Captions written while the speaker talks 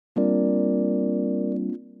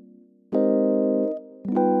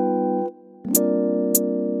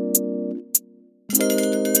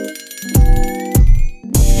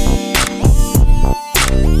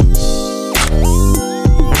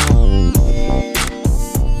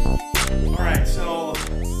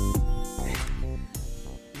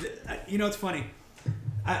You know, it's funny.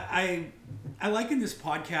 I liken this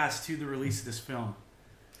podcast to the release of this film.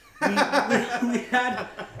 We had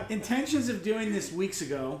intentions of doing this weeks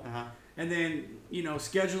ago, and then, you know,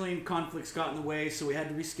 scheduling conflicts got in the way, so we had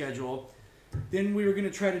to reschedule. Then we were going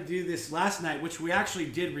to try to do this last night, which we actually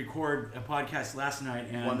did record a podcast last night.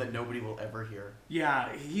 And one that nobody will ever hear.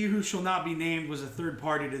 Yeah, he who shall not be named was a third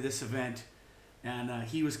party to this event, and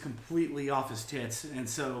he was completely off his tits, and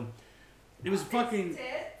so it was fucking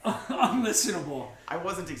unlistenable. I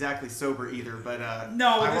wasn't exactly sober either, but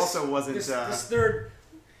no, I also wasn't. This third,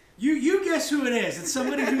 you guess who it is? It's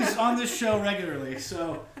somebody who's on this show regularly.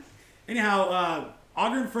 So, anyhow,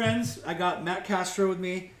 Auger and friends, I got Matt Castro with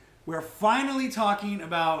me. We're finally talking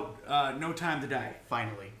about No Time to Die.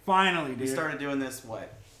 Finally, dude. We started doing this,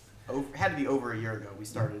 had to be over a year ago. We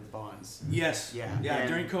started Bonds. Yes. Yeah,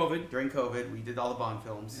 during COVID. During COVID, we did all the Bond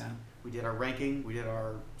films. Yeah. We did our ranking. We did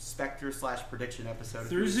our Spectre/prediction episode.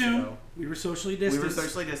 Through Zoom. We were socially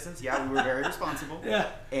distanced. Yeah, we were very responsible. Yeah.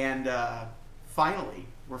 And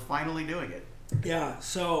we're finally doing it. Yeah,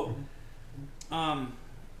 so,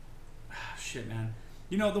 shit, man.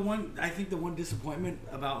 You know, I think the one disappointment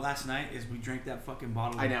about last night is we drank that fucking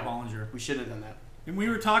bottle of Bollinger. We should have done that. And we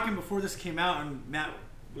were talking before this came out, and Matt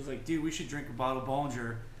was like, dude, we should drink a bottle of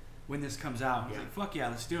Bollinger when this comes out. I was like, fuck yeah,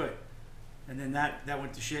 let's do it. And then that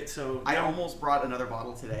went to shit, so... I almost brought another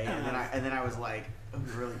bottle today, and then I was like, oh,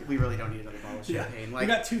 we really don't need another bottle of champagne. Like, we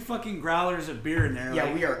got 2 fucking growlers of beer in there.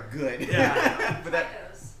 Yeah, we are good. Yeah. But that...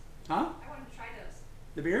 Huh? I wanted to try those.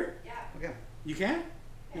 The beer? Yeah. Okay. You can?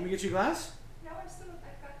 Let me get you a glass? I've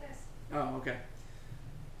got this. Oh, okay.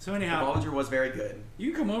 So anyhow, the Bollinger was very good.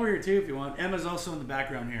 You can come over here too if you want. Emma's also in the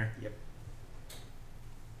background here. Yep.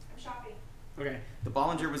 I'm shopping. Okay. The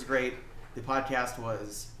Bollinger was great. The podcast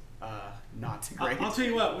was not great. I'll tell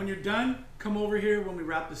you what. When you're done, come over here when we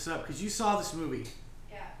wrap this up because you saw this movie.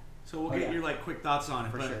 Yeah. So we'll get your quick thoughts on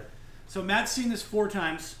it. For sure. So Matt's seen this 4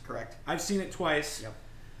 times. Correct. I've seen it twice.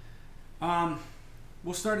 Yep.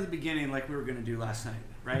 We'll start at the beginning like we were going to do last night,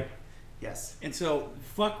 right? Yes. And so,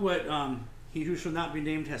 fuck what he who shall not be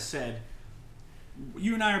named has said.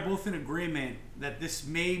 You and I are both in agreement that this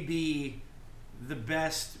may be the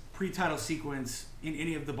best pre-title sequence in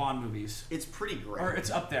any of the Bond movies. It's pretty great. Or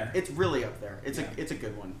it's up there. It's really up there. It's a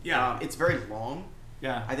good one. Yeah. It's very long.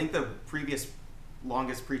 Yeah. I think the previous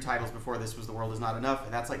longest pre-titles before this was The World Is Not Enough,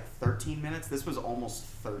 and that's like 13 minutes. This was almost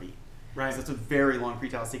 30. Right. So it's a very long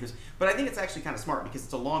pre-title sequence. But I think it's actually kind of smart because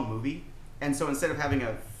it's a long movie, and so instead of having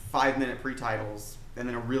a 5-minute pre-titles and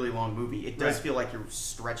then a really long movie, it does feel like you're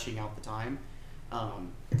stretching out the time.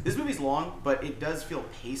 This movie's long, but it does feel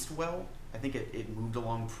paced well. I think it moved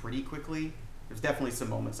along pretty quickly. There's definitely some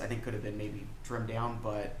moments I think could have been maybe trimmed down,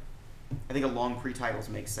 but I think a long pre-titles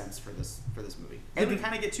makes sense for this movie. And we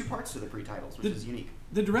kind of get 2 parts to the pre-titles, which is unique.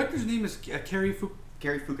 The director's name is Cary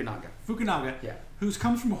Fukunaga. Yeah. Who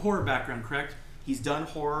comes from a horror background, correct? He's done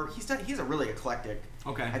horror. He's a really eclectic.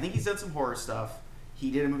 Okay. I think he's done some horror stuff. He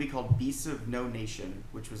did a movie called Beasts of No Nation,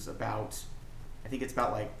 which was about, I think it's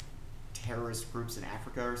about like terrorist groups in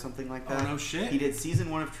Africa or something like that. Oh, no shit. He did season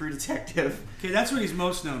 1 of True Detective. Okay, that's what he's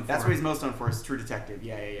most known for. That's what he's most known for is True Detective.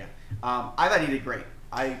 Yeah. I thought he did great.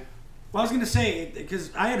 Well, I was going to say, because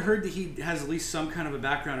I had heard that he has at least some kind of a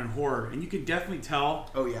background in horror, and you could definitely tell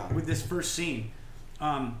with this first scene.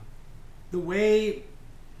 The way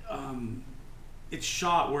it's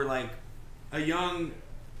shot where, like, a young...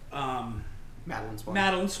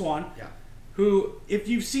 Madeline Swan. Yeah. Who, if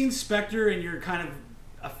you've seen Spectre and you're kind of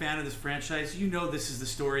a fan of this franchise, you know this is the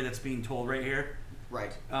story that's being told right here.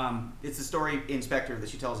 Right. It's the story in Spectre that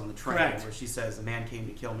she tells on the train where she says, "A man came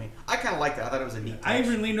to kill me." I kind of like that. I thought it was a neat touch. I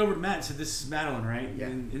even leaned over to Matt and said, "This is Madeline, right?" Yeah.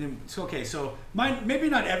 And then, it's okay. So maybe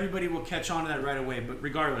not everybody will catch on to that right away, but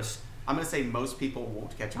regardless. I'm going to say most people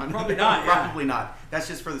won't catch on to Probably that. not. Probably not. That's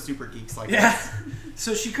just for the super geeks like us. us.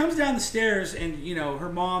 So she comes down the stairs and, you know, her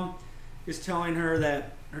mom is telling her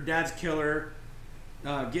that her dad's killer,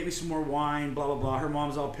 get me some more wine, blah, blah, blah. Her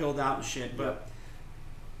mom's all pilled out and shit. But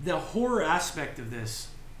the horror aspect of this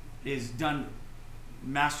is done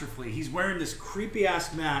masterfully. He's wearing this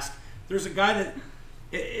creepy-ass mask. There's a guy that...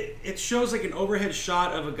 It shows like an overhead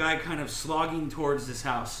shot of a guy kind of slogging towards this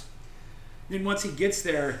house. Then once he gets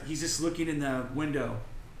there, he's just looking in the window.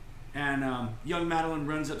 And young Madeline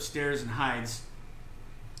runs upstairs and hides.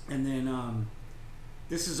 And then...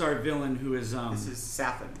 this is our villain who is... this is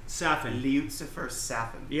Safin. Lucifer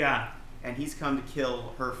Safin. Yeah. And he's come to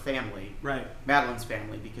kill her family. Right. Madeline's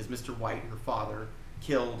family, because Mr. White, her father,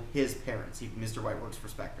 killed his parents. Mr. White works for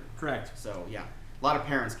Spectre. Correct. So, yeah. A lot of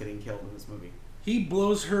parents getting killed in this movie. He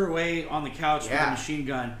blows her away on the couch with a machine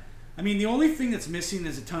gun. I mean, the only thing that's missing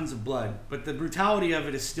is tons of blood, but the brutality of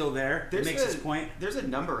it is still there. It makes its point. There's a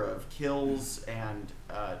number of kills and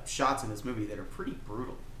shots in this movie that are pretty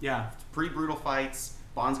brutal. Yeah. Pretty brutal fights.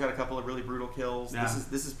 Bond's got a couple of really brutal kills. Yeah.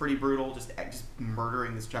 This is pretty brutal. Just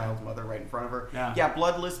murdering this child's mother right in front of her. Yeah.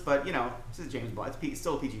 Bloodless, but this is James Bond. It's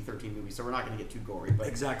still a PG-13 movie, so we're not going to get too gory. But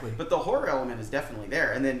Exactly. But the horror element is definitely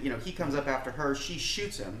there. And then he comes up after her. She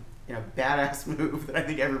shoots him in a badass move that I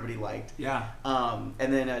think everybody liked. Yeah.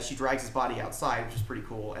 And then she drags his body outside, which is pretty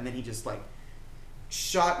cool. And then he just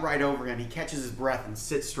shot right over him. He catches his breath and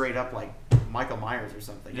sits straight up like Michael Myers or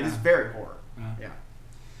something. Yeah. It is very horror. Yeah.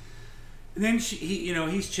 And then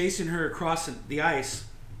he's chasing her across the ice,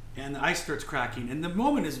 and the ice starts cracking, and the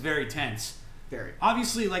moment is very tense. Very.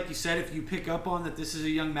 Obviously, like you said, if you pick up on that this is a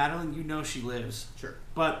young Madeline, she lives. Sure.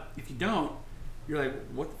 But if you don't, you're like,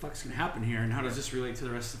 what the fuck's gonna happen here, and how does this relate to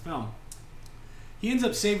the rest of the film? He ends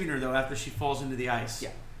up saving her though after she falls into the ice.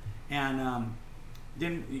 Yeah. And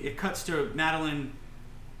then it cuts to Madeline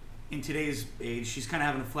in today's age. She's kind of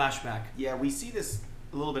having a flashback. Yeah, we see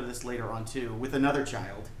a little bit of this later on too with another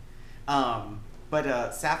child. But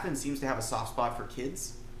Safin seems to have a soft spot for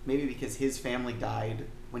kids, maybe because his family died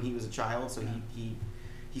when he was a child, so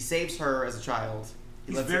he saves her as a child.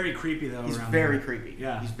 He's very creepy though. He's around very there. creepy.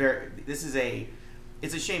 Yeah.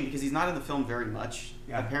 It's a shame because he's not in the film very much.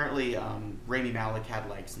 Yeah. Apparently, Rami Malek had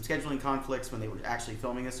some scheduling conflicts when they were actually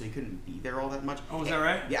filming this, so he couldn't be there all that much. Oh, is that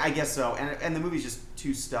right? Yeah, I guess so. And the movie's just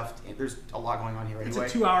too stuffed. There's a lot going on here anyway.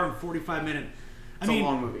 It's a 2-hour and 45-minute. It's a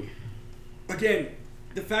long movie. Again,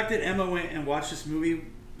 the fact that Emma went and watched this movie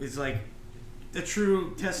is the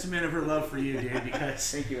true testament of her love for you, dude.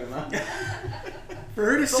 Because thank you, Emma. For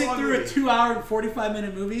her to sit through movie. a 2-hour and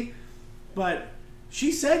 45-minute movie, but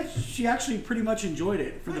she said she actually pretty much enjoyed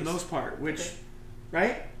it for the most part, which,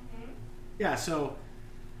 right? Mm-hmm. Yeah. So,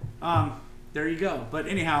 there you go. But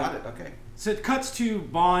anyhow, Got it. Okay. So it cuts to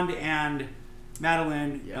Bond and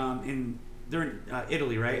Madeline Yeah. they're in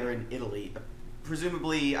Italy, right? They're in Italy.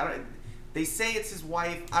 Presumably, they say it's his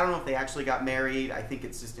wife. I don't know if they actually got married. I think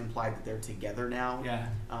it's just implied that they're together now. Yeah.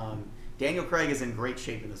 Daniel Craig is in great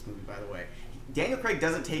shape in this movie, by the way. Daniel Craig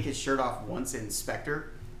doesn't take his shirt off once in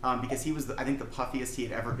Spectre because he was, I think, the puffiest he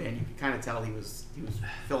had ever been. You could kind of tell he was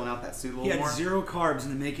filling out that suit a He little had more. 0 carbs in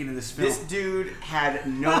the making of this film. This dude had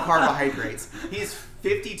no carbohydrates. He's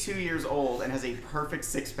 52 years old and has a perfect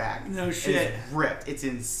six-pack. No and shit. is ripped. It's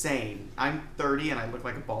insane. I'm 30 and I look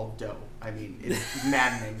like a ball of dough. I mean, it's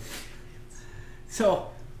maddening. So,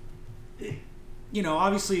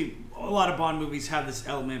 obviously, a lot of Bond movies have this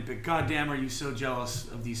element, but goddamn, are you so jealous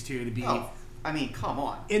of these two to be I mean, come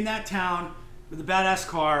on. in that town with a badass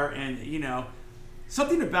car, and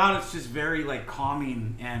something about it's just very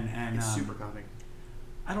calming and It's super calming.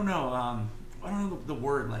 I don't know. I don't know the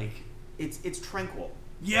word It's tranquil.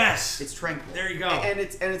 Yes, It's tranquil. There you go. And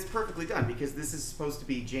it's perfectly done because this is supposed to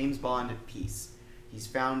be James Bond at peace. He's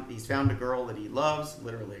found a girl that he loves,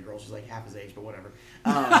 literally a girl. She's like half his age, but whatever.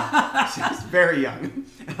 She's very young,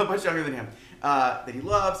 much younger than him. That he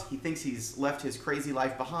loves. He thinks he's left his crazy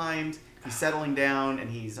life behind. He's settling down,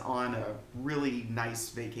 and he's on a really nice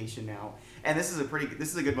vacation now. And this is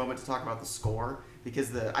a good moment to talk about the score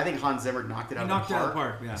because I think Hans Zimmer knocked it out of the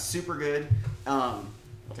park. Yeah. Super good. I'll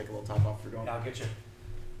take a little top off for going. I'll get you.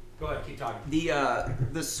 Go ahead, keep talking.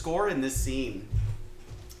 The score in this scene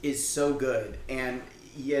is so good, and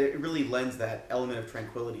yet it really lends that element of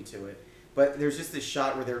tranquility to it. But there's just this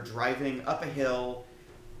shot where they're driving up a hill,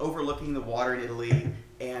 overlooking the water in Italy,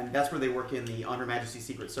 and that's where they work in the On Her Majesty's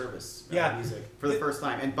Secret Service music for the first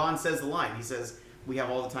time. And Bond says the line. He says, "We have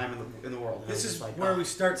all the time in the world." And This is like, where we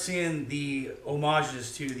start seeing the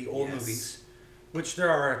homages to the old movies, which there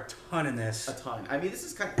are a ton in this. A ton. I mean, this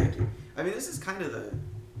is kind of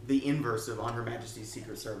the inverse of On Her Majesty's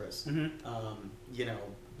Secret Service. Mm-hmm.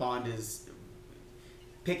 Bond is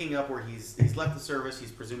picking up where he's left the service. He's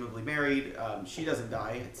presumably married. She doesn't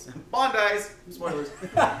die. Bond dies. Spoilers.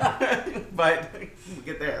 But we'll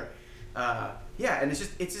get there. And it's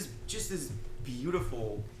just this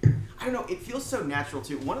beautiful. I don't know. It feels so natural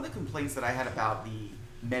too. One of the complaints that I had about the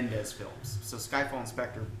Mendes films, so Skyfall and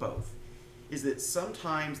Spectre both, is that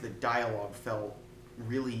sometimes the dialogue felt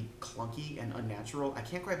really clunky and unnatural. I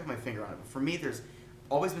can't quite put my finger on it, but for me, there's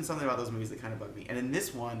always been something about those movies that kind of bug me. And in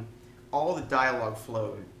this one, all the dialogue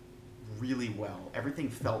flowed really well. Everything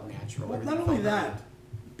felt natural. Well, not only that,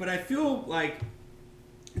 but I feel like,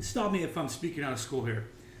 and stop me if I'm speaking out of school here,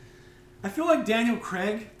 I feel like Daniel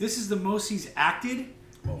Craig, this is the most he's acted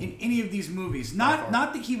in any of these movies. Not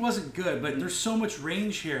that he wasn't good, but there's so much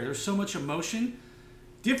range here. There's so much emotion,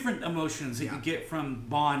 different emotions that you get from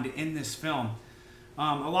Bond in this film.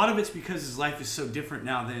 A lot of it's because his life is so different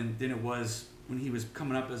now than it was when he was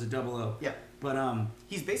coming up as a 00. Yeah. But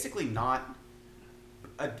he's basically not.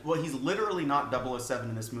 He's literally not 007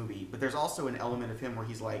 in this movie. But there's also an element of him where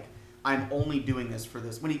he's like, I'm only doing this for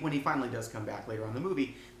this. When he finally does come back later on in the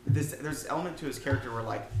movie, there's this element to his character where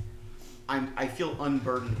like, I feel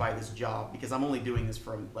unburdened by this job because I'm only doing this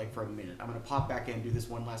for a minute. I'm going to pop back in, do this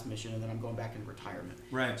one last mission, and then I'm going back into retirement.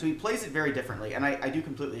 Right. So he plays it very differently, and I do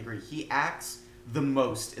completely agree. He acts the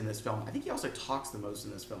most in this film. I think he also talks the most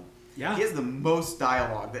in this film. Yeah. He has the most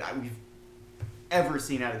dialogue that we've ever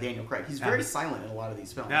seen out of Daniel Craig. He's very silent in a lot of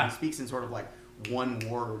these films. Yeah. He speaks in sort of like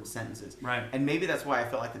one-word sentences. Right. And maybe that's why I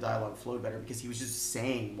felt like the dialogue flowed better because he was just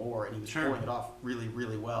saying more and he was pulling it off really,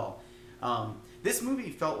 really well. This movie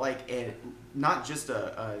felt like not just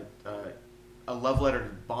a love letter to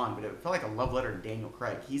Bond, but it felt like a love letter to Daniel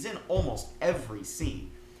Craig. He's in almost every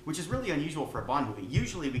scene, which is really unusual for a Bond movie.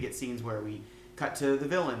 Usually we get scenes where we cut to the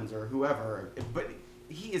villains or whoever, but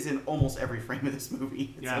he is in almost every frame of this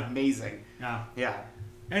movie. It's amazing. Yeah. Yeah.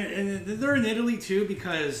 And they're in Italy too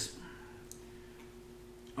because,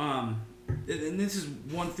 and this is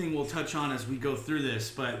one thing we'll touch on as we go through this,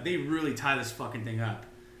 but they really tie this fucking thing up.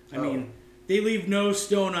 I mean, they leave no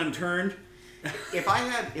stone unturned. If I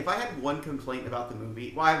had one complaint about the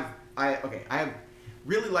movie, well, I have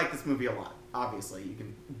really liked this movie a lot. Obviously,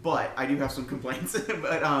 but I do have some complaints.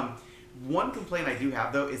 But one complaint I do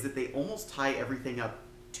have though is that they almost tie everything up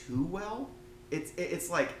too well. It's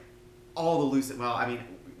like all the loose. Well, I mean,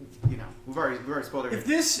 you know, we've already spoiled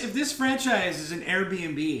everything. If this franchise is an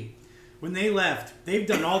Airbnb, when they left, they've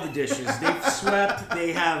done all the dishes. They've swept.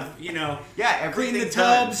 They have, cleaned the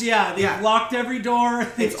tubs. Done. Yeah, they've locked every door.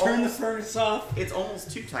 They've turned the almost, furnace off. It's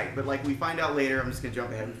almost too tight. But like we find out later, I'm just gonna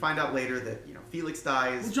jump ahead. We find out later that Felix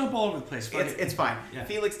dies. We'll jump all over the place. It's fine. Yeah.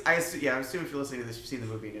 Felix, I assume if you're listening to this, you've seen the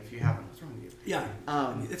movie, and if you haven't, what's wrong with you? Yeah.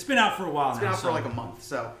 It's been out for a while now. It's been out for like a month.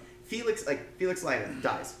 So Felix Leiter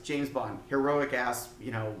dies. James Bond, heroic ass,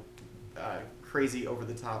 crazy over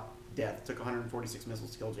the top death. Took 146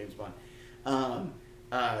 missiles to kill James Bond.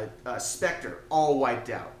 Spectre, all wiped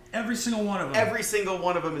out. Every single one of them. Every single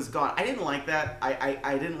one of them is gone. I didn't like that.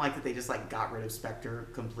 I didn't like that they just like got rid of Spectre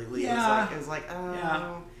completely. Yeah. It was like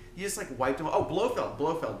you just like wiped him. Oh,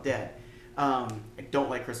 Blofeld dead. I don't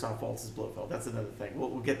like Christoph Waltz's Blofeld. That's another thing.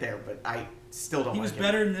 We'll get there, but I still don't. He was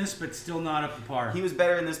better in this, but still not up to par. He was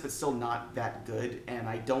better in this, but still not that good. And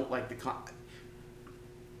I don't like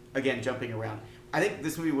again, jumping around. I think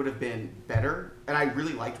this movie would have been better, and I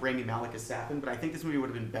really liked Rami Malek as Safin, but I think this movie would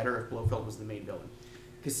have been better if Blofeld was the main villain.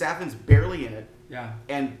 Because Safin's barely in it,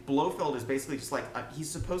 and Blofeld is basically just like, he's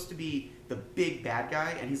supposed to be the big bad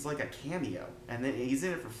guy, and he's like a cameo, and then he's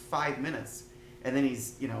in it for 5 minutes, and then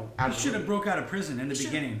he's, out He should have broke out of prison in the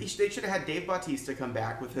beginning. They should have had Dave Bautista come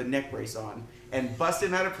back with a neck brace on, and bust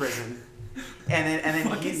him out of prison. And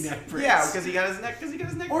then he's neck brace. because he got his neck.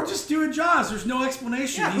 Or broke. just do a Jaws. There's no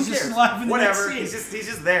explanation. Yeah, he's who just cares? alive in the Whatever. next scene. He's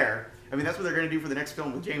just there. I mean, that's what they're going to do for the next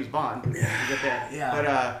film with James Bond. We'll get there.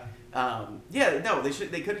 Yeah. But no,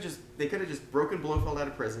 they could have just broken Blofeld out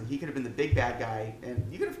of prison. He could have been the big bad guy, and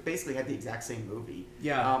you could have basically had the exact same movie.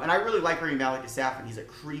 Yeah. And I really like Rami Malek as Safin. He's a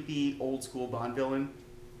creepy old school Bond villain.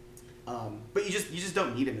 But you just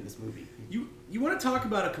don't need him in this movie. You want to talk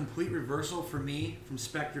about a complete reversal for me from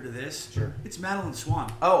Spectre to this? Sure. It's Madeline Swan.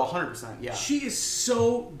 Oh, 100%. Yeah. She is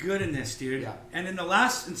so good in this, dude. Yeah. And in the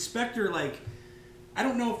last Inspector, I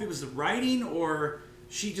don't know if it was the writing or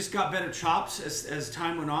she just got better chops as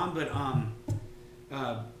time went on, but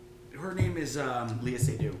her name is Léa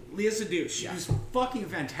Seydoux. Léa Seydoux. She was fucking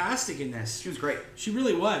fantastic in this. She was great. She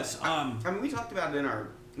really was. I mean, we talked about it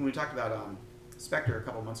when we talked about Spectre a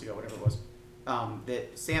couple months ago, whatever it was.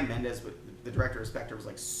 That Sam Mendes, the director of Spectre, was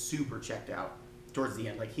like super checked out towards the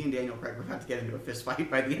end. Like he and Daniel Craig were about to get into a fist fight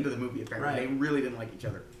by the end of the movie. Apparently, They really didn't like each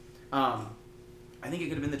other. I think it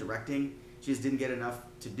could have been the directing. She just didn't get enough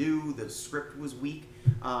to do. The script was weak.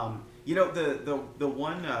 The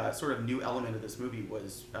one sort of new element of this movie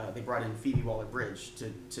was they brought in Phoebe Waller-Bridge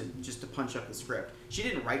to punch up the script. She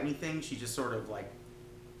didn't write anything. She just sort of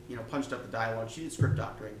punched up the dialogue. She did script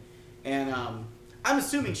doctoring, and I'm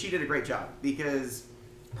assuming she did a great job because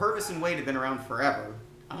Purvis and Wade have been around forever,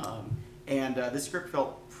 and this script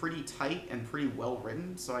felt pretty tight and pretty well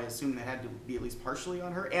written. So I assume that had to be at least partially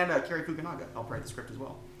on her. And Cary Fukunaga helped write the script as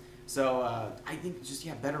well. So I think just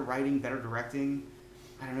better writing, better directing.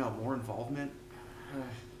 I don't know, more involvement.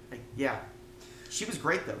 She was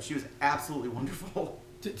great though. She was absolutely wonderful.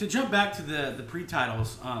 To jump back to the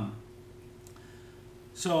pre-titles,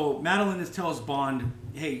 so Madeline tells Bond,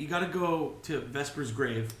 "Hey, you got to go to Vesper's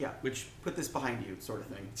grave." Yeah. Which put this behind you, sort of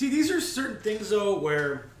thing. See, these are certain things though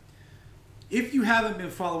where if you haven't been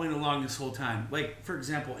following along this whole time, like, for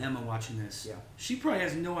example, Emma watching this, Yeah. she probably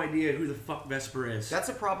has no idea who the fuck Vesper is. That's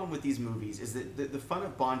a problem with these movies, is that the fun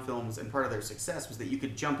of Bond films and part of their success was that you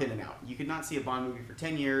could jump in and out. You could not see a Bond movie for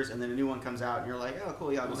 10 years, and then a new one comes out, and you're like, oh,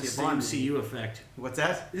 cool, yeah, I'll go Well, see it's a the Bond MCU movie. effect. What's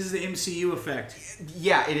that? This is the MCU effect.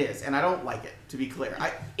 Yeah, it is, and I don't like it, to be clear.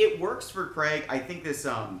 It works for Craig. I think this...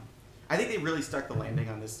 I think they really stuck the landing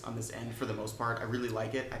on this end for the most part. I really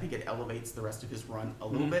like it. I think it elevates the rest of his run a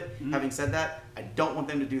little bit. Having said that, I don't want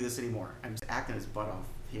them to do this anymore. I'm just acting his butt off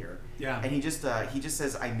here. Yeah. And he just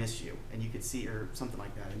says, "I miss you," and you could see, or something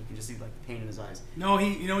like that, and you can just see like the pain in his eyes. No,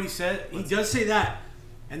 you know what he said? He does say that,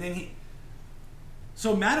 and then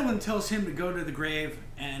So Madeline tells him to go to the grave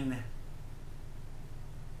and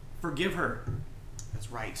forgive her.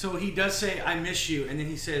 That's right. So he does say, "I miss you," and then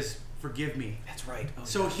he says, "Forgive me." That's right. Oh,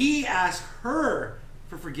 So he asks her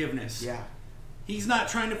for forgiveness. yeah. He's not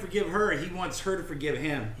trying to forgive her. He wants her to forgive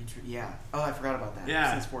him. Yeah. Oh, I forgot about that. Yeah. I've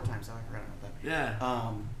seen this 4 times. So I forgot about that.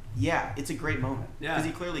 Yeah. Yeah, it's a great moment. Yeah. Because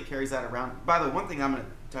he clearly carries that around. By the way, one thing I'm going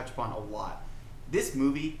to touch upon a lot. This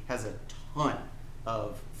movie has a ton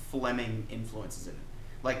of Fleming influences in it.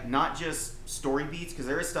 Like, not just story beats, because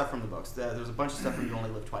there is stuff from the books. There's a bunch of stuff from You Only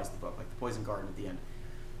Live Twice, the book, like the Poison Garden at the end.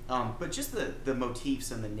 But just the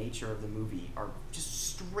motifs and the nature of the movie are just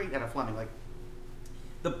straight out of Fleming. Like,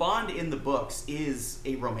 the Bond in the books is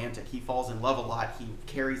a romantic. He falls in love a lot. He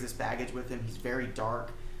carries this baggage with him. He's very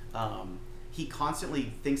dark. He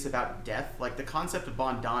constantly thinks about death. Like, the concept of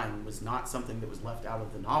Bond dying was not something that was left out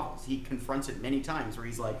of the novels. He confronts it many times where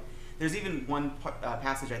he's like, there's even one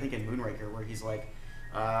passage, I think, in Moonraker where he's like,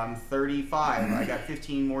 I'm 35. I got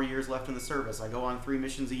 15 more years left in the service. I go on 3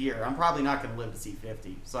 missions a year. I'm probably not going to live to see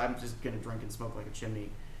 50, so I'm just going to drink and smoke like a chimney.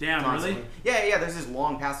 Damn, constantly. really? Yeah. There's this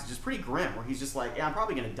long passage. It's pretty grim where he's just like, yeah, I'm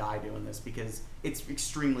probably going to die doing this because it's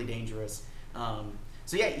extremely dangerous.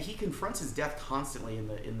 So yeah, he confronts his death constantly in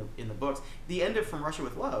the books. The end of From Russia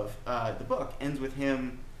with Love, the book ends with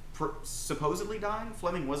him supposedly dying.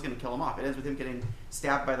 Fleming was going to kill him off. It ends with him getting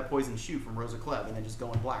stabbed by the poisoned shoe from Rosa Klebb and then just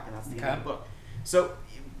going black, and that's the end of the book. So,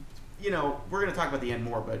 you know, we're going to talk about the end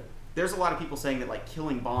more, but there's a lot of people saying that, like,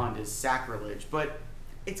 killing Bond is sacrilege, but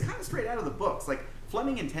it's kind of straight out of the books. Like,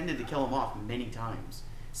 Fleming intended to kill him off many times.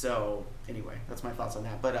 So, anyway, that's my thoughts on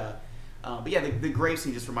that. But yeah, the grave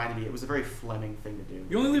scene just reminded me, it was a very Fleming thing to do.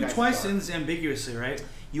 You Only Live Twice ends ambiguously, right?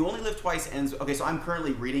 You Only Live Twice ends... Okay, so I'm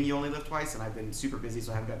currently reading You Only Live Twice, and I've been super busy,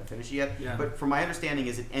 so I haven't gotten to finish it yet. Yeah. But from my understanding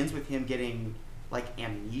is it ends with him getting, like,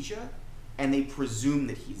 amnesia, and they presume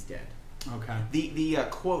that he's dead. Okay. The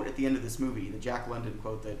quote at the end of this movie, the Jack London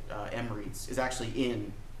quote that M reads, is actually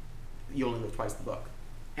in You Only Live Twice, the book.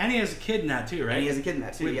 And he has a kid in that too, right? And he has a kid in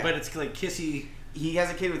that too, yeah. But it's like kissy. He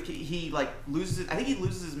has a kid with... He, like, loses... I think he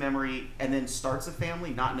loses his memory and then starts a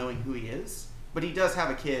family not knowing who he is. But he does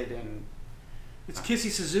have a kid, and... It's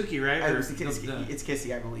Kissy Suzuki, right? It's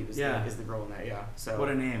Kissy, I believe, is the girl in that, yeah. So what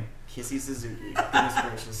a name. Kissy Suzuki. Goodness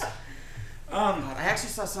gracious. God, I actually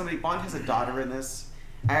saw somebody... Bond has a daughter in this.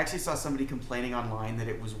 I actually saw somebody complaining online that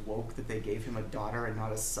it was woke that they gave him a daughter and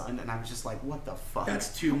not a son, and I was just like, what the fuck?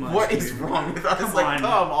 That's too much. What is dude. wrong with us? Come Like, on.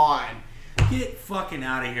 come on. Get fucking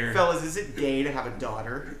out of here. Fellas, is it gay to have a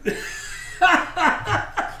daughter?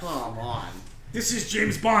 Come on. This is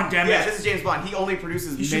James Bond, damn it. Yeah, this is James Bond. He only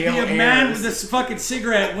produces He should male be a man heirs. with this fucking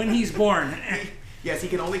cigarette when he's born. Yes, he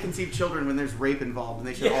can only conceive children when there's rape involved, and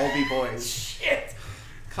they should all be boys. Shit.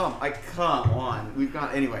 Come on. We've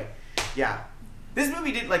got... Anyway, yeah. This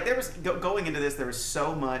movie did... Like, there was... Going into this, there was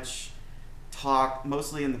so much talk,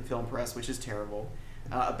 mostly in the film press, which is terrible,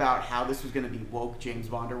 about how this was going to be woke James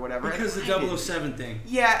Bond or whatever. Because and the 007 thing.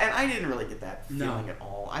 Yeah, and I didn't really get that No. feeling at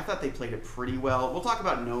all. I thought they played it pretty well. We'll talk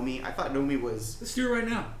about Nomi. I thought Nomi was... Let's do it right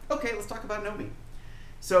now. Okay, let's talk about Nomi.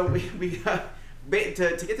 So we to get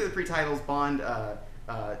through the pre-titles, Bond,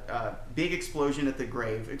 big explosion at the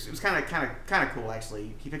grave. It was kind of cool,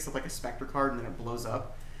 actually. He picks up like a Spectre card and then it blows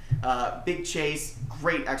up. Big chase,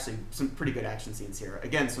 great, actually, some pretty good action scenes here.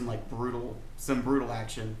 Again, some brutal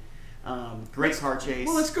action. Great car chase.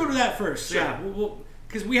 Well, let's go to that first. Sure. Yeah,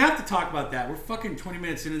 because we have to talk about that. We're fucking 20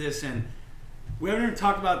 minutes into this, and we haven't even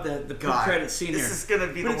talked about the post-credit scene this here. is going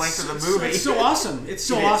to be But the length of the it's movie. It's so awesome. It's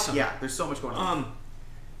so It is. awesome. Yeah, there's so much going on.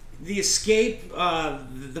 The escape,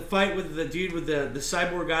 the fight with the dude with the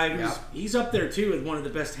cyborg guy, he's up there too with one of the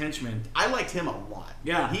best henchmen. I liked him a lot.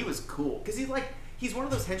 Yeah. He was cool. Because he's one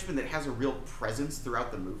of those henchmen that has a real presence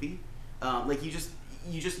throughout the movie.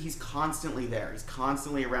 He's constantly there. He's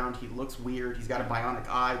constantly around. He looks weird. He's got a bionic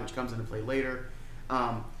eye, which comes into play later.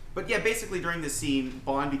 But yeah, basically during this scene,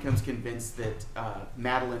 Bond becomes convinced that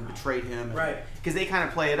Madeline betrayed him. Right. Because they kind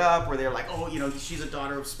of play it up where they're like, oh, she's a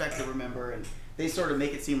daughter of Spectre, remember? And they sort of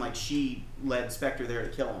make it seem like she led Spectre there to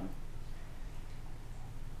kill him.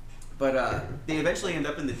 But they eventually end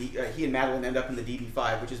up in the he and Madeline end up in the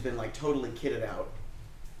DB5, which has been like totally kitted out.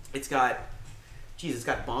 It's got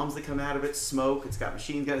bombs that come out of it, smoke. It's got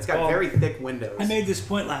machine guns. It's got very thick windows. I made this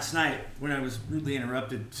point last night when I was rudely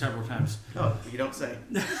interrupted several times. Oh, you don't say.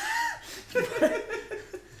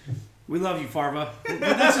 We love you, Farva. But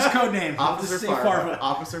that's his code name. Officer Just say Farva.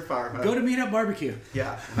 Officer Farva. Go to Meat Up Barbecue.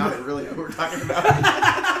 Yeah, now I really know who we're talking about.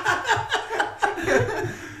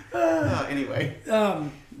 Anyway.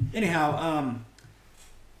 Anyhow,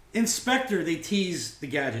 in Spectre, they tease the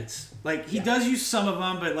gadgets. Like, he does use some of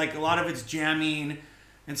them, but like a lot of it's jamming,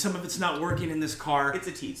 and some of it's not working in this car. It's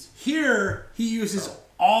a tease. Here, he uses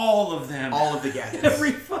all of them. All of the gadgets.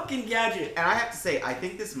 Every fucking gadget. And I have to say, I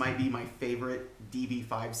think this might be my favorite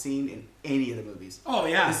DB5 scene in any of the movies. Oh,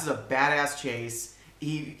 yeah. This is a badass chase.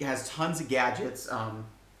 He has tons of gadgets.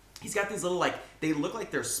 He's got these little, like, they look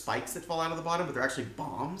like they're spikes that fall out of the bottom, but they're actually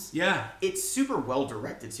bombs. Yeah. It's super well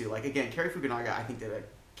directed, too. Like, again, Cary Fukunaga, I think, did a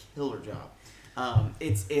killer job.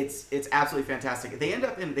 It's absolutely fantastic. They end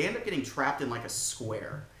up getting trapped in, like, a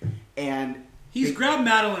square. And He's grabbed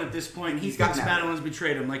Madeline at this point. He He's got thinks Madeline. Madeline's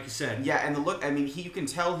betrayed him, like you said. yeah, and the look, I mean, you can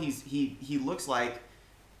tell he looks like,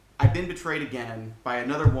 I've been betrayed again by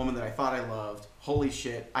another woman that I thought I loved. Holy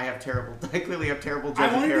shit, I clearly have terrible judge I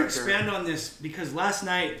of wanted to character. expand on this because last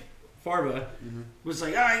night, Farva was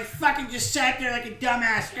like, oh, you fucking just sat there like a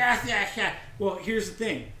dumbass. Well, here's the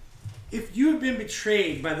thing. If you have been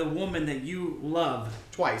betrayed by the woman that you love...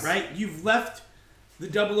 Twice. Right? You've left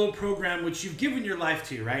the 00 program, which you've given your life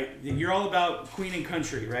to, right? You're all about Queen and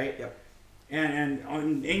country, right? Yep. And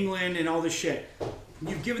on England and all this shit.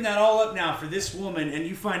 You've given that all up now for this woman, and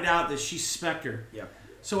you find out that she's Spectre. Yep.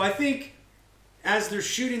 So I think as they're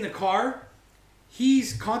shooting the car,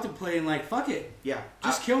 he's contemplating like, fuck it. Yeah.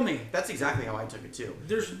 Just kill me. That's exactly how I took it too.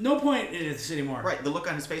 There's no point in this anymore. Right. The look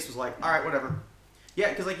on his face was like, all right, whatever. Yeah,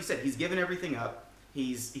 because like you said, he's given everything up.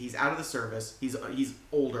 He's out of the service. He's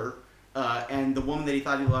older, and the woman that he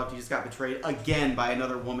thought he loved, he just got betrayed again by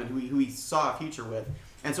another woman who he saw a future with.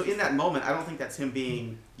 And so in that moment, I don't think that's him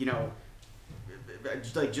being,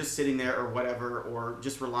 just sitting there or whatever, or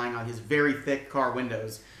just relying on his very thick car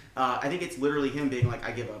windows. I think it's literally him being like,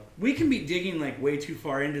 I give up. We can be digging like way too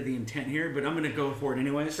far into the intent here, but I'm going to go for it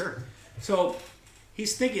anyways. Sure. So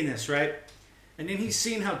he's thinking this, right? And then he's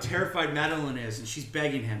seeing how terrified Madeline is, and she's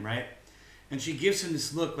begging him, right? And she gives him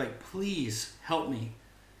this look like, please help me.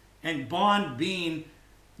 And Bond being,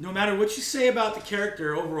 no matter what you say about the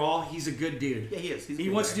character overall, he's a good dude. Yeah, he is. He's a He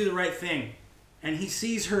good wants guy. to do the right thing. And he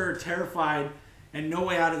sees her terrified and no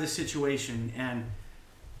way out of this situation. And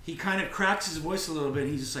he kind of cracks his voice a little bit.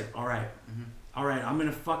 And he's just like, all right, all right, I'm going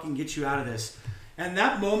to fucking get you out of this. And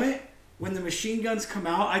that moment when the machine guns come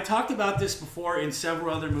out, I talked about this before in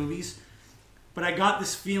several other movies, but I got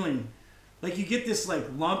this feeling. Like you get this like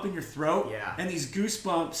lump in your throat Yeah. and these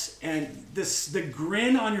goosebumps and the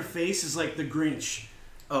grin on your face is like the Grinch.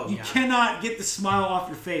 Oh, You yeah. cannot get the smile off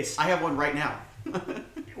your face. I have one right now.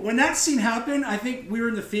 When that scene happened, I think we were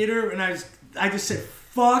in the theater and I just said,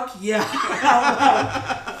 fuck yeah. out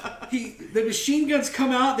loud. The machine guns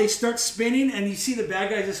come out, they start spinning, and you see the bad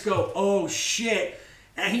guy just go, oh shit.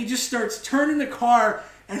 And he just starts turning the car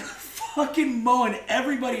and fucking mowing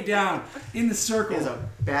everybody down in the circle. It's a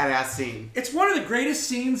badass scene. It's one of the greatest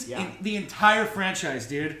scenes Yeah. in the entire franchise,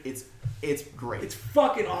 dude. It's great. It's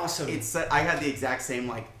fucking awesome. I had the exact same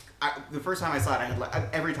the first time I saw it, I had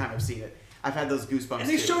every time I've seen it, I've had those goosebumps. and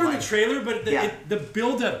they too. showed it in Like, the trailer, but Yeah. the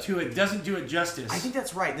build up to it doesn't do it justice. I think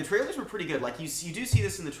that's right. The trailers were pretty good. Like you do see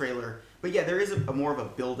this in the trailer, but yeah, there is a more of a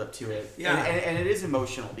build up to it. Yeah. and it is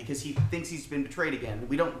emotional because he thinks he's been betrayed again.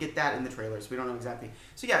 We don't get that in the trailers. We don't know exactly.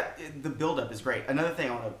 So yeah, the build up is great. Another thing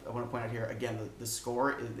I want to point out here again, the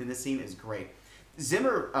score in this scene is great.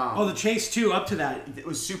 Zimmer. the chase too up to that. It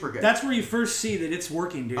was super good. That's where you first see that it's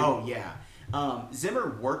working, dude. Oh yeah. Zimmer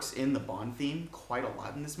works in the Bond theme quite a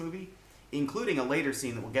lot in this movie, including a later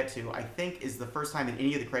scene that we'll get to. I think is the first time in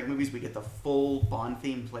any of the Craig movies we get the full Bond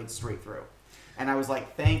theme played straight through, and I was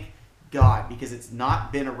like, thank God, because it's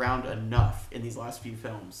not been around enough in these last few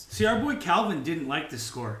films. See, our boy Calvin didn't like this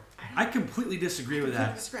score. I completely disagree with I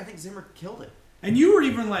that. disagree. I think Zimmer killed it. And you were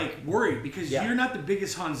even like worried because Yeah. you're not the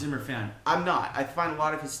biggest Hans Zimmer fan. I'm not. I find a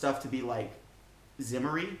lot of his stuff to be like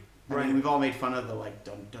Zimmery. I Right. mean, we've all made fun of the like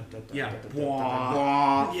dun dun dun dun Yeah. dun dun dun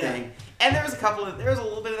Bwah. dun Yeah. thing. And there's a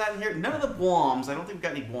little bit of that in here. None of the bwahms. I don't think we've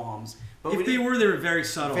got any bwahms. But If they were very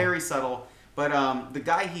subtle. very subtle. But the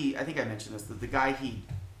guy I think I mentioned this, that the guy he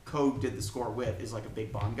did the score with is like a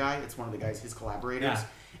big Bond guy. It's one of the guys, his collaborators. Yeah.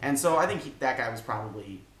 And so I think that guy was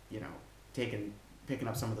probably, picking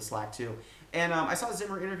up some of the slack too. And I saw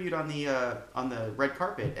Zimmer interviewed on the red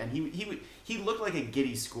carpet, and he looked like a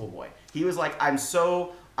giddy schoolboy. He was like, I'm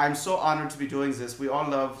so honored to be doing this. We all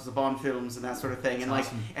love the Bond films and that sort of thing. That's and like,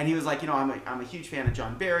 awesome. and he was like, I'm a huge fan of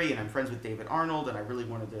John Barry, and I'm friends with David Arnold, and I really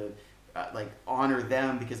wanted to honor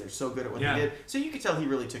them because they're so good at what Yeah. they did. So you could tell he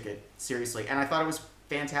really took it seriously, and I thought it was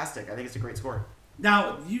fantastic. I think it's a great score.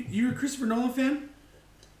 Now, you're a Christopher Nolan fan?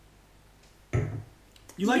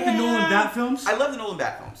 You like the Yeah. Nolan Bat films? I love the Nolan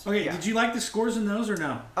Bat films. Okay, yeah. did you like the scores in those or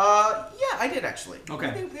no? Yeah, I did actually.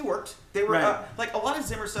 Okay. They worked. They were Right. like a lot of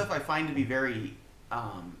Zimmer stuff. I find to be very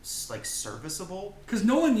like serviceable. Because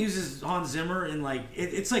Nolan uses Hans Zimmer in like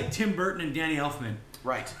it's like Tim Burton and Danny Elfman.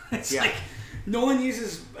 Right. It's yeah. like Nolan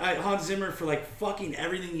uses Hans Zimmer for like fucking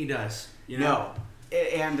everything he does. You know? No.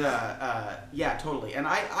 And yeah, totally. And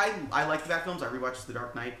I like the Bat films. I rewatched The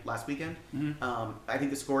Dark Knight last weekend. Mm-hmm. I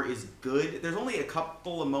think the score is good. There's only a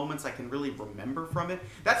couple of moments I can really remember from it.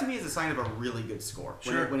 That to me is a sign of a really good score.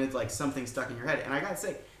 Sure. When it's like something stuck in your head. And I gotta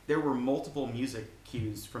say, there were multiple music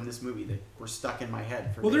cues from this movie that were stuck in my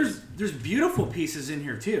head. For Well, days. there's beautiful pieces in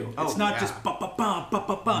here too. Oh, It's not yeah. just ba ba ba ba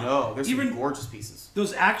ba ba. No, there's Even some gorgeous pieces.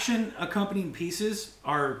 those action accompanying pieces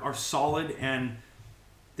are solid and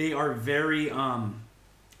they are very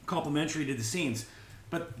complementary to the scenes.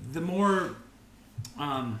 But the more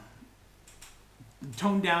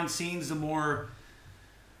toned down scenes, the more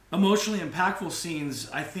emotionally impactful scenes,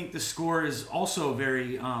 I think the score is also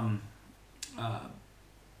very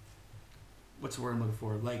what's the word I'm looking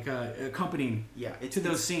for? Like accompanying Yeah, to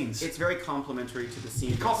those scenes. It's very complimentary to the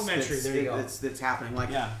scene. Complimentary, there you go. That's happening.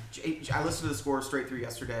 Like, Yeah. I listened to the score straight through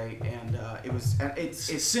yesterday, and it's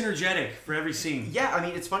It's synergetic for every scene. yeah. I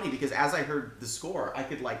mean, it's funny because as I heard the score, I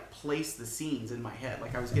could like place the scenes in my head.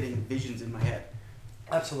 Like I was getting visions in my head.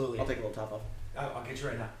 Absolutely. I'll take a little top off. I'll get you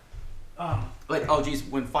right now. Like, oh geez,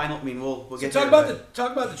 when final. I mean, we'll So get talk there, about but-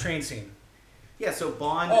 talk about the train scene. Yeah. So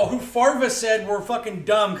Bond. Oh, who Farva said we're fucking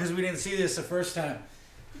dumb because we didn't see this the first time.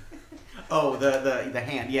 Oh, the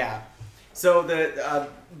hand, yeah. So the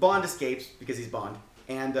Bond escapes because he's Bond,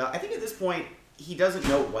 and I think at this point he doesn't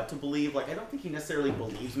know what to believe. Like I don't think he necessarily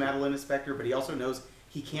believes Madeline is Spectre, but he also knows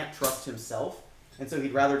he can't trust himself, and so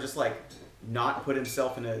he'd rather just like not put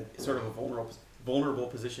himself in a sort of a vulnerable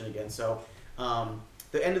position again. So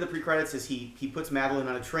the end of the pre-credits is he puts Madeline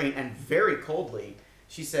on a train, and very coldly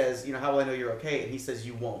she says, "How will I know you're okay?" And he says,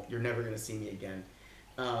 "You won't. You're never going to see me again."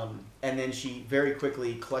 And then she very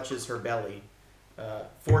quickly clutches her belly,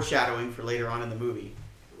 foreshadowing for later on in the movie.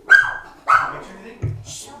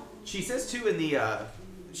 She says too in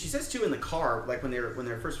the car, like when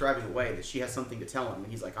they're first driving away, that she has something to tell him,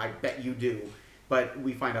 and he's like, "I bet you do," but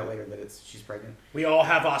we find out later that she's pregnant. We all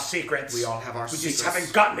have our secrets. We all have our We secrets. just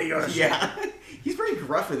haven't gotten to yours. Yeah, he's very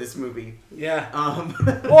gruff in this movie. Yeah. Um,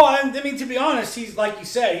 Well, I mean, to be honest, he's like you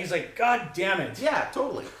said. He's like, God damn it. yeah,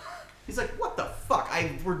 totally. He's like, "What the fuck?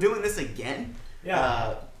 We're doing this again?"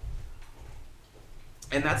 Yeah.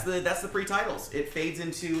 And that's the pre-titles. It fades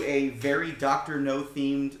into a very Dr. No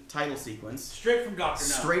themed title sequence. Straight from Doctor No.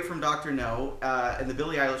 Straight from Dr. No, and the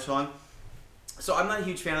Billie Eilish song. So I'm not a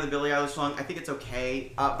huge fan of the Billie Eilish song. I think it's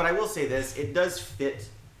okay, but I will say this: it does fit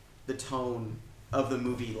the tone of the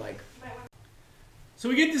movie. Like, So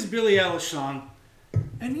we get this Billie Eilish song,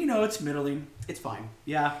 and it's middling. it's fine.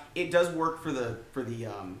 Yeah. It does work for the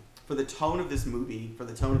tone of this movie, for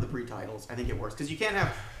the tone of the pre-titles. I think it works because you can't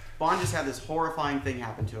have Bond just had this horrifying thing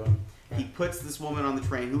happen to him. He puts this woman on the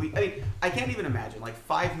train I can't even imagine. Like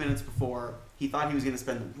 5 minutes before, he thought he was going to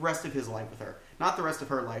spend the rest of his life with her. Not the rest of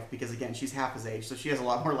her life, because again, she's half his age, so she has a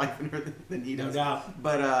lot more life in her than he No does. doubt.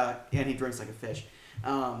 But and he drinks like a fish.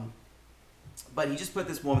 But he just put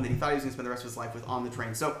this woman that he thought he was going to spend the rest of his life with on the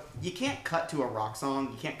train. So you can't cut to a rock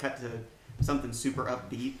song. You can't cut to something super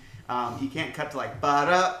upbeat. You can't cut to like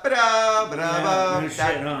ba-da, ba-da, ba-da, Yeah, ba. no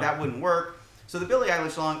shit, huh? That wouldn't work. So the Billie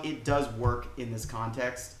Eilish song, it does work in this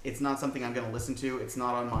context. It's not something I'm going to listen to. It's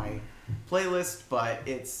not on my playlist, but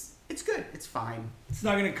it's good. It's fine. It's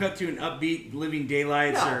not going to cut to an upbeat Living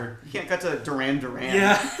Daylights No, or... you can't cut to Duran Duran.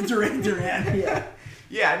 Yeah, Duran Duran. Yeah.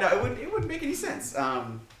 Yeah, no, it wouldn't make any sense.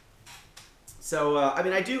 So I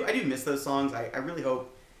mean, I do miss those songs. I really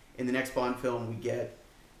hope in the next Bond film we get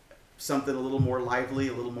something a little more lively,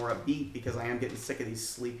 a little more upbeat, because I am getting sick of these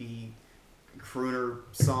sleepy crooner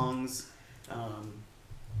songs.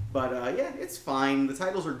 But yeah, it's fine. The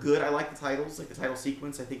titles are good. I like the titles, like the title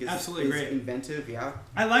sequence. I think is Absolutely great. inventive. Yeah.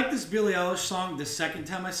 I like this Billie Eilish song the second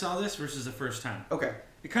time I saw this versus the first time. Okay.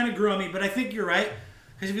 It kind of grew on me, but I think you're right.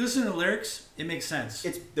 Because if you listen to the lyrics, it makes sense.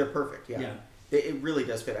 They're perfect. Yeah. Yeah. It really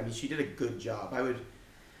does fit. I mean, she did a good job. I would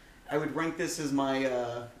I would rank this as my.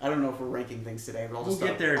 I don't know if we're ranking things today, but I'll We'll just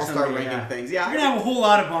get there I'll start someday, ranking yeah. things. Yeah, We're gonna have a whole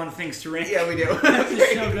lot of Bond things to rank. yeah, we do. as the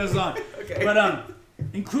show goes on. Okay. But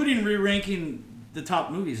including re-ranking the top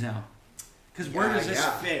movies now, because where does this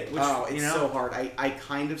fit? Which, it's so hard. I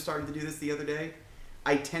kind of started to do this the other day.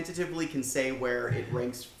 I tentatively can say where it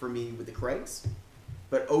ranks for me with the Craigs,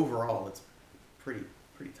 but overall it's pretty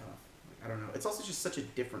tough. I don't know. It's also just such a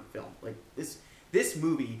different film. Like this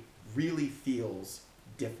movie really feels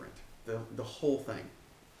different. The whole thing.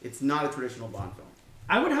 It's not a traditional Bond film.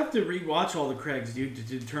 I would have to rewatch all the Craigs, dude, to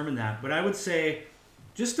determine that. But I would say,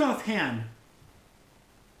 just offhand,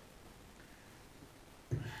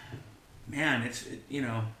 man,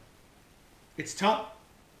 it's top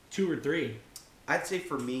 2 or 3. I'd say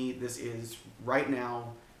for me, this is right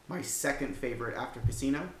now my second favorite after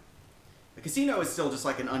Casino. The Casino is still just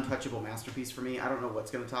like an untouchable masterpiece for me. I don't know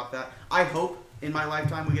what's going to top that. I hope in my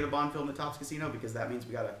lifetime we get a Bond film that tops Casino, because that means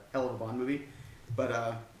we got a hell of a Bond movie. But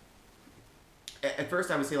at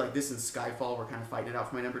first I would say like this and Skyfall were kind of fighting it out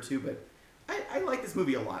for my number 2, but I like this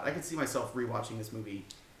movie a lot. I could see myself rewatching this movie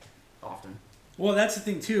often. Well, that's the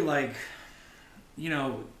thing too. Like,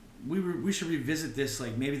 we should revisit this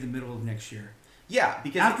like maybe the middle of next year. Yeah,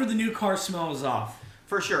 because after the new car smell is off.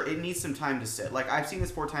 For sure, it needs some time to sit. Like I've seen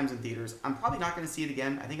this 4 times in theaters. I'm probably not going to see it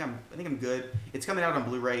again. I think I'm good. It's coming out on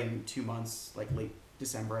Blu-ray in 2 months, like late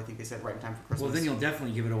December. I think they said right in time for Christmas. Well, then you'll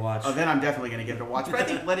definitely give it a watch. Oh, then I'm definitely going to give it a watch. But I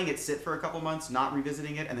think letting it sit for a couple months, not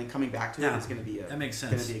revisiting it, and then coming back to it is going to be that makes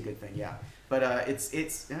sense. Going to be a good thing. Yeah, but it's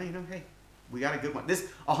hey, we got a good one. This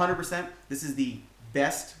 100%. This is the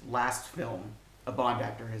best last film a Bond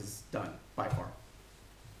actor has done by far.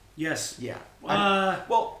 Yes. Yeah.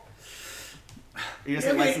 Well. You gonna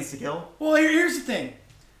say License to Kill? Well, here's the thing.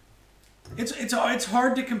 It's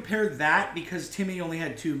hard to compare that because Timmy only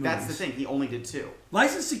had 2 movies. That's the thing. He only did 2.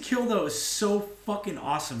 License to Kill though is so fucking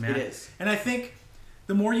awesome, man. It is. And I think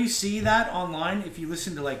the more you see that online, if you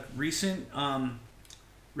listen to like recent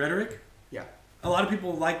rhetoric, yeah, a lot of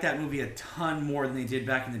people like that movie a ton more than they did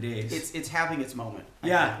back in the days. It's having its moment.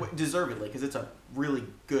 Yeah, deservedly, because it's a really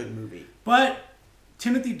good movie. But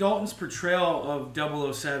Timothy Dalton's portrayal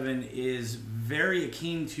of 007 is very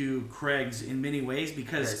akin to Craig's in many ways,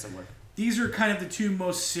 because very similar. These are kind of the 2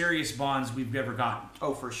 most serious Bonds we've ever gotten.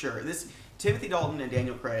 Oh, for sure. Timothy Dalton and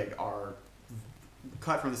Daniel Craig are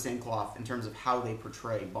cut from the same cloth in terms of how they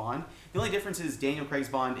portray Bond. The only difference is Daniel Craig's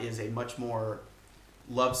Bond is a much more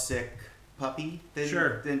lovesick puppy than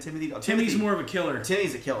Timothy Dalton. Timmy's more of a killer.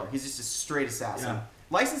 Timmy's a killer. He's just a straight assassin. Yeah.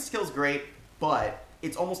 License to Kill is great, but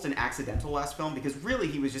it's almost an accidental last film, because really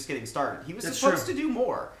he was just getting started. He was supposed to do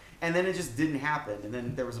more, and then it just didn't happen, and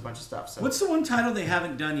then there was a bunch of stuff. So what's the one title they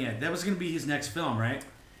haven't done yet? That was going to be his next film, right?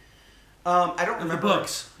 I don't remember. The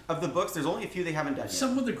books. Of the books, there's only a few they haven't done yet.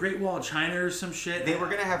 Some with the Great Wall of China or some shit. They were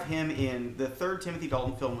going to have him in the 3rd Timothy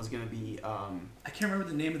Dalton film was going to be. I can't remember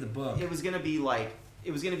the name of the book. It was going to be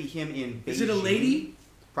him in. Is it a lady?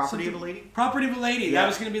 Property of a Lady. Property of a Lady. Yeah. That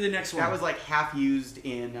was going to be the next one. That was like half used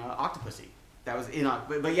in Octopussy. That was in,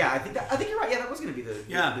 but yeah, I think you're right. Yeah, that was going to be the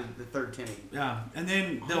 3rd Timmy. Yeah, and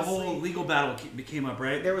then the whole legal battle came up,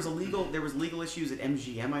 right? There was legal issues at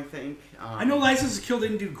MGM, I think. I know License to Kill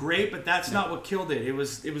didn't do great, but that's not what killed it. It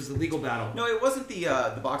was the legal battle. No, it wasn't the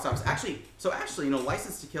box office. Actually,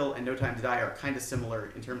 License to Kill and No Time to Die are kind of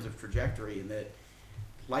similar in terms of trajectory, in that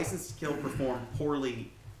License to Kill performed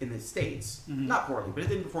poorly in the States. Mm-hmm. Not poorly, but it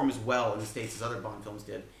didn't perform as well in the States as other Bond films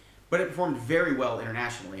did. But it performed very well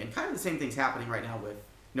internationally, and kind of the same thing's happening right now with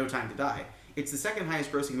No Time to Die. It's the 2nd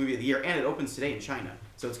highest grossing movie of the year, and it opens today in China,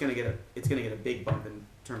 so it's going to get a big bump in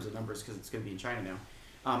terms of numbers because it's going to be in China now,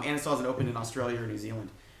 and it still hasn't opened in Australia or New Zealand,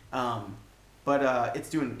 but it's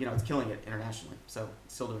doing it's killing it internationally, so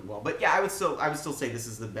it's still doing well. But yeah, I would still say this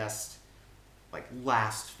is the best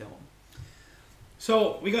last film.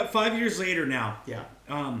 So we got 5 years later now. Yeah.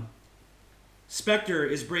 Spectre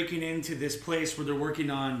is breaking into this place where they're working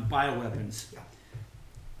on bioweapons. Yeah.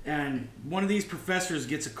 And one of these professors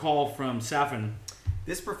gets a call from Safin.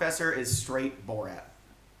 This professor is straight Borat.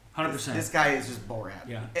 100%. This guy is just Borat.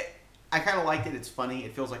 Yeah. I kind of liked it. It's funny.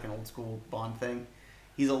 It feels like an old school Bond thing.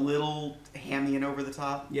 He's a little hammy and over the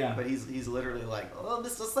top. Yeah. But he's literally like, "Oh,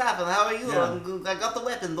 Mr. Safin, how are you? Yeah. I got the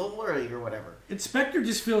weapon. Don't worry," or whatever. And Spectre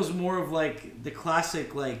just feels more of like the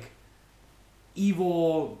classic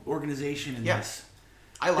evil organization in this.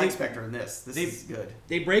 I like Spectre in this. This is good.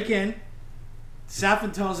 They break in.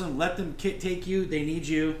 Safin tells them, "Let them take you. They need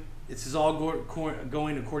you. This is all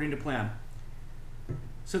going according to plan."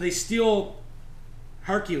 So they steal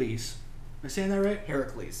Hercules. Am I saying that right?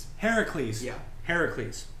 Heracles. Heracles. Yeah.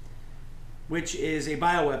 Heracles, which is a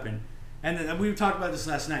bioweapon. And then we talked about this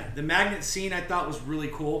last night. The magnet scene I thought was really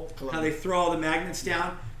cool. How they throw all the magnets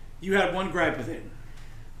down. You had one gripe with it.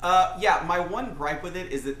 Yeah, my one gripe with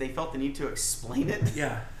it is that they felt the need to explain it.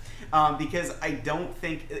 Yeah. Because I don't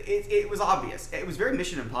think it was obvious. It was very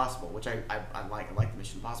Mission Impossible, which I like. I like the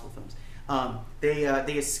Mission Impossible films.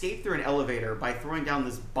 They escape through an elevator by throwing down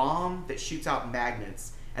this bomb that shoots out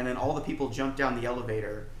magnets, and then all the people jump down the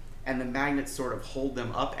elevator, and the magnets sort of hold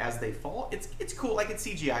them up as they fall. It's cool. Like, it's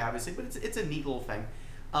CGI, obviously, but it's a neat little thing.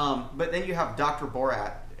 But then you have Dr.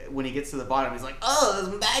 Borat. When he gets to the bottom, he's like, "Oh,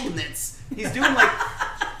 those magnets." He's doing like,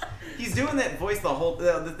 he's doing that voice the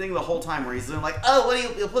whole time, where he's doing like, "Oh, what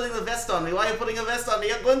are you're putting the vest on me? Why are you putting a vest on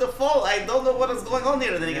me? I'm going to fall. I don't know what is going on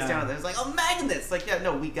here." And then he gets down there. It's like, "Oh, magnets!" Like, yeah,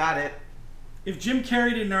 no, we got it. If Jim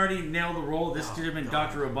Carrey didn't already nail the role, this should have been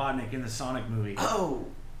Dr. Robotnik in the Sonic movie. Oh,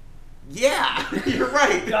 yeah, you're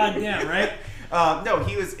right. Goddamn, right? No,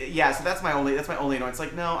 he was. Yeah, so that's my only annoyance.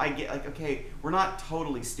 Like, no, I get. Like, okay, we're not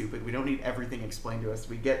totally stupid. We don't need everything explained to us.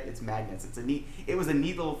 We get it's magnets. It was a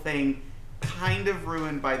neat little thing, kind of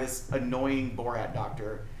ruined by this annoying Borat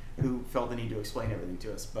doctor who felt the need to explain everything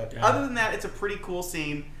to us. But other than that, it's a pretty cool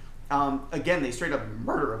scene. Again, they straight up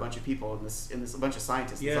murder a bunch of people in this a bunch of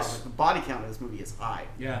scientists. Yes. Like, the body count in this movie is high.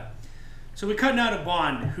 Yeah. So we're cutting out of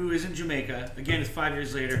Bond, who is in Jamaica. Again, it's 5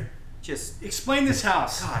 years later. Just explain this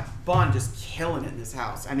house. God, Bond just killing it in this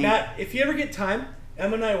house. I mean, Matt, if you ever get time,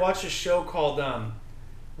 Emma and I watched a show called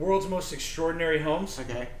World's Most Extraordinary Homes.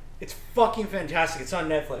 Okay. It's fucking fantastic. It's on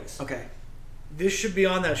Netflix. Okay. This should be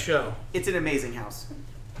on that show. It's an amazing house.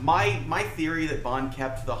 My theory that Bond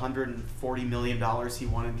kept the $140 million he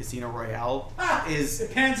won in Casino Royale is...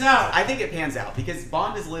 It pans out. I think it pans out because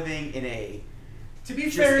Bond is living in a... To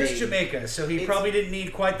be fair, it's Jamaica, so he probably didn't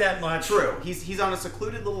need quite that much. True. He's on a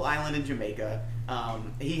secluded little island in Jamaica.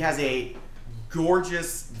 He has a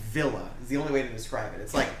gorgeous villa, is the only way to describe it.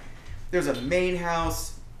 It's like there's a main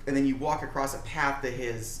house, and then you walk across a path to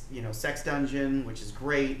his, sex dungeon, which is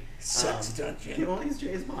great. Sex dungeon. Well, he's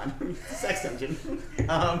James Bond. It's a sex dungeon.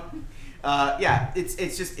 Yeah,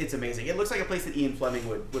 it's amazing. It looks like a place that Ian Fleming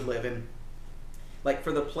would live in. Like,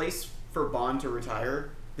 for the place for Bond to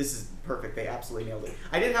retire, this is perfect. They absolutely nailed it.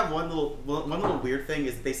 I did have one little weird thing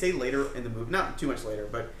is they say later in the movie, not too much later,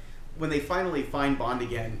 but when they finally find Bond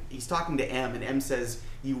again, he's talking to M, and M says,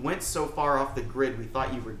 "You went so far off the grid, we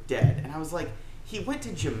thought you were dead." And I was like, he went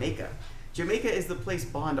to Jamaica. Jamaica is the place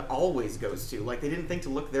Bond always goes to. Like, they didn't think to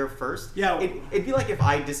look there first. Yeah. It'd be like if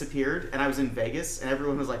I disappeared and I was in Vegas and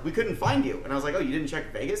everyone was like, "We couldn't find you." And I was like, "Oh, you didn't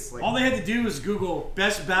check Vegas?" Like, all they had to do was Google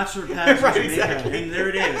best bachelor pads right, in Jamaica, exactly. and there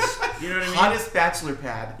it is. You know what I mean? Hottest bachelor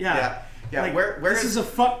pad. Yeah. Like, where this is a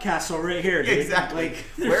fuck castle right here, dude. Exactly. Like,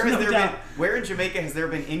 Where in Jamaica has there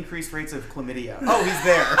been increased rates of chlamydia? Oh, he's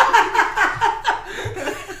there.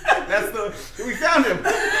 We found him.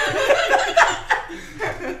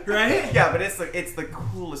 Right? Yeah, but it's the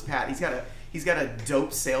coolest pad. He's got a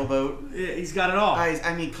dope sailboat. Yeah, he's got it all.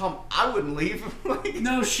 I mean, I wouldn't leave. Like,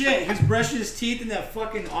 no shit. He's brushing his teeth in that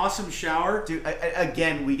fucking awesome shower. Dude,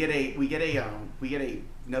 again, we get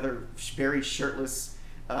another very shirtless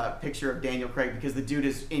picture of Daniel Craig because the dude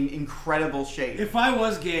is in incredible shape. If I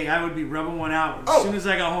was gay, I would be rubbing one out as soon as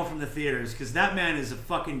I got home from the theaters because that man is a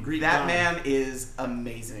fucking Greek god. That man is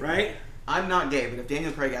amazing. Right? I'm not gay, but if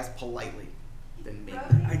Daniel Craig asked politely, then maybe.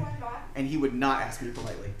 And he would not ask me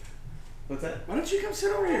politely. What's that? Why don't you come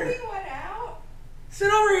sit over here? One out.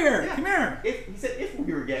 Sit over here. Yeah. Come here. He said if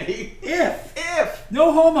we were gay. If.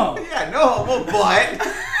 No homo. Yeah, no homo, but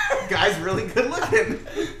guy's really good looking.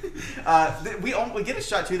 We get a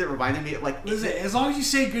shot too that reminded me of like. Listen, as long as you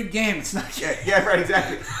say good game, it's not gay. Yeah, right,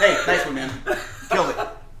 exactly. Hey, nice one, man. Killed it.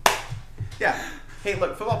 Yeah. Hey,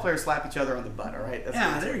 look, football players slap each other on the butt, all right?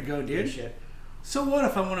 That's there you go, dude. Shit. So what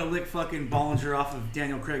if I want to lick fucking Bollinger off of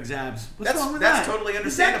Daniel Craig's abs? What's wrong with that's that? totally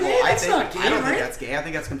understandable. Is that gay? That's not gay, I don't right? think that's gay. I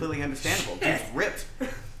think that's completely understandable. Dude's ripped.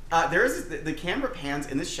 There's the camera pans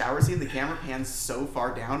in this shower scene. The camera pans so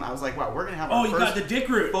far down. I was like, wow, we're gonna have our you first got the dick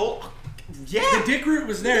root. Yeah, the dick root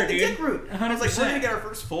was there, dude. The dick root. 100%. I was like, we're gonna get our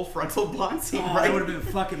first full frontal Bond scene, right? That would have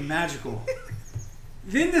been fucking magical.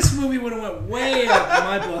 Then this movie would have went way up in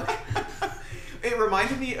my book. It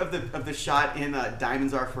reminded me of the shot in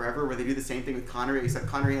Diamonds Are Forever where they do the same thing with Connery, except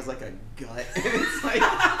Connery has like a gut.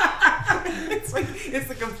 And it's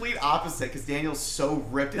the complete opposite because Daniel's so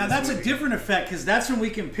ripped. Now that's a different effect because that's when we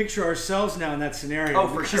can picture ourselves now in that scenario. Oh,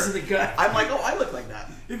 for because sure. of the gut. I'm like, oh, I look like that.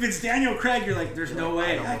 If it's Daniel Craig, you're like, there's no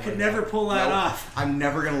way. I could never pull that No, off. I'm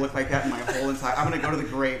never gonna look like that in my whole entire. I'm gonna go to the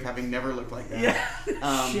grave having never looked like that.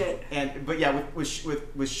 Yeah. Shit. But yeah,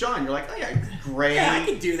 with Sean, you're like, oh yeah, gray. Yeah, I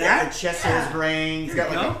could do Yeah, that. the chest hair's graying. He's There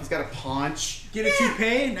got you like go. he's got a paunch. Get a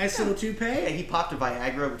toupee, nice little Yeah, toupee. he popped a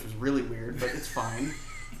Viagra, which was really weird, but it's fine.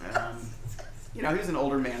 He was an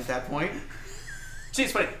older man at that point. Gee,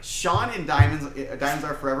 it's funny. Sean in Diamonds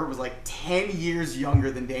Are Forever was like 10 years younger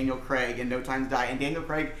than Daniel Craig in No Time to Die, and Daniel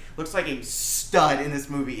Craig looks like a stud in this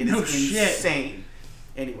movie. It is No shit. insane.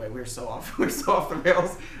 Anyway, we're so off the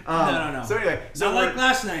rails. No. So anyway, Not like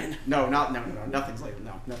last night. no, nothing's like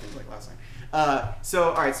last night. So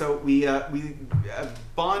all right, so we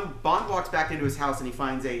Bond walks back into his house and he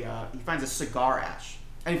finds a cigar ash,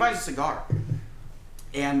 and he finds a cigar,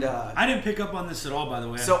 and I didn't pick up on this at all, by the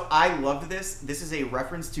way. so I loved this. This is a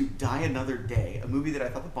reference to Die Another Day, a movie that I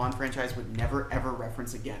thought the Bond franchise would never ever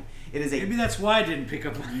reference again. It is maybe that's why I didn't pick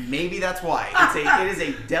up on it. maybe that's why it is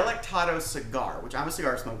a Delectado cigar, which I'm a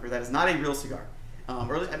cigar smoker. That is not a real cigar,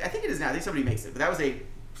 or at least, I think it is now. I think somebody makes it, but that was a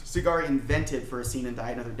cigar invented for a scene in Die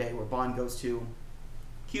Another Day where Bond goes to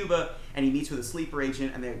Cuba and he meets with a sleeper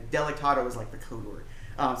agent, and the Delectado is like the code word.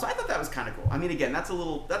 So I thought that was kind of cool. I mean, again, that's a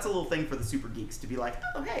little thing for the super geeks to be like,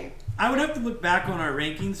 oh hey. I would have to look back on our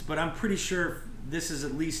rankings, but I'm pretty sure this is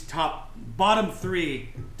at least bottom 3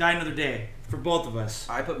 Die Another Day for both of us.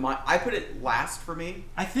 I put it last for me.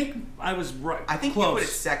 I think I was right. I think close. you put it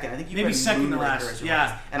second. I think you Maybe put second to Moonraker last, as your yeah.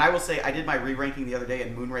 last. And I will say, I did my re-ranking the other day,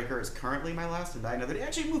 and Moonraker is currently my last, and Die Another Day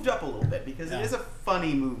actually moved up a little bit because Yeah. it is a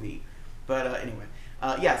funny movie. But anyway,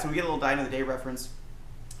 so we get a little Die Another Day reference.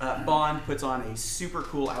 Bond puts on a super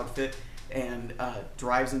cool outfit and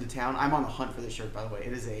drives into town. I'm on the hunt for this shirt, by the way.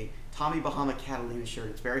 It is a Tommy Bahama Catalina shirt.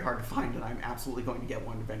 It's very hard to find, and I'm absolutely going to get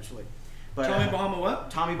one eventually. But Tommy Bahama what?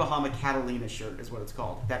 Tommy Bahama Catalina shirt is what it's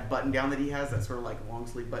called. That button down that he has, that sort of like long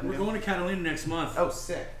sleeve button We're down. going to Catalina next month. Oh,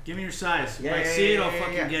 sick. Give me your size. Yeah, If I yeah, see it, yeah, I'll yeah,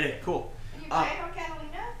 fucking yeah. get it. Cool. Can you buy it on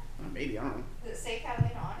Catalina? Maybe, I don't know. Does it say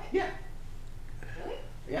Catalina on it? Yeah. Really?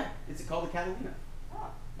 Yeah. It's called the Catalina. Oh.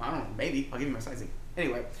 I don't know. Maybe. I'll give you my sizing.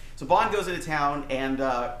 Anyway, so Bond goes into town and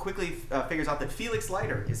quickly figures out that Felix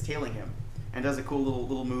Leiter is tailing him and does a cool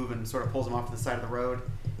little move and sort of pulls him off to the side of the road.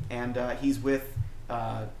 And he's with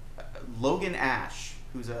Logan Ash,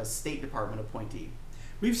 who's a State Department appointee.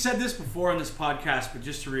 We've said this before on this podcast, but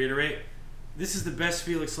just to reiterate, this is the best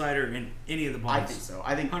Felix Leiter in any of the Bonds. I think so.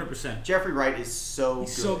 I think 100%. Jeffrey Wright is so good.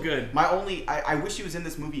 He's so good. I wish he was in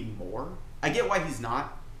this movie more. I get why he's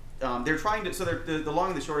not. They're trying to. So the long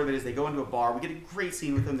and the short of it is they go into a bar. We get a great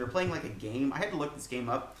scene with them. They're playing like a game. I had to look this game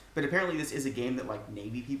up, but apparently this is a game that like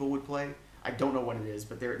Navy people would play. I don't know what it is,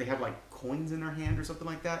 but they have like coins in their hand or something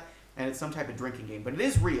like that, and it's some type of drinking game. But it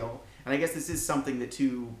is real, and I guess this is something that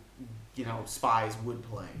two, spies would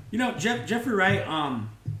play. Jeffrey Wright.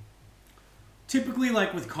 Typically,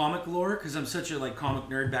 like with comic lore, because I'm such a comic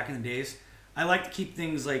nerd back in the days, I like to keep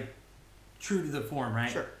things true to the form, right?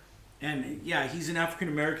 Sure. And yeah, he's an African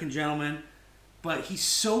American gentleman, but he's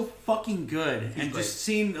so fucking good. He's and great. just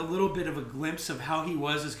seeing a little bit of a glimpse of how he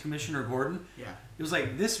was as Commissioner Gordon, Yeah. it was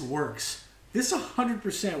like, this works. This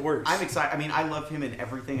 100% works. I'm excited. I mean, I love him in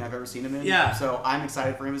everything I've ever seen him in. Yeah. So I'm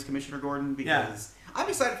excited for him as Commissioner Gordon because I'm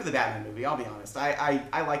excited for the Batman movie. I'll be honest. I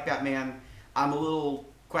like Batman. I'm a little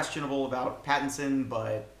questionable about Pattinson,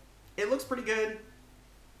 but it looks pretty good.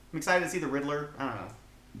 I'm excited to see the Riddler. I don't know.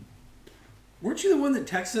 Weren't you the one that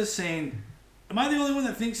texted us saying, am I the only one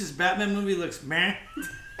that thinks this Batman movie looks meh?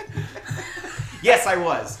 Yes, I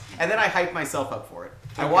was. And then I hyped myself up for it.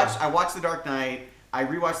 Okay. I watched The Dark Knight. I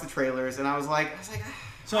rewatched the trailers, and I was like,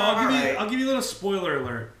 So all right. I'll give you a little spoiler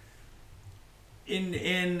alert.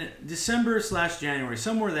 In December/January,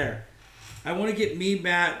 somewhere there, I want to get me,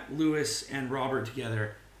 Matt, Lewis, and Robert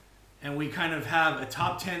together, and we kind of have a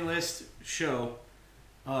top 10 list show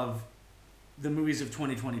of the movies of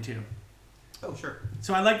 2022. Oh, sure.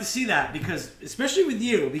 So I'd like to see that because, especially with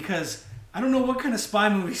you, because I don't know what kind of spy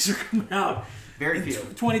movies are coming out. Very in few.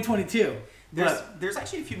 2022. There's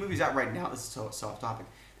actually a few movies out right now. This is so off topic.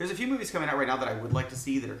 There's a few movies coming out right now that I would like to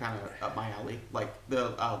see that are kind of up my alley. Like the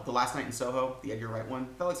Last Night in Soho, the Edgar Wright one.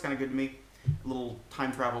 That looks kind of good to me. A little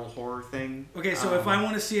time travel horror thing. Okay, so if I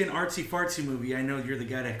want to see an artsy fartsy movie, I know you're the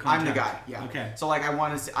guy to contact. I'm the guy. Yeah. Okay. So I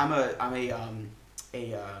want to see. I'm a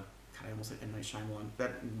God, I almost said M. Night Shyamalan.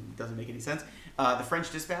 That doesn't make any sense. The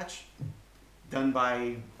French Dispatch, done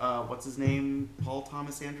by what's his name? Paul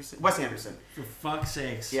Thomas Anderson. Wes Anderson. For fuck's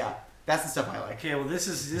sakes. Yeah. That's the stuff I like. Okay, well this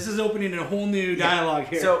is opening a whole new dialogue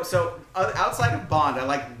here. So outside of Bond, I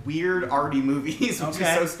like weird arty movies, which is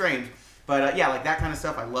Okay. so strange. But yeah, like that kind of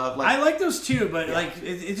stuff I love. Like, I like those too, but Yeah. like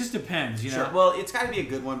it just depends, you know. sure. Well, it's got to be a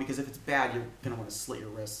good one because if it's bad, you're gonna want to slit your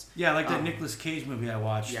wrists. Yeah, like that Um, Nicolas Cage movie I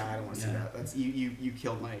watched. Yeah, I don't want to see that. That's you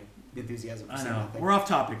killed my enthusiasm for I seeing know. that thing. We're off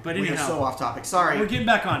topic, but We are anyhow, so off topic. Sorry. we're getting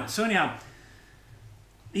back on it. So anyhow,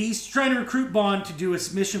 he's trying to recruit Bond to do a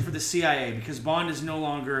mission for the CIA because Bond is no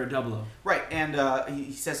longer a 00. Right, and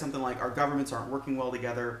he says something like, "Our governments aren't working well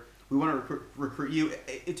together. We want to recruit you."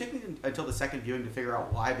 It took me until the second viewing to figure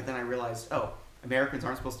out why, but then I realized, oh, Americans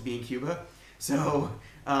aren't supposed to be in Cuba, so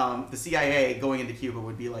the CIA going into Cuba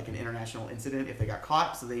would be like an international incident if they got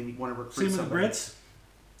caught. So they want to recruit Same with the somebody. Brits.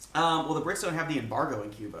 Well, the Brits don't have the embargo in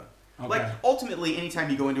Cuba. Okay. Like, ultimately, anytime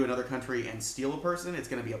you go into another country and steal a person, it's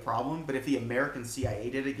going to be a problem. But if the American CIA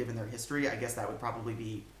did it, given their history, I guess that would probably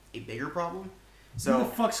be a bigger problem. Who So, the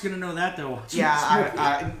fuck's gonna know that though?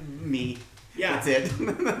 yeah, me. Yeah. That's it.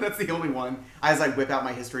 That's the only one. As I whip out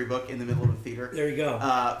my history book in the middle of the theater. There you go.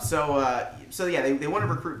 So yeah, they want to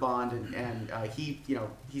recruit Bond, and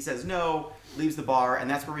he says no, leaves the bar, and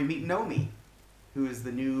that's where we meet Nomi, who is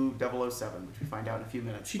the new 007, which we find out in a few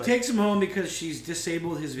minutes. She But takes him home because she's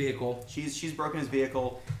disabled his vehicle. She's broken his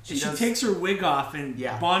vehicle. She takes her wig off, and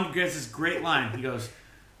Yeah. Bond gets this great line. He goes,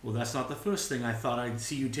 "Well, that's not the first thing I thought I'd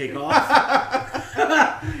see you take off."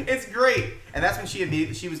 It's great, and that's when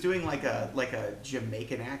she was doing like a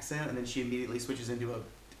Jamaican accent, and then she immediately switches into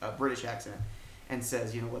a British accent and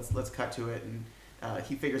says, let's cut to it, and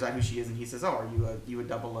he figures out who she is, and he says, "Oh, are you a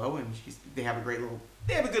 00?" And they have a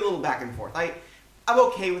good little back and forth. I'm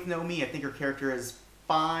okay with Nomi. I think her character is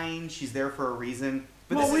fine. She's there for a reason,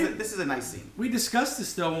 but Well, this is a nice scene. We discussed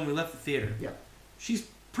this though when we left the theater. Yeah. She's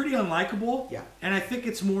pretty unlikable. Yeah. And I think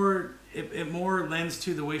it's more it more lends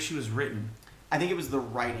to the way she was written. I think it was the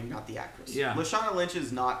writing, not the actress. Yeah. Lashana Lynch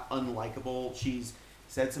is not unlikable. She's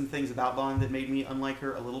said some things about Bond that made me unlike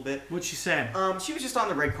her a little bit. What'd she say? She was just on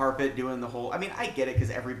the red carpet doing the whole. I mean, I get it because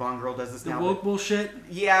every Bond girl does this The now. woke but bullshit.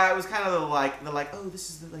 yeah, it was kind of oh, this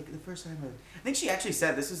is the first time. I think she actually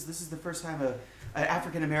said this is the first time an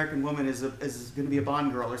African American woman is going to be a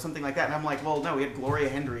Bond girl or something like that. And I'm like, well, no, we had Gloria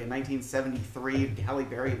Hendry in 1973, Halle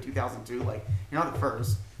Berry in 2002. Like, you're not the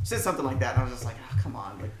first. She said something like that, and I was just like, oh, come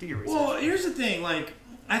on, like, do your research. Well, here's the thing. Like,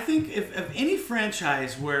 I think if any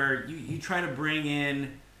franchise where you try to bring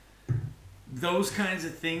in those kinds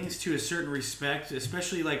of things to a certain respect,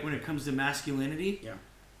 especially like when it comes to masculinity, Yeah.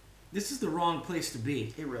 this is the wrong place to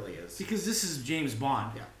be. It really is. Because this is James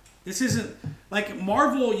Bond. Yeah. This isn't like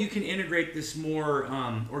Marvel. You can integrate this more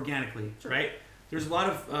organically, Sure. right? There's a lot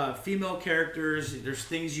of female characters. There's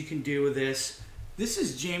things you can do with this. This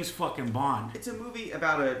is James fucking Bond, It's a movie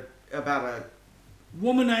about a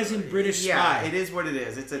womanizing British yeah, spy. it is what it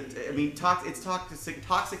is. It's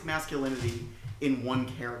toxic masculinity in one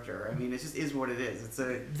character. I mean, it just is what it is.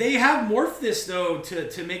 They have morphed this though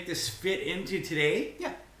to make this fit into today,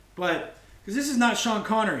 Yeah. but because this is not Sean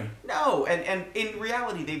Connery. No, and in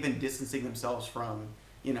reality, they've been distancing themselves from,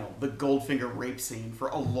 the Goldfinger rape scene for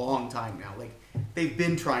a long time now. Like, they've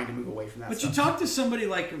been trying to move away from that But stuff. you talk to somebody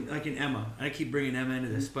like an Emma, and I keep bringing Emma into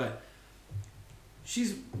this, but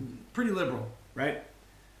she's pretty liberal, right?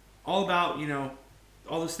 All about,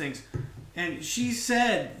 all those things. And she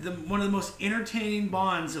said one of the most entertaining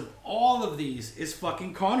Bonds of all of these is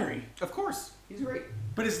fucking Connery. Of course. He's great.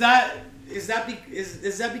 But is that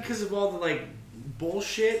because of all the like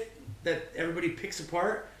bullshit that everybody picks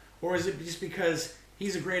apart, or is it just because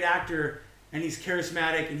he's a great actor and he's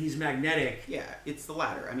charismatic and he's magnetic? Yeah, it's the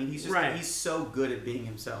latter. I mean, he's just Right. he's so good at being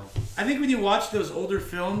himself. I think when you watch those older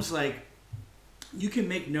films, like you can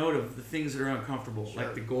make note of the things that are uncomfortable, Sure.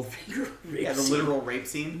 like the Goldfinger rape Yeah, the scene. literal rape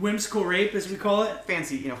scene. Whimsical rape, as we call it.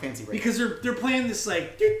 Fancy rape. Because they're playing this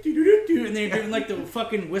like do and they're doing like the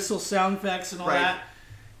fucking whistle sound effects and all Right. that.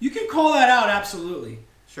 You can call that out absolutely,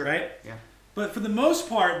 Sure. right? Yeah. But for the most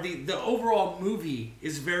part, the overall movie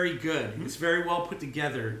is very good. It's very well put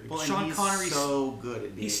together. Well, and Sean he's Connery, so good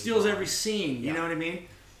at being he steals Bond. every scene. You Yeah. know what I mean?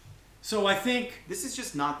 So I think This is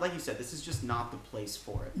just not, like you said, this is just not the place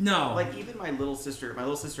for it. no. Like, even my little sister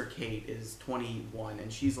Kate is 21,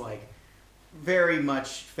 and she's like very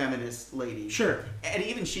much feminist lady. Sure. And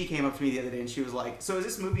even she came up to me the other day and she was like, "So is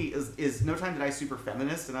this movie is No Time to Die super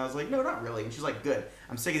feminist?" And I was like, "No, not really." And she's like, "Good.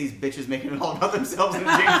 I'm sick of these bitches making it all about themselves in a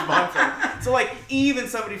James Bond film." So like, even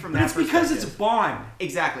somebody from But that it's because it's perspective- Bond.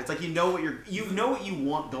 exactly. It's like you know what you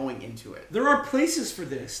want going into it. There are places for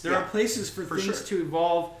this. There Yeah, are places for things sure. to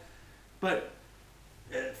evolve. But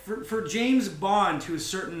for James Bond, to a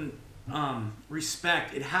certain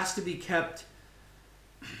respect, it has to be kept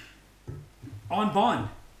on Bond,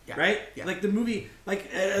 Yeah. right? Yeah. Like the movie, like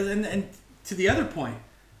and to the other point,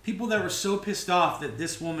 people that were so pissed off that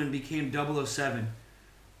this woman became 007,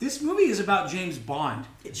 This movie is about James Bond.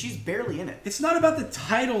 She's barely in it. It's not about the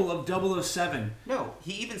title of 007. No,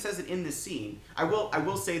 he even says it in this scene. I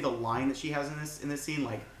will say the line that she has in this scene,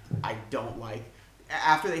 like, I don't like.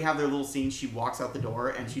 After they have their little scene, she walks out the door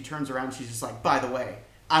and she turns around and she's just like, by the way,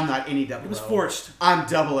 I'm not any 00. It was forced. I'm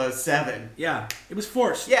 007. Yeah, it was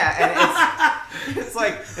forced. Yeah, and it's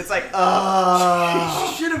like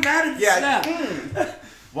She should have added the snap.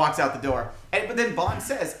 Walks out the door. But then Bond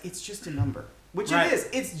says, it's just a number. Which Right. it is.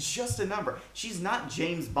 It's just a number. She's not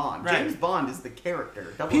James Bond. Right. James Bond is the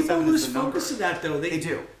character. 007 People is lose the number. focus of that, though. They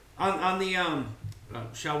do. On the,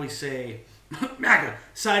 shall we say, MAGA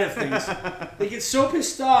side of things, they get so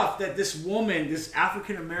pissed off that this woman, this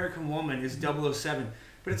African-American woman, is 007.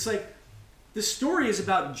 But it's like, the story is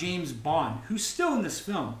about James Bond, who's still in this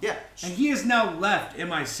film. Yeah. And he has now left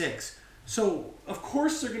MI6. So, of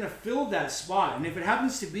course, they're going to fill that spot. And if it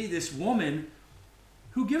happens to be this woman,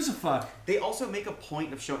 who gives a fuck? They also make a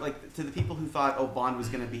point of showing, like, to the people who thought, oh, Bond was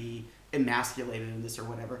going to be emasculated in this or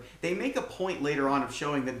whatever, they make a point later on of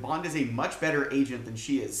showing that Bond is a much better agent than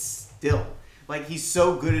she is still. Like, he's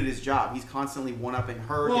so good at his job. He's constantly one-upping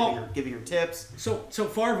her, giving her tips. So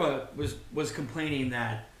Farva was complaining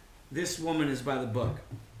that this woman is by the book.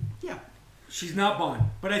 Yeah. She's not Bond.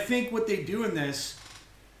 But I think what they do in this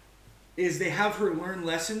is they have her learn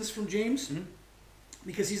lessons from James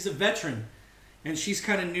because he's a veteran and she's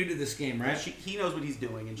kind of new to this game, right? He knows what he's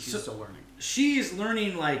doing and she's still learning. She is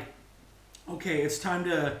learning, like, okay, it's time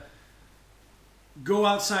to go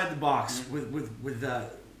outside the box with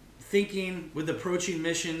thinking, with approaching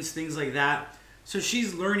missions, things like that. So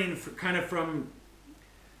she's learning kind of from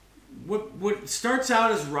what starts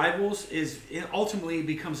out as rivals it ultimately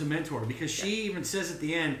becomes a mentor because she even says at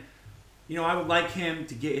the end, you know, I would like him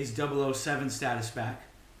to get his 007 status back,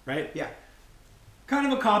 right? Yeah. Kind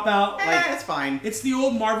of a cop-out. Like, it's fine. it's the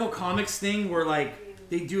old Marvel Comics thing where, like,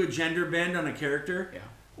 they do a gender bend on a character. Yeah.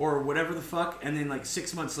 Or whatever the fuck, and then, like,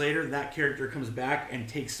 6 months later, that character comes back and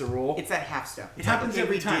takes the role. It's that half step. It happens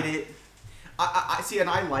every time. Did it. I see, and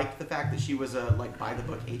I liked the fact that she was a, like,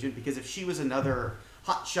 by-the-book agent, because if she was another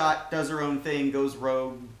hotshot, does her own thing, goes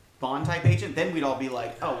rogue, Bond-type agent, then we'd all be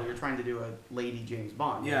like, oh, we were trying to do a lady James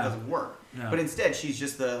Bond. Yeah. It doesn't work. Yeah. But instead, she's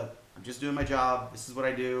just I'm just doing my job, this is what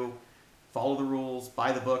I do, follow the rules,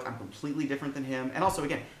 by the book, I'm completely different than him. And also,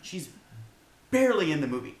 again, she's barely in the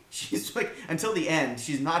movie. She's like, until the end,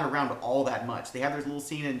 she's not around all that much. They have their little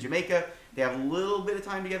scene in Jamaica. They have a little bit of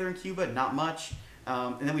time together in Cuba, not much.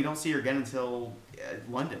 And then we don't see her again until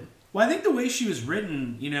London. Well, I think the way she was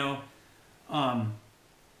written, you know,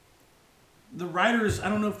 the writers, I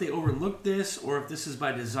don't know if they overlooked this or if this is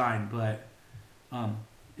by design, but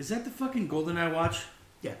is that the fucking GoldenEye watch?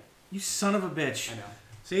 Yeah. You son of a bitch. I know.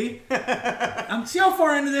 See? See how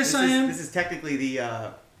far into this I am? This is technically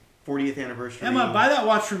the 40th anniversary. Emma, buy that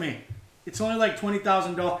watch for me. It's only like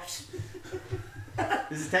 $20,000.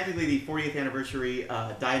 This is technically the 40th anniversary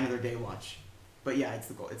Die Another Day watch. But yeah, it's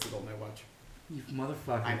the GoldenEye watch. You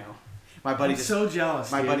motherfucker. I know. My buddy I'm so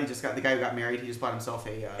jealous. My dude. buddy just got the guy who got married. He just bought himself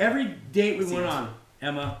a. Every date we went Seamless. on,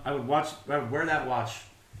 Emma, I would wear that watch.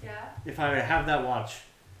 Yeah. If I would have that watch,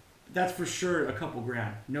 that's for sure a couple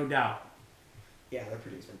grand, no doubt. Yeah, they're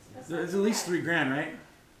pretty expensive. There's at least $3,000,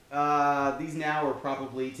 right? These now are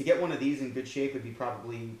probably, to get one of these in good shape would be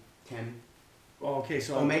probably 10. Oh, okay,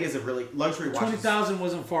 so Omega's a really luxury watches. 20,000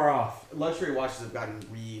 wasn't far off. Luxury watches have gotten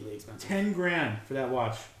really expensive. $10,000 for that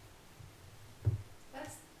watch.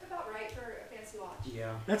 That's about right for a fancy watch.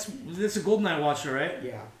 Yeah. That's a GoldenEye watch, though, right?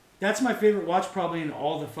 Yeah. That's my favorite watch, probably in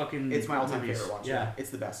all the fucking. It's my all-time movies. favorite watch. Yeah. It's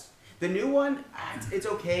the best. The new one, it's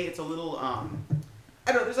okay. It's a little I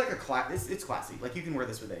don't know. There's like a it's classy. Like you can wear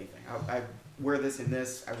this with anything. I wear this in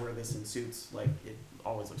this. I wear this in suits. Like it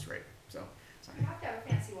always looks great. So. You have to have a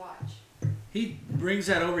fancy watch. He brings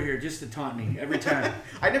that over here just to taunt me every time.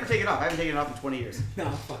 I never take it off. I haven't taken it off in 20 years. No,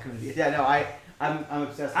 I'm fucking with you. Yeah, no, I'm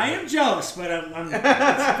obsessed with I it. am jealous, but I'm it's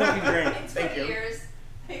fucking great. In 20 Thank you. years,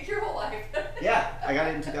 like your whole life. Yeah, I got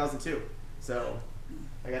it in 2002. So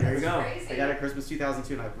I got There you it. go. Crazy. I got it Christmas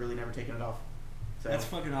 2002, and I've really never taken it off. So That's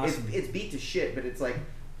fucking awesome. It's beat to shit, but it's like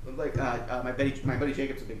my buddy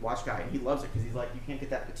Jacob's a big watch guy, and he loves it because he's like, you can't get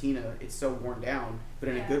that patina. It's so worn down, but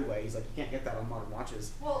in a Yeah. good way. He's like, you can't get that on modern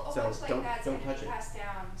watches. Well, a So watch like don't that's touch gonna be it. passed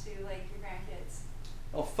down to like your grandkids.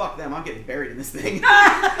 Oh fuck them! I'm getting buried in this thing. No,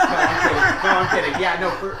 I'm kidding. Yeah,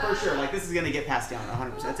 no, for sure. Like this is gonna get passed down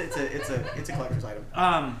 100%. It's a collector's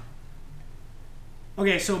item.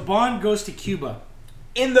 Okay, so Bond goes to Cuba.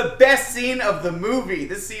 In the best scene of the movie.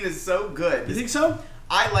 This scene is so good. You think so?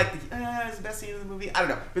 I like it's the best scene of the movie. I don't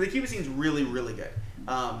know, but the Cuba scene's really, really good.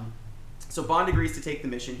 So Bond agrees to take the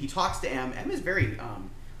mission. He talks to M. M is very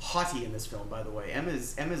haughty in this film, by the way.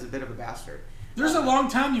 Emma's a bit of a bastard. There's a long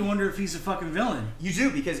time you wonder if he's a fucking villain. You do,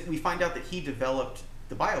 because we find out that he developed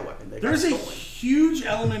the bioweapon that There's got a stolen. huge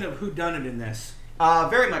element of whodunit in this.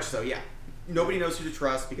 Very much so, yeah. Nobody knows who to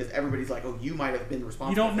trust because everybody's like, oh, you might have been responsible.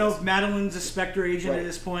 You don't for know this. if Madeline's a Spectre agent Right. at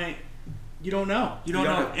this point. You don't know. You don't You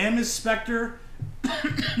don't know if know. M is Spectre.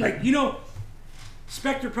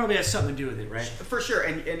 Spectre probably has something to do with it, right? For sure,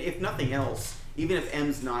 and if nothing else, even if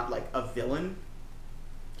M's not like a villain,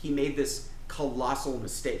 he made this colossal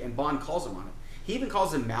mistake, and Bond calls him on it. He even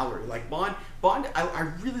calls him Mallory. Like Bond.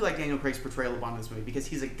 I really like Daniel Craig's portrayal of Bond in this movie because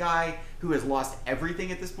he's a guy who has lost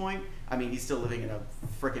everything at this point. I mean, he's still living in a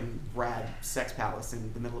freaking rad sex palace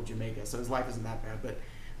in the middle of Jamaica, so his life isn't that bad.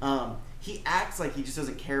 But he acts like he just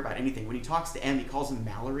doesn't care about anything. When he talks to M, he calls him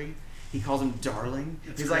Mallory. He calls him darling.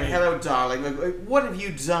 He's like, great. hello, darling. Like, what have you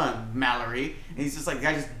done, Mallory? And he's just like, the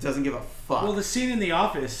guy just doesn't give a fuck. Well, the scene in The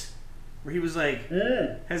Office where he was like,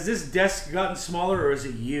 has this desk gotten smaller or is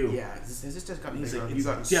it you? Yeah, has this just gotten He's bigger? like, Have it's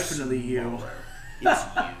you gotten definitely you. smaller? It's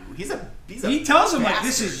you. He's a He tells him, like, bastard.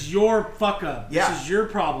 this is your fuck up. Yeah. This is your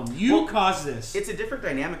problem. You Well, caused this. It's a different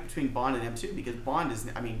dynamic between Bond and M2 because Bond is,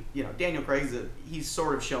 I mean, Daniel Craig's he's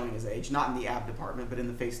sort of showing his age, not in the ab department, but in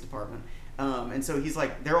the face department. And so he's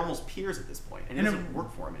like, they're almost peers at this point, and it doesn't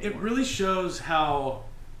work for him anymore. It really shows how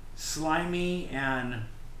slimy and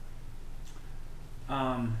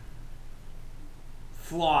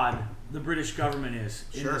flawed the British government is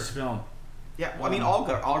in Sure. this film. Yeah, well, I mean, all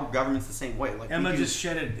governments the same way. Like we Emma do- just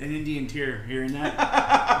shed an Indian tear hearing that.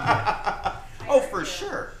 Oh, for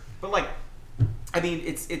sure. But like, I mean,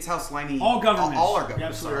 it's how slimy All governments. all our You're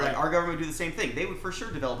governments absolutely are. right. Like, our government would do the same thing. They would for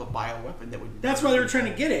sure develop a bioweapon that would. That's why they were trying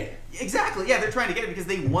to get it. Exactly. Yeah, they're trying to get it because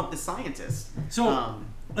they want the scientists. So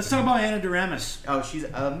let's talk about Ana de Armas. Oh, she's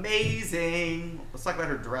amazing. Let's talk about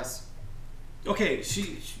her dress. Okay,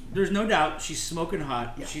 there's no doubt she's smoking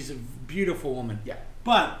hot. Yeah. She's a beautiful woman. Yeah.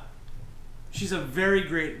 But she's a very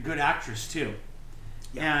good actress too.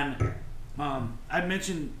 Yeah. And I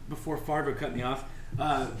mentioned before Farva cut me off.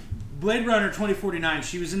 Blade Runner 2049.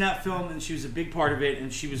 She was in that film and she was a big part of it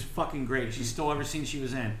and she was fucking great. She stole every scene she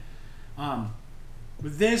was in.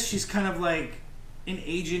 With this, she's kind of like an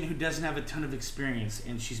agent who doesn't have a ton of experience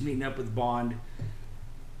and she's meeting up with Bond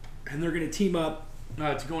and they're gonna team up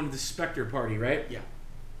to go into the Spectre party, right? Yeah.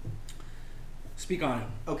 Speak on it.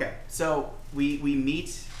 Okay, so we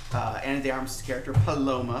meet Ana de Armas' character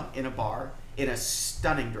Paloma in a bar in a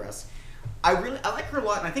stunning dress. I like her a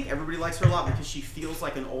lot, and I think everybody likes her a lot because she feels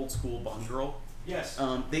like an old school Bond girl. Yes.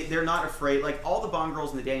 They're not afraid. Like all the Bond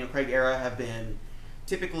girls in the Daniel Craig era have been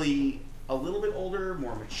typically a little bit older,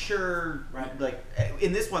 more mature. Right. Like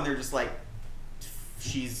in this one, they're just like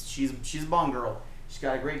she's a Bond girl. She's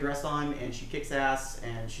got a great dress on, and she kicks ass,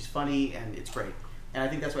 and she's funny, and it's great. And I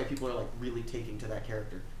think that's why people are like really taking to that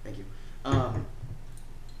character. Thank you.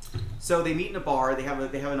 So they meet in a bar. They have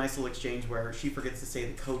a nice little exchange where she forgets to say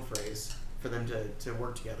the code phrase for them to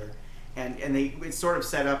work together, and it's sort of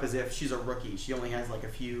set up as if she's a rookie. She only has like a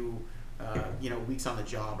few weeks on the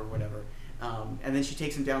job or whatever. And then she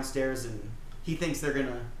takes him downstairs, and he thinks they're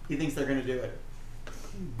gonna do it,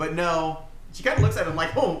 but no. She kind of looks at him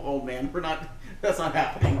like, "Oh, old man, that's not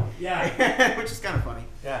happening." Yeah. Which is kind of funny.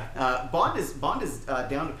 Yeah. Bond is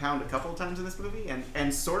down to pound a couple of times in this movie,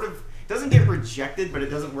 and sort of doesn't get rejected, but it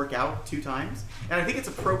doesn't work out 2 times. And I think it's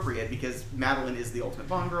appropriate because Madeline is the ultimate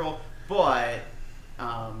Bond girl, but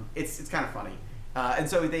it's kind of funny. And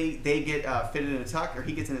so they get fitted in a tux, or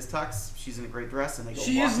he gets in his tux. She's in a great dress, and they go.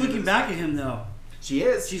 She walk is into looking this back tux. at him though. She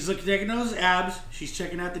is. She's looking at those abs. She's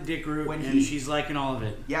checking out the dick root, When and he- she's liking all of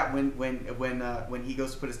it. Yeah, when he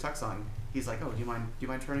goes to put his tux on, he's like, "Oh, do you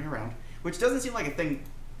mind turning around?" Which doesn't seem like a thing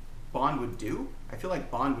Bond would do. I feel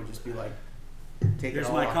like Bond would just be like, "Take There's it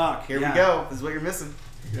all my off. cock." Here Yeah. we go. This is what you're missing."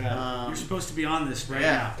 You're supposed to be on this right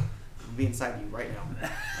yeah. It'll be inside you right now.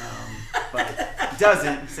 But it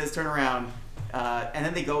doesn't. He says, "Turn around." And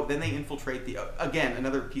then they infiltrate again,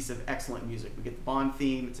 another piece of excellent music. We get the Bond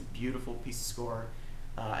theme. It's a beautiful piece of score.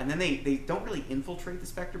 And then they don't really infiltrate the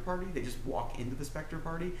Spectre party. They just walk into the Spectre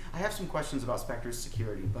party. I have some questions about Spectre's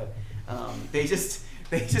security, but they just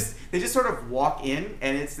sort of walk in,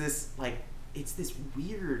 and it's this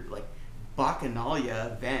weird like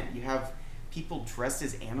bacchanalia event. You have people dressed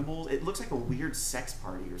as animals. It looks like a weird sex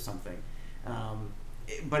party or something.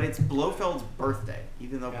 But it's Blofeld's birthday,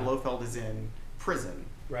 even though Yeah. Blofeld is in prison.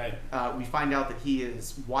 Right. We find out that he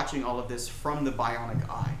is watching all of this from the bionic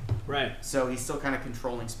eye. Right. So he's still kind of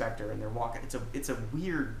controlling Spectre, and they're walking. It's a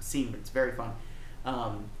weird scene, but it's very fun.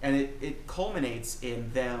 And it culminates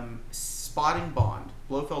in them spotting Bond.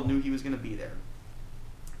 Blofeld knew he was going to be there.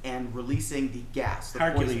 and releasing the gas. The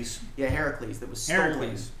Hercules. poison. Yeah, Heracles, that was stolen.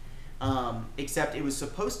 Heracles. Except it was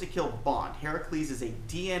supposed to kill Bond. Heracles is a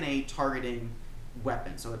DNA targeting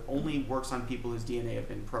weapon, so it only works on people whose DNA have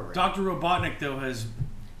been programmed. Dr. Robotnik, though, has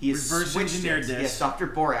He has reverse switched engineered it. this. Yes, Dr.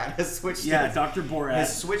 Borat has switched it. Yeah, Dr. Borat.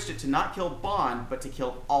 Has switched it to not kill Bond, but to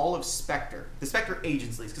kill all of Spectre. The Spectre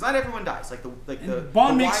agencies, because not everyone dies. And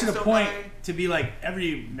Bond the makes it wives a don't point die. to be like,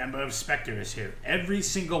 every member of Spectre is here. Every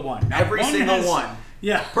single one. Not Every one single has- one.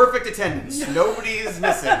 Yeah. Perfect attendance. Nobody is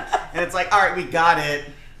missing. And it's like, all right, we got it.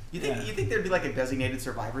 You Yeah. think there'd be like a designated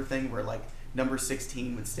survivor thing where like number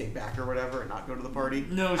 16 would stay back or whatever and not go to the party?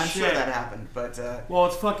 No I'm shit. sure that happened, but Well,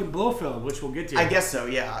 it's fucking Blofeld, which we'll get to. I guess so.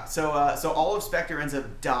 Yeah. So all of Spectre ends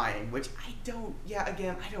up dying, which I don't. Yeah.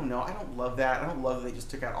 Again, I don't know. I don't love that. I don't love that they just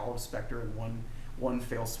took out all of Spectre in one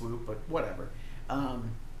fell swoop, but whatever.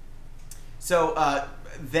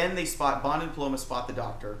 Then they spot Bond and Paloma spot the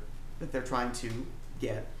Doctor that they're trying to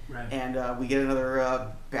get. Right. And we get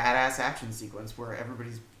another badass action sequence where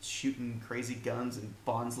everybody's shooting crazy guns and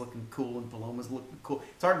Bond's looking cool and Paloma's looking cool.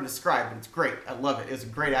 It's hard to describe, but it's great. I love it. It's a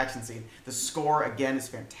great action scene. The score, again, is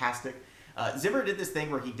fantastic. Zimmer did this thing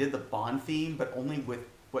where he did the Bond theme, but only with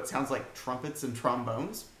what sounds like trumpets and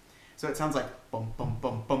trombones. So it sounds like bum, bum,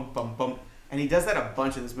 bum, bum, bum, bum. And he does that a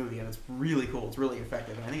bunch in this movie, and it's really cool. It's really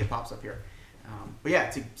effective, and I think it pops up here. But yeah,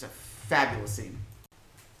 it's a fabulous scene.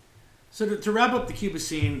 So to wrap up the Cuba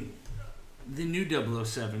scene, the new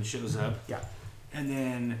 007 shows up. Yeah. And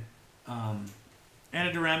then Ana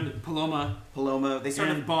de Armas, Paloma, they sort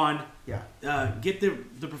and of... Bond Yeah. get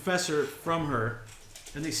the professor from her,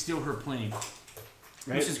 and they steal her plane.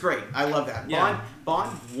 Right? Which is great. I love that. Yeah.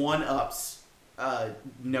 Bond one-ups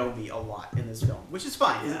Nomi a lot in this film, which is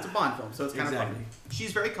fine, because it's a Bond film, so it's kind of Exactly. fun.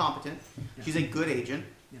 She's very competent. Yeah. She's a good agent.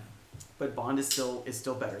 Yeah. But Bond is still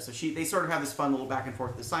better. So they sort of have this fun little back and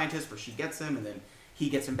forth with the scientist, where she gets him, and then he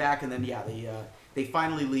gets him back, and then they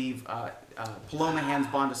finally leave. Paloma hands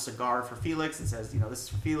Bond a cigar for Felix and says, this is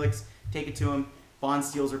for Felix. Take it to him. Bond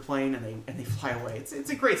steals her plane, and they fly away. It's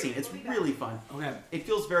a great scene. It's really fun. Okay. It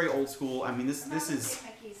feels very old school. I mean, this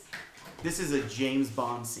is a James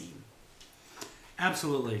Bond scene.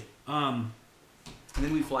 Absolutely. And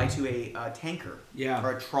then we fly to a tanker, Yeah.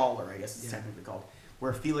 or a trawler, I guess it's Yeah. technically called,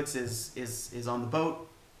 where Felix is on the boat.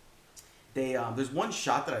 There's one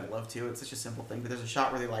shot that I love too. It's such a simple thing, but there's a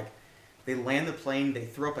shot where they land the plane, they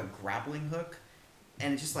throw up a grappling hook,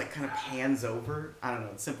 and it just like kind of pans over. I don't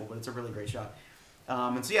know, it's simple, but it's a really great shot.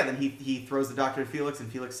 And so yeah, then he throws the Doctor at Felix,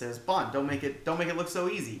 and Felix says, "Bond, don't make it look so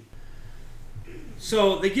easy."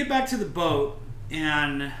 So they get back to the boat,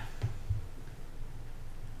 and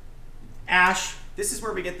Ash. This is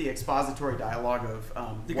where we get the expository dialogue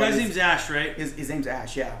of The what guy's is- name's Ash, right? His name's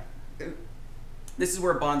Ash, yeah. This is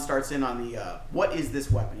where Bond starts in on the, what is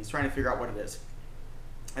this weapon? He's trying to figure out what it is.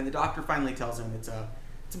 And the Doctor finally tells him it's a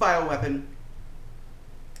bioweapon.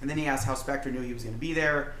 And then he asks how Spectre knew he was going to be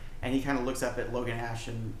there. And he kind of looks up at Logan Ash,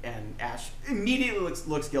 and Ash immediately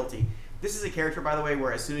looks guilty. This is a character, by the way,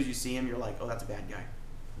 where as soon as you see him, you're like, oh, that's a bad guy.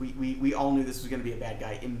 We all knew this was going to be a bad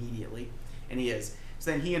guy immediately. And he is. So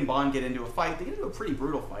then he and Bond get into a fight. They get into a pretty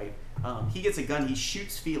brutal fight. He gets a gun. He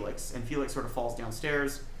shoots Felix, and Felix sort of falls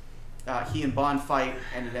downstairs. He and Bond fight,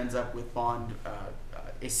 and it ends up with Bond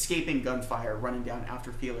escaping gunfire, running down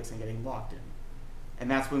after Felix and getting locked in. And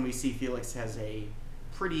that's when we see Felix has a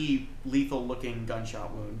pretty lethal-looking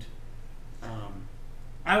gunshot wound.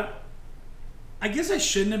 I guess I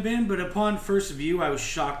shouldn't have been, but upon first view, I was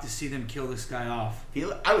shocked to see them kill this guy off.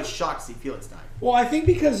 I was shocked to see Felix die. Well, I think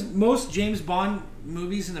because most James Bond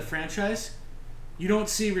movies in the franchise, you don't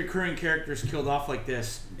see recurring characters killed off like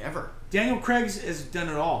this. Never. Daniel Craig has done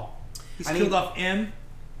it all. He's killed off M.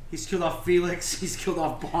 He's killed off Felix. He's killed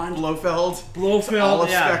off Bond. Blofeld. Blofeld. All of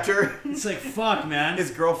Yeah. Spectre. It's like, fuck, man. His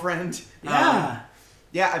girlfriend. Yeah.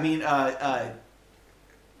 Yeah, I mean,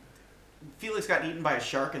 Felix got eaten by a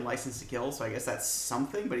shark in License to Kill, so I guess that's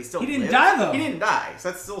something. But he still He didn't lived. die, though. He didn't die, so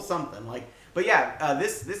that's still something. But yeah,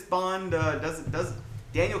 this Bond does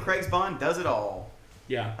Daniel Craig's Bond does it all.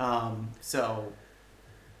 Yeah.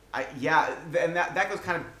 And that goes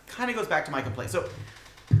kind of goes back to my complaint. So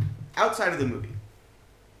outside of the movie,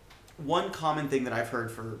 one common thing that I've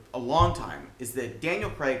heard for a long time is that Daniel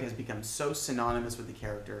Craig has become so synonymous with the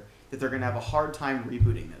character that they're going to have a hard time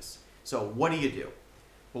rebooting this. So what do?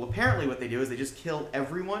 Well, apparently what they do is they just kill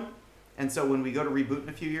everyone, and so when we go to reboot in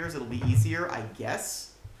a few years, it'll be easier, I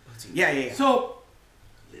guess. Yeah. So,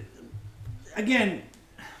 again,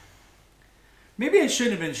 maybe I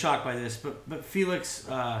shouldn't have been shocked by this, but Felix,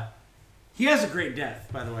 he has a great death,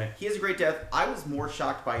 by the way. He has a great death. I was more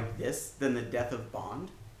shocked by this than the death of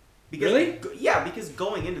Bond. Really? Yeah, because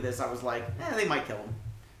going into this, I was like, they might kill him.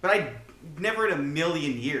 But I never in a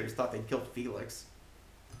million years thought they'd killed Felix.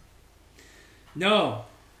 No,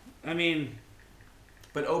 I mean,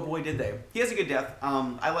 but oh boy, did they! He has a good death.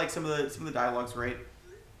 I like some of the dialogue's great.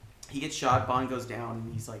 He gets shot. Bond goes down,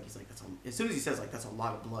 and he's like, that's as soon as he says like that's a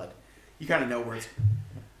lot of blood, you kind of know where it's.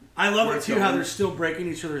 I love it too going. how they're still breaking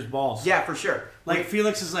each other's balls. Yeah, for sure. Like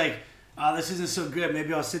Felix is like, oh, this isn't so good.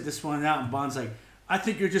 Maybe I'll sit this one out. And Bond's like, I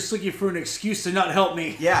think you're just looking for an excuse to not help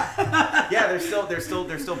me. Yeah, yeah. They're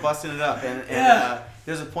still busting it up, and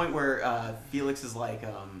there's a point where Felix is like,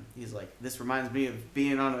 he's like, this reminds me of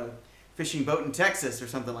being on a fishing boat in Texas or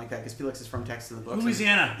something like that, because Felix is from Texas in the book.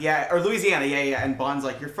 Louisiana. Yeah, or Louisiana. Yeah. And Bond's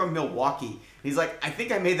like, you're from Milwaukee. And he's like, I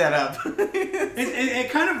think I made that up.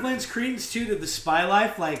 it kind of lends credence too to the spy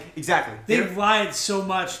life. Like exactly, they've lied so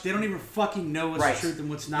much they don't even fucking know what's truth and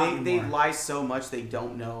what's not. They lie so much they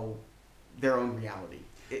don't know their own reality.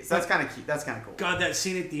 So that's kind of cute. That's kind of cool. God, that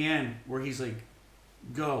scene at the end where he's like,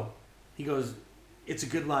 "Go," he goes, "It's a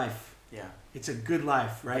good life." Yeah, it's a good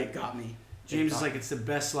life, right? It got me. James is like, "It's the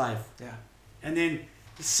best life." Yeah, and then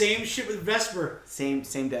the same shit with Vesper. Same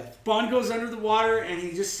death. Bond goes under the water and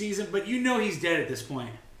he just sees him, but you know he's dead at this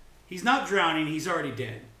point. He's not drowning. He's already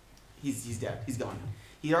dead. He's dead. He's gone.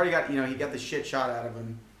 He already got he got the shit shot out of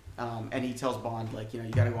him, and he tells Bond like you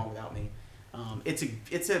got to go on without me. I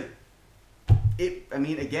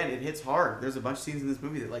mean, again, it hits hard. There's a bunch of scenes in this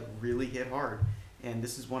movie that like really hit hard, and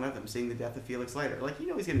this is one of them. Seeing the death of Felix Leiter, like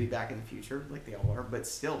he's gonna be back in the future, like they all are, but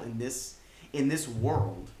still in this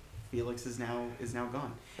world, Felix is now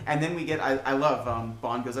gone. And then we get I love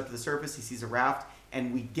Bond goes up to the surface. He sees a raft,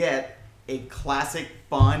 and we get a classic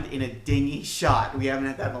Bond in a dinghy shot. We haven't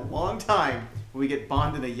had that in a long time. We get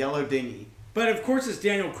Bond in a yellow dinghy. But of course it's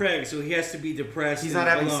Daniel Craig, so he has to be depressed. He's not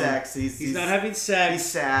having alone. Sex. He's not having sex. He's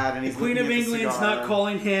sad, and he's the Queen of England's not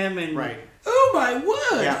calling him, and right. Oh my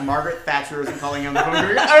word! Yeah, Margaret Thatcher isn't calling him on the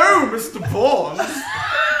phone. Going, oh, Mr. Bond.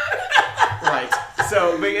 Right.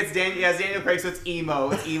 So, but it's Daniel Craig, so it's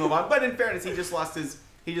emo Bond. But in fairness, he just lost his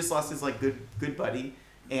like good buddy,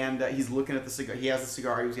 and he's looking at the cigar. He has a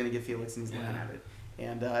cigar he was gonna give Felix, and he's looking at it.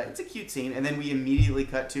 And it's a cute scene. And then we immediately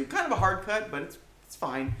cut to kind of a hard cut, but it's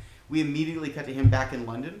fine. We immediately cut to him back in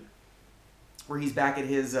London, where he's back at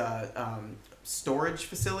his storage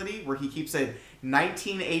facility, where he keeps a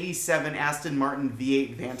 1987 Aston Martin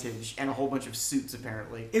V8 Vantage and a whole bunch of suits,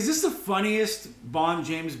 apparently. Is this the funniest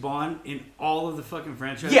James Bond in all of the fucking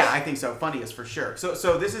franchise? Yeah, I think so. Funniest for sure.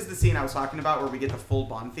 So this is the scene I was talking about where we get the full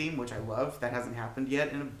Bond theme, which I love. That hasn't happened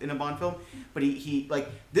yet in a Bond film. But he like,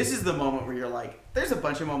 this is the moment where you're like, there's a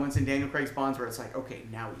bunch of moments in Daniel Craig's Bonds where it's like, okay,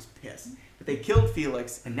 now he's pissed. But they killed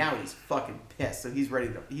Felix, and now he's fucking pissed. So he's ready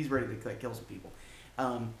to like, kill some people.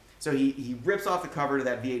 So he rips off the cover to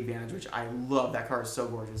that V8 Vantage, which I love. That car is so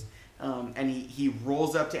gorgeous. And he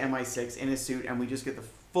rolls up to MI6 in his suit, and we just get the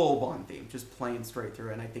full Bond theme, just playing straight through.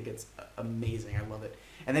 And I think it's amazing. I love it.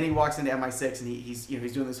 And then he walks into MI6, and he's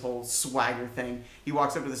doing this whole swagger thing. He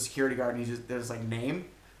walks up to the security guard, and there's like, name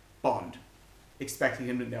Bond, expecting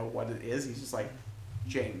him to know what it is. He's just like,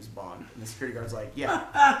 James Bond. And the security guard's like,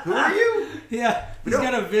 yeah, who are you? Yeah, he's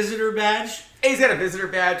got a visitor badge. He's got a visitor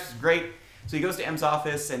badge. It's great. So he goes to M's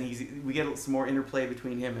office, and we get some more interplay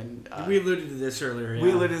between him and... we alluded to this earlier, yeah. We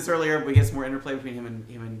alluded to this earlier, but we get some more interplay between him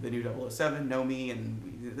and the new 007, Nomi,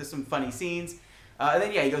 and there's some funny scenes. And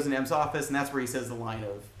then, he goes into M's office, and that's where he says the line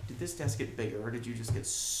of, did this desk get bigger, or did you just get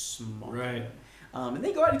smaller? Right. And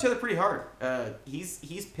they go at each other pretty hard.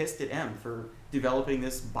 He's pissed at M for developing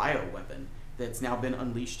this bioweapon that's now been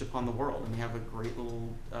unleashed upon the world, and they have a great little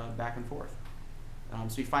back and forth.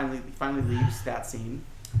 So he finally leaves that scene.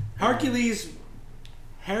 Hercules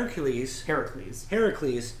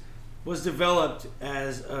was developed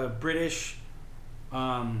as a British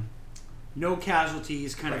no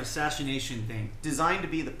casualties kind of assassination thing. Designed to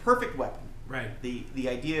be the perfect weapon. Right. The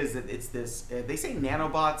idea is that it's this, they say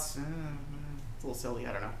nanobots, it's a little silly,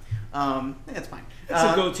 I don't know. It's fine. It's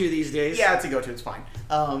a go-to these days. Yeah, it's a go-to, it's fine.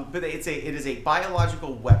 But it is a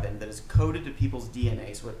biological weapon that is coded to people's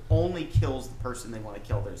DNA, so it only kills the person they want to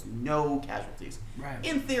kill. There's no casualties. Right.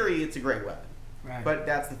 In theory, it's a great weapon. Right. But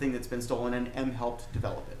that's the thing that's been stolen, and M helped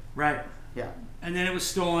develop it. Right. Yeah. And then it was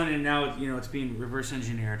stolen, and now it's being reverse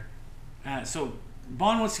engineered. So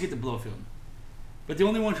Bond wants to get to Blofeld. But the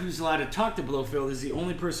only one who's allowed to talk to Blofeld is the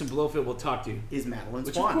only person Blofeld will talk to. Is Madeline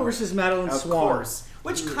Which, Swan. of course, is Madeline Swan. Of course.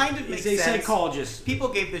 Which kind of makes sense. Is a psychologist. People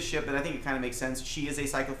gave this shit, but I think it kind of makes sense. She is a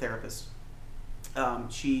psychotherapist.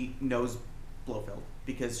 She knows Blofeld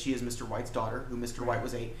because she is Mr. White's daughter, who Mr. White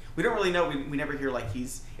was a... We don't really know. We never hear, like,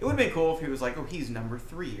 he's... It would have been cool if he was like, oh, he's number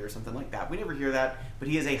 3 or something like that. We never hear that, but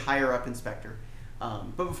he is a higher-up inspector.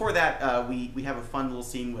 But before that, we have a fun little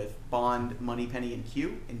scene with Bond, Moneypenny, and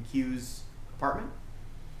Q in Q's apartment,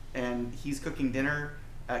 and he's cooking dinner.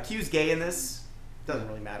 Q's gay in this. Doesn't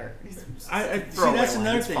really matter. See, that's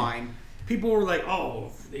another thing. Fine. People were like,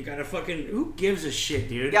 "Oh, they got to fucking." Who gives a shit,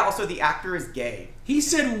 dude? Yeah. Also, the actor is gay. He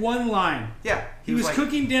said one line. Yeah. He was like,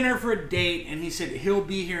 cooking dinner for a date, and he said he'll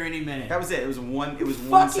be here any minute. That was it. It was one. It was Who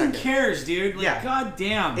 1 fucking second. cares, dude? Like, Yeah.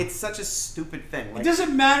 goddamn. It's such a stupid thing. Like, It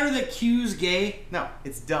doesn't matter that Q's gay. no,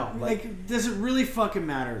 it's dumb. Like, does it really fucking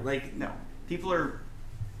matter? Like, no.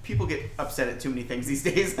 People get upset at too many things these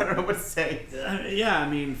days. I don't know what to say. yeah, I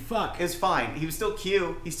mean, fuck. It was fine. He was still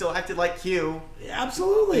Q. He still acted like Q.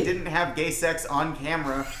 Absolutely. He didn't have gay sex on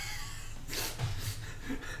camera.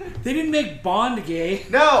 They didn't make Bond gay.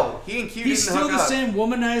 No, he and Q He's didn't still hook the up. same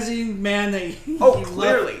womanizing man that he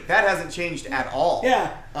Clearly that hasn't changed at all.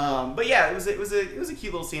 Yeah. But yeah, it was a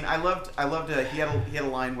cute little scene. I loved. He had a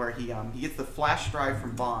line where he gets the flash drive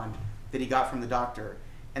from Bond that he got from the doctor,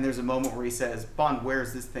 and there's a moment where he says, "Bond,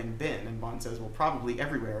 where's this thing been?" And Bond says, "Well, probably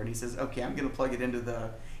everywhere." And he says, "Okay, I'm gonna plug it into the."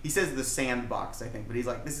 He says the sandbox, I think, but he's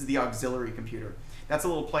like, "This is the auxiliary computer." That's a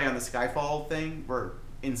little play on the Skyfall thing where.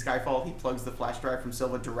 In Skyfall, he plugs the flash drive from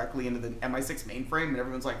Silva directly into the MI6 mainframe, and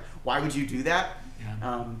everyone's like, "Why would you do that?"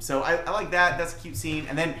 Yeah. So I like that. That's a cute scene.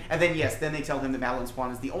 And then they tell him that Madeline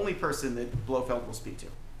Swan is the only person that Blofeld will speak to.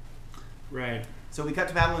 Right. So we cut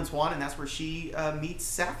to Madeline Swan, and that's where she meets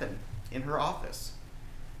Safin in her office,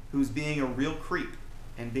 who's being a real creep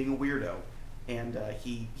and being a weirdo. And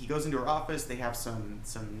he goes into her office. They have some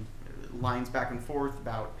lines back and forth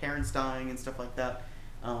about parents dying and stuff like that.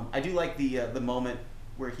 I do like the moment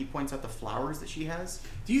where he points out the flowers that she has.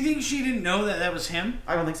 Do you think she didn't know that was him?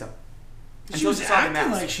 I don't think so. She was saw the acting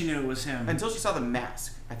mask. like she knew it was him. Until she saw the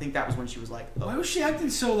mask. I think that was when she was like, oh, Why was she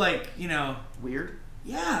acting so like, weird?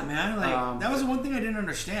 Yeah, man. Like that was the one thing I didn't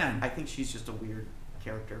understand. I think she's just a weird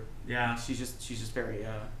character. Yeah. She's just very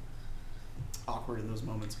awkward in those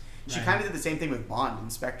moments. She Right. kind of did the same thing with Bond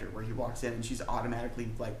in Spectre, where he walks in and she's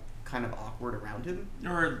automatically like kind of awkward around him.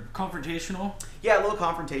 Or confrontational. Yeah, a little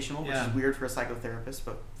confrontational, which Yeah. is weird for a psychotherapist,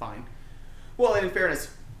 but fine. Well, and in fairness,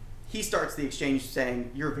 he starts the exchange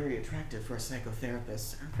saying, "You're very attractive for a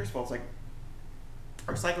psychotherapist." And first of all, it's like,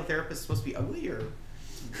 are psychotherapists supposed to be ugly, or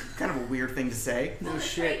kind of a weird thing to say? No They're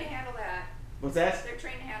shit. trained to handle that. What's that? They're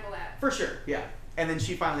trained to handle that. For sure, yeah. And then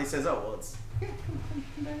she finally says, "Oh, well, it's."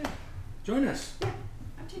 Join us.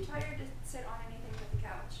 I'm too tired to sit on anything but the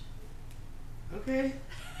couch. Okay.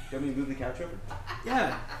 Do you want me to move the couch over?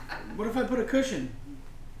 Yeah. What if I put a cushion?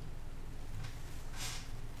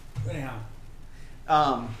 Anyhow.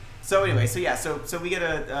 So anyway, so we get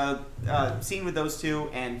a scene with those two,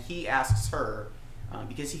 and he asks her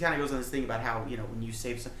because he kind of goes on this thing about how when you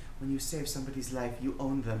save somebody's life, you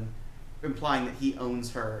own them, implying that he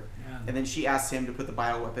owns her. Yeah. And then she asks him to put the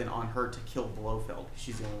bioweapon on her to kill Blofeld.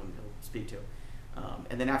 She's the only one he'll speak to.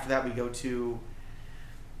 And then after that, we go to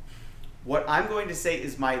what I'm going to say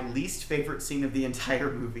is my least favorite scene of the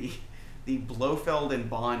entire movie: the Blofeld and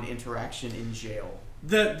Bond interaction in jail.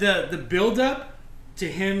 The build up to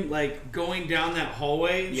him like going down that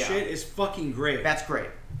hallway and Yeah. shit is fucking great. That's great.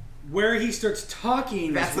 Where he starts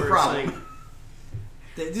talking. That's is the where it's problem. like,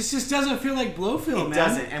 this just doesn't feel like Blofeld, It man.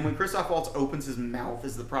 doesn't. And when Christoph Waltz opens his mouth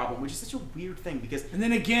is the problem, which is such a weird thing because And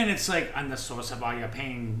then again, it's like, I'm the source of all your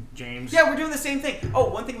pain, James. yeah, we're doing the same thing. Oh,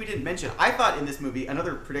 one thing we didn't mention. I thought in this movie,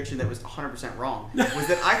 another prediction that was 100% wrong, was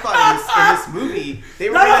that I thought in this movie they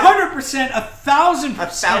were Not gonna, 100%, 1,000%.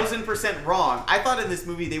 1,000% wrong. I thought in this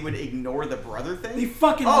movie they would ignore the brother thing. They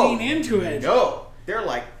fucking Oh, lean into it. No, they're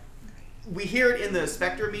like, we hear it in the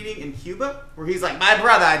Spectre meeting in Cuba where he's like, "My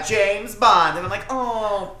brother James Bond," and I'm like,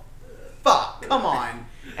 oh, fuck, come on.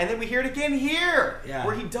 And then we hear it again here, Yeah.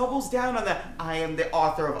 where he doubles down on the "I am the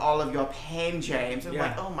author of all of your pain, James." And I'm Yeah.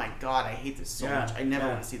 like, oh my god, I hate this so Yeah, much. I never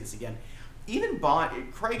yeah. want to see this again. Even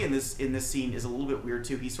Craig in this scene is a little bit weird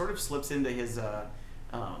too. He sort of slips into his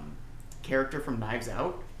character from Knives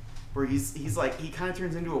Out, where he's like, he kind of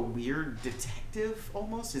turns into a weird detective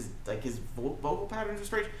almost. His vocal patterns are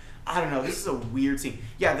strange. I don't know. This is a weird scene.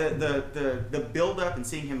 Yeah, the build up and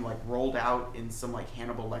seeing him like rolled out in some like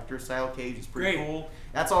Hannibal Lecter style cage is pretty Great. cool.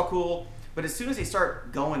 That's all cool. But as soon as they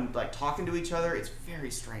start going like talking to each other, it's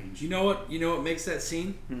very strange. You know what makes that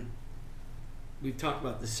scene? Hmm. We've talked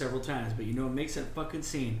about this several times, but you know what makes that fucking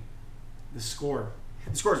scene? The score.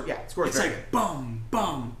 The score's It's very like good. bum,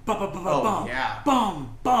 bum, bum, bum, bum, Oh, bum, yeah.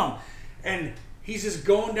 bum, bum. And he's just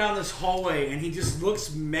going down this hallway and he just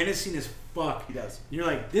looks menacing as fuck. He does. You're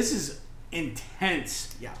like, this is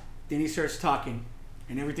intense. Yeah. Then he starts talking.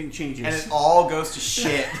 And everything changes. And it all goes to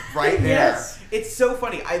shit right there. Yes. It's so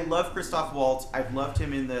funny. I love Christoph Waltz. I loved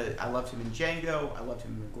him in Django. I loved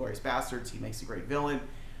him in Inglourious Bastards. He makes a great villain.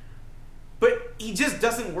 But he just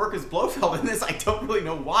doesn't work as Blofeld in this. I don't really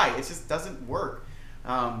know why. It just doesn't work.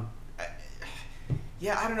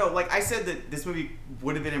 Yeah, I don't know. Like I said, that this movie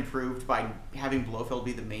would have been improved by having Blofeld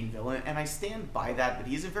be the main villain, and I stand by that. But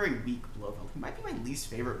he's a very weak Blofeld. He might be my least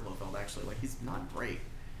favorite Blofeld, actually. Like he's not great.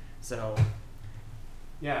 So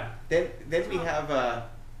Yeah. then we have.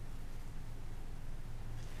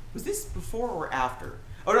 Was this before or after?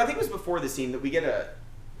 Oh no, I think it was before the scene that we get a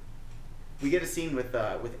scene with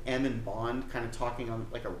M and Bond kind of talking on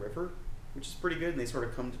like a river, which is pretty good, and they sort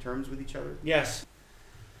of come to terms with each other. Yes.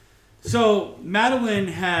 So Madeline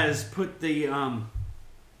has put the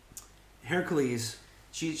Hercules.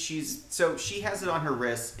 She has it on her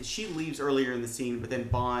wrist. She leaves earlier in the scene, but then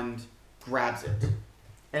Bond grabs it,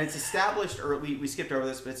 and it's established. Or we skipped over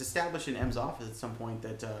this, but it's established in M's office at some point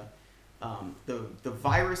that the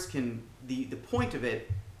virus can the point of it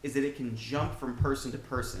is that it can jump from person to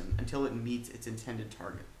person until it meets its intended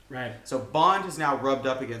target. Right. So Bond is now rubbed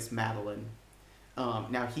up against Madeline.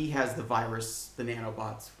 Now he has the virus, the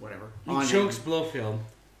nanobots, whatever. He chokes Blofeld.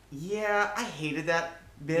 Yeah, I hated that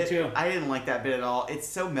bit. Me too. I didn't like that bit at all. It's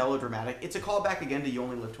so melodramatic. It's a callback again to You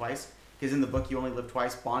Only Live Twice, because in the book You Only Live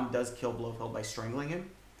Twice, Bond does kill Blofeld by strangling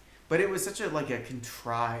him. But it was such a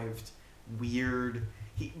contrived, weird.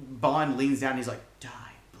 Bond leans down and he's like, "Die,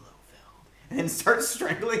 Blofeld," and then starts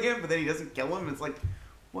strangling him, but then he doesn't kill him. It's like,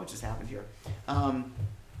 what just happened here?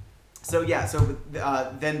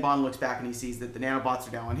 Then Bond looks back and he sees that the nanobots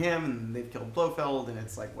are down on him and they've killed Blofeld, and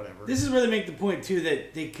it's like, whatever. This is where they make the point too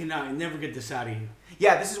that they cannot never get this out of you.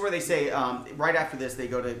 Yeah, this is where they say right after this they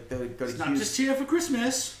go to It's not just here for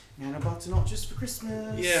Christmas. Nanobots are not just for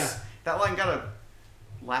Christmas. Yeah, that line got a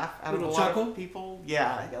laugh out of a lot of people.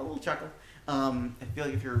 Yeah, I got a little chuckle. I feel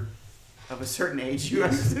like if you're of a certain age, you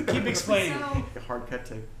have to keep explaining. A hard cut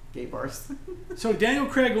to gay bars. So Daniel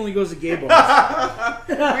Craig only goes to gay bars.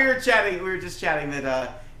 We were just chatting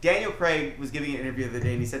that Daniel Craig was giving an interview the other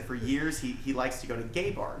day, and he said for years he likes to go to gay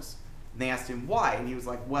bars. And they asked him why, and he was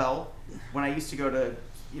like, "Well, when I used to go to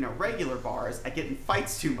regular bars, I get in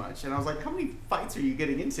fights too much." And I was like, "How many fights are you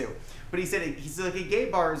getting into?" But he said like at gay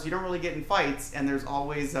bars you don't really get in fights, and there's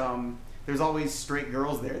always straight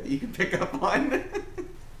girls there that you can pick up on.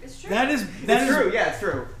 It's true. That is true. Yeah, it's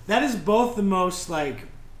true. That is both the most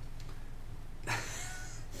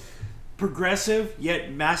progressive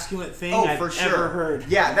yet masculine thing I've ever heard.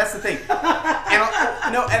 Yeah, that's the thing.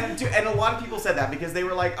 And a lot of people said that because they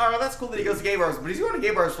were like, "Oh, that's cool that he goes to gay bars, but he's going to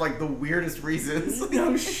gay bars for the weirdest reasons."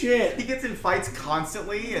 No shit. He gets in fights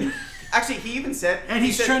constantly, and actually, he even said, and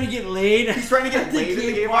he's trying to get laid. He's trying to get laid at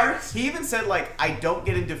the gay bars. He even said I don't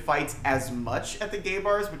get into fights as much at the gay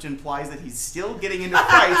bars, which implies that he's still getting into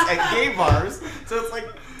fights at gay bars. So it's like,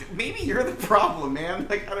 maybe you're the problem, man.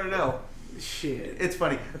 I don't know. Shit. It's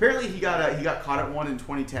funny. Apparently, he got caught at one in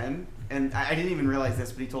 2010, and I didn't even realize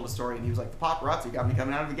this, but he told a story, and he was like, "The paparazzi got me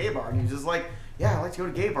coming out of the gay bar," and he was just like, "Yeah, I like to go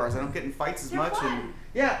to gay bars. I don't get in fights as much." Fun. And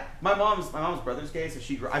yeah, my mom's brother's gay, so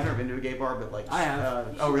I've never been to a gay bar, but I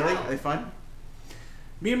have. Oh, really? Are they fun?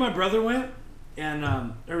 Me and my brother went,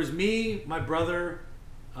 and there was me, my brother,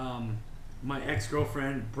 my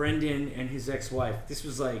ex-girlfriend, Brendan, and his ex-wife. This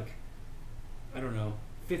was I don't know,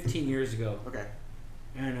 15 years ago. Okay.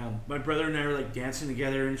 And my brother and I were dancing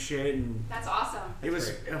together and shit, and That's awesome. it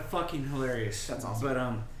was fucking hilarious. That's awesome. But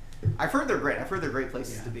I've heard they're great. I've heard they're great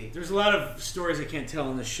places to be. There's a lot of stories I can't tell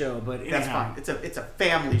on the show, but that's anyhow. fine. It's a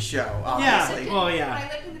family show. Obviously. Yeah. Well, yeah. When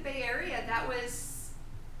I lived in the Bay Area, that was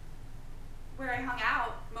where I hung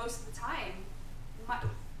out most of the time.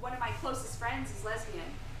 One of my closest friends is lesbian.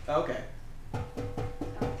 Okay.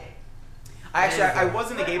 Okay. I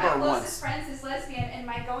was in a gay bar my closest once. friends is lesbian, and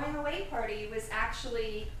my going away party was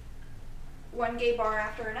actually one gay bar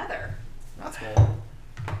after another. That's cool.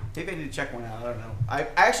 Maybe I need to check one out. I don't know. I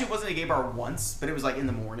actually was in a gay bar once, but it was in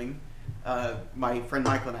the morning. My friend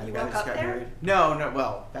Michael and I, the guy that just got married. No.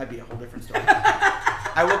 Well, that'd be a whole different story.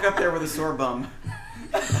 I woke up there with a sore bum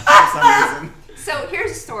for some reason. So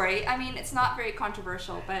here's a story. I mean, it's not very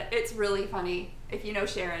controversial, but it's really funny if you know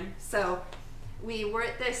Sharon. So we were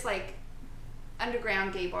at this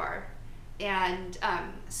underground gay bar, and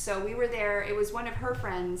so we were there. It was one of her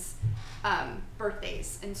friends'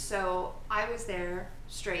 birthdays, and so I was there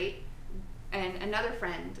straight, and another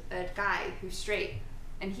friend, a guy who's straight,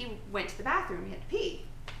 and he went to the bathroom. He had to pee.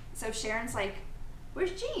 So Sharon's like,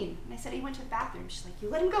 "Where's Gene?" And I said, "He went to the bathroom." She's like, "You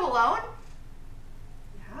let him go alone?"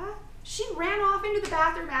 Yeah. She ran off into the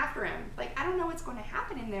bathroom after him. I don't know what's going to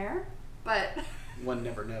happen in there, but one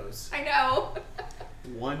never knows. I know.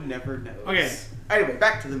 One never knows. Okay. Anyway,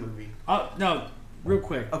 back to the movie. No, real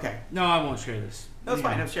quick. Okay. No, I won't share this. No, it's Anyhow.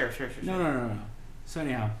 fine. No, share. No. So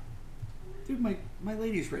anyhow, dude, my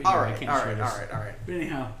lady's right All here. right. I can't All share right. this. All right. But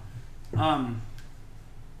anyhow,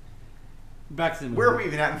 back to the movie. Where are we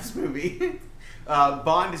even at in this movie?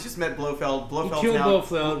 Bond has just met Blofeld. Blofeld's killed now,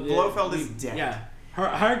 Blofeld. Blofeld is dead. Yeah.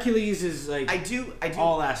 Hercules is like I do.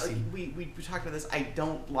 all last like, scene. we talked about this. I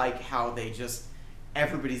don't like how they just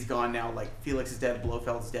everybody's gone now. Like Felix is dead,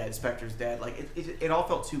 Blofeld's dead, Spectre's dead. Like it all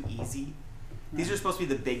felt too easy. These are supposed to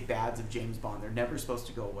be the big bads of James Bond. They're never supposed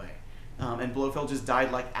to go away. And Blofeld just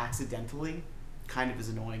died like accidentally. Kind of is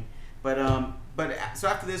annoying. But so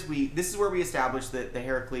after this, this is where we establish that the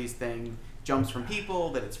Heracles thing jumps from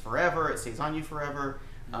people, that it's forever, it stays on you forever.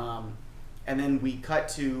 And then we cut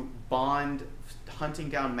to Bond hunting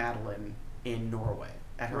down Madeline in Norway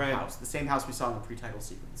at her house, the same house we saw in the pre-title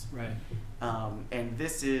sequence. Right. And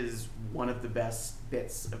this is one of the best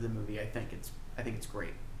bits of the movie. I think it's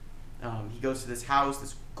great. He goes to this house,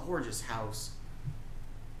 this gorgeous house.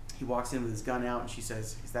 He walks in with his gun out, and she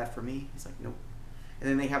says, "Is that for me?" He's like, "Nope." And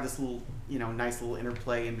then they have this little, nice little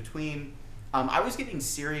interplay in between. I was getting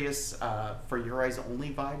serious For Your Eyes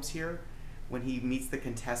Only vibes here when he meets the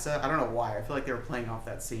Contessa. I don't know why. I feel like they were playing off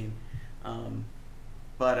that scene.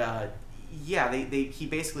 He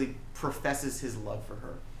basically professes his love for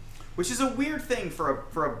her, which is a weird thing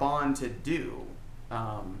for a Bond to do.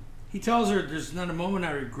 He tells her, "There's not a moment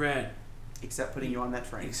I regret Except putting you on that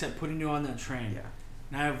train. Yeah. Yeah.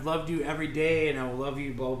 And I've loved you every day, and I will love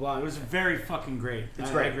you, blah, blah, blah." It was very fucking great. It's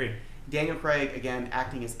I great. agree. Daniel Craig, again,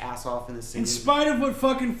 acting his ass off in this scene. In spite of what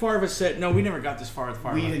fucking Farva said. No, we never got this far with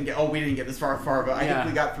Farva. We didn't get this far with Farva. I think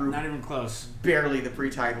we got through not even close. barely the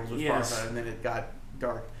pre-titles with Yes. Farva, and then it got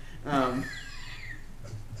dark.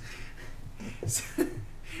 So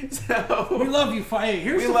We love you,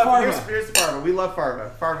 Here's the love Farva. here's Farva. We love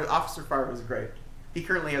Farva. Officer Farva is great. He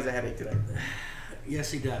currently has a headache today.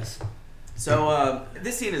 Yes, he does. So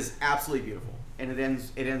this scene is absolutely beautiful, and it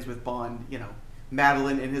ends with Bond,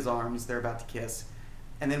 Madeline in his arms. They're about to kiss,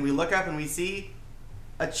 and then we look up and we see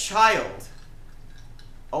a child.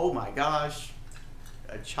 Oh my gosh,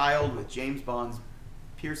 a child with James Bond's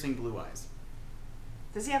piercing blue eyes.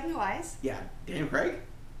 Does he have blue eyes? Yeah, Daniel Craig.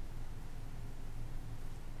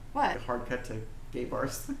 What? A hard cut to gay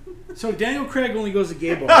bars. So Daniel Craig only goes to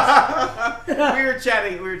gay bars. We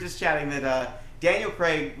were just chatting that Daniel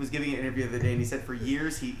Craig was giving an interview the other day, and he said for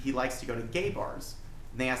years he likes to go to gay bars.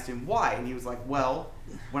 And they asked him why, and he was like, "Well,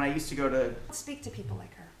 when I used to go to..." Speak to people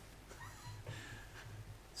like her.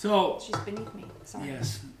 So She's beneath me. Sorry.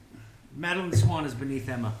 yes, Madeline Swan is beneath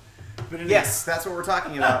Emma. But anyway, Yes, that's what we're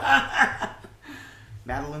talking about.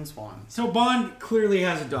 Madeline Swan. So Bond clearly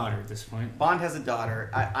has a daughter at this point. Bond has a daughter.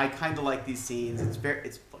 I kind of like these scenes.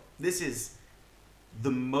 This is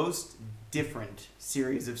the most different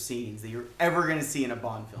series of scenes that you're ever going to see in a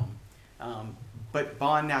Bond film. But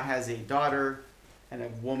Bond now has a daughter and a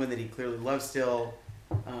woman that he clearly loves still.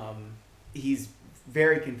 He's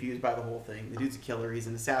very confused by the whole thing. The dude's a killer. He's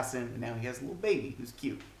an assassin, and now he has a little baby who's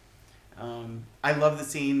cute. I love the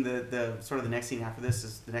scene. The sort of the next scene after this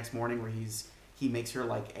is the next morning where he makes her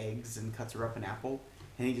like eggs and cuts her up an apple,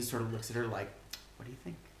 and he just sort of looks at her like, "What do you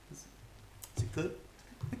think? Is it good?"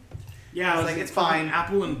 Yeah, It's like, it's fine.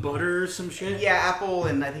 Apple and butter or some shit. Yeah, apple,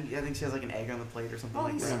 and I think she has like an egg on the plate or something Oh,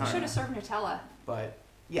 like he that. should have served Nutella. But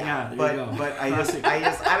Yeah, there but you go. but I just I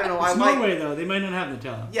don't know. It's I like Norway though. They might not have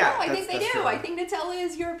Nutella. yeah. No, I think they that's do. true. I think Nutella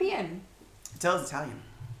is European. Nutella's Italian.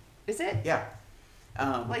 Is it? Yeah.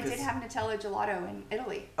 Well, I did because- have Nutella gelato in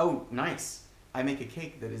Italy. Oh, nice. I make a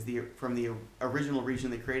cake that is from the original region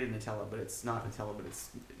that created Nutella, but it's not Nutella, but it's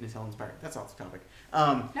Nutella inspired. That's off the topic.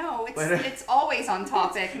 No, but, it's always on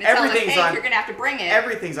topic. Nutella everything's cake, on- you're gonna have to bring it.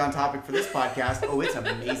 Everything's on topic for this podcast. Oh, it's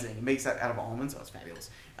amazing. It makes that out of almonds. Oh, it's fabulous.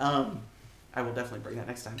 I will definitely bring that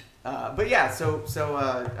next time. But yeah, so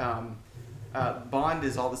Bond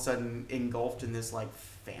is all of a sudden engulfed in this like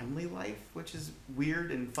family life, which is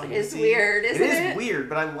weird and fun. It to is see. weird, isn't It is it? weird,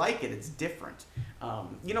 but I like it. It's different.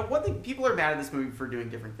 One thing, people are mad at this movie for doing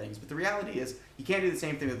different things, but the reality is you can't do the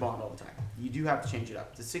same thing with Bond all the time. You do have to change it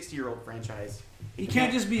up. It's a 60-year-old franchise. You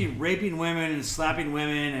can't just be raping women and slapping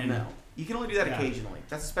women and No. You can only do that Yeah. occasionally.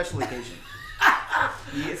 That's a special occasion.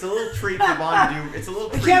 It's a little treat for Bond to do. It's a little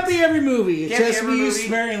It treat. can't be every movie. It Can't be just every be used movie.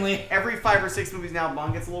 sparingly. Every 5 or 6 movies now,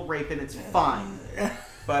 Bond gets a little raping. It's fine.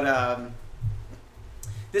 But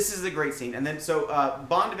this is a great scene. And then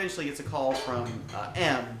Bond eventually gets a call from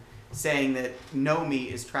M saying that Nomi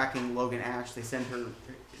is tracking Logan Ash. They send her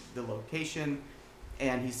the location,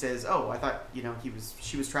 and he says, "Oh, I thought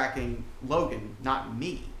she was tracking Logan, not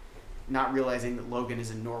me," not realizing that Logan is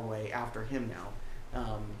in Norway after him now.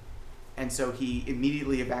 And so he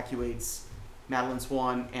immediately evacuates Madeline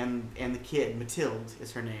Swan and the kid, Mathilde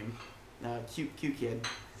is her name, cute kid,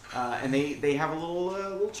 and they have a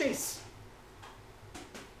little chase,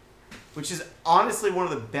 which is honestly one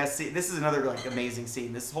of the best scenes. This is another like amazing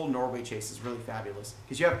scene. This whole Norway chase is really fabulous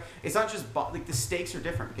because it's not just like the stakes are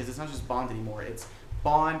different because it's not just Bond anymore. It's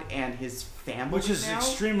Bond and his family, which is now.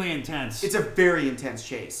 extremely intense. It's a very intense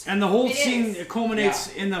chase, and the whole scene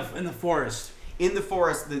culminates in the forest. In the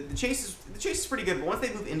forest, the chase is pretty good, but once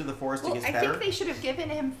they move into the forest, it gets better. I think they should have given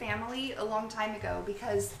him family a long time ago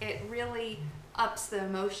because it really ups the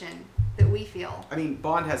emotion that we feel. I mean,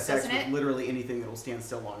 Bond has sex Doesn't with it? literally anything that will stand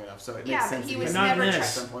still long enough, so it makes Yeah, sense. but he that was Not never in trying.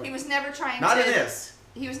 this. He was never trying Not to. in this.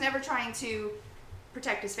 He was never trying to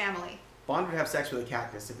protect his family. Bond would have sex with a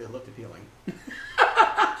cactus if it looked appealing.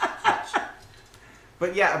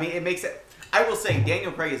 But yeah, I mean, it makes it. I will say,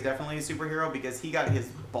 Daniel Craig is definitely a superhero because he got his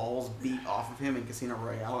balls beat off of him in Casino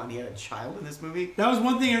Royale, and he had a child in this movie. That was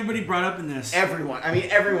one thing everybody brought up in this. Everyone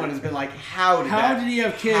has been like, how did he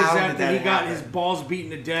have kids after he got his balls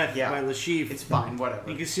beaten to death by Lashif? It's fine, whatever.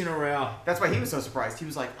 In Casino Royale. That's why he was so surprised. He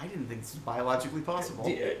was like, I didn't think this was biologically possible.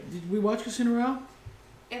 Did we watch Casino Royale?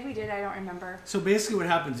 If we did, I don't remember. So basically what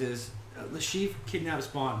happens is Lashif kidnaps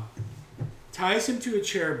Bond, ties him to a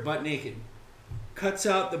chair butt naked, cuts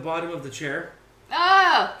out the bottom of the chair.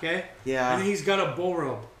 Oh! Okay? Yeah. And then he's got a bull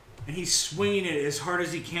rope. And he's swinging it as hard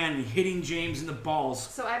as he can and hitting James in the balls.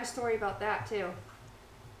 So I have a story about that, too.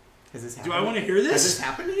 Has this happened? Do I want to hear this? Has this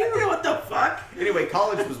happened to you? What the fuck? Anyway,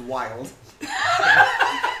 college was wild. It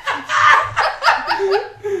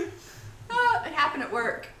happened at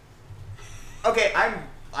work. Okay,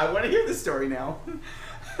 I want to hear this story now.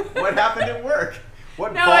 What happened at work?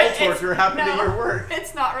 What ball torture happened at your work?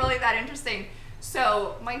 It's not really that interesting.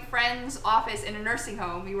 So my friend's office in a nursing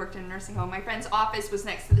home, we worked in a nursing home, my friend's office was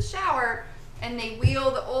next to the shower, and they wheel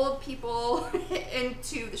the old people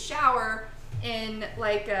into the shower in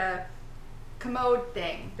like a commode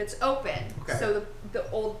thing that's open. Okay. So the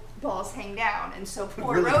old balls hang down. And so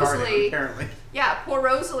poor really Rosalie, apparently. yeah, poor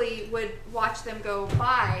Rosalie would watch them go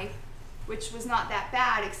by, which was not that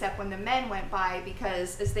bad except when the men went by,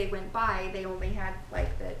 because as they went by, they only had like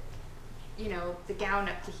the gown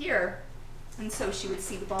up to here. And so she would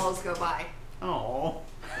see the balls go by. Oh.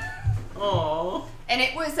 Oh. And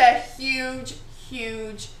it was a huge,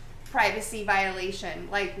 huge privacy violation.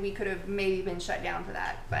 Like, we could have maybe been shut down for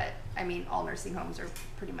that. But, I mean, all nursing homes are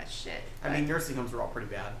pretty much shit. I mean, nursing homes are all pretty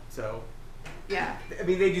bad, so. Yeah. I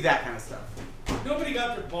mean, they do that kind of stuff. Nobody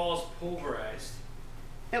got their balls pulverized.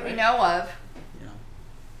 That we know of.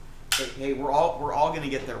 Yeah. Hey, we're all gonna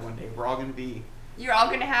get there one day. We're all gonna be. You're all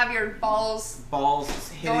going to have your balls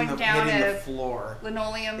hitting the floor.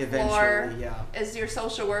 Linoleum eventually, floor. Yeah. As your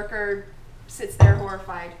social worker sits there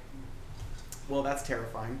horrified. Well, that's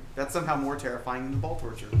terrifying. That's somehow more terrifying than the ball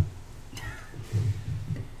torture.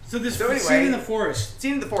 So scene in the forest.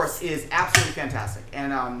 Scene in the forest is absolutely fantastic,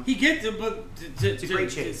 and he gets it's a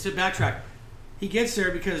great chase. To backtrack, he gets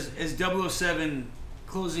there because as 007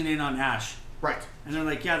 closing in on Ash. Right. And they're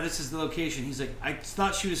like, yeah, this is the location. He's like, I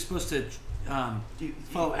thought she was supposed to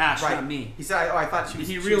follow Ash, right. Not me. He said, I thought she was.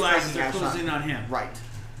 And he she realizes was they're Ash, closing in on him. Right.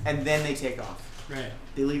 And then they take off. Right.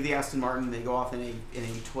 They leave the Aston Martin. They go off in a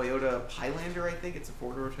Toyota Highlander, I think it's a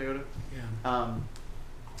 4-door Toyota. Yeah.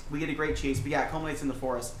 We get a great chase, but yeah, it culminates in the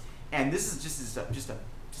forest, and this is just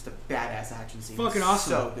a badass action scene. Fucking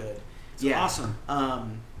awesome. So good. It's awesome.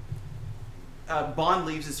 Bond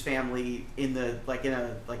leaves his family in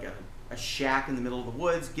a shack in the middle of the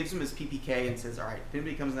woods, gives him his PPK, and says, "All right, if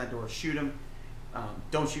anybody comes in that door, shoot him.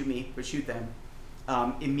 Don't shoot me, but shoot them."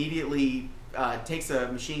 Immediately takes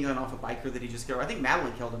a machine gun off a biker that he just killed. I think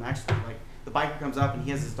Madeline killed him, actually. Like, the biker comes up and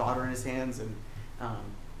he has his daughter in his hands, and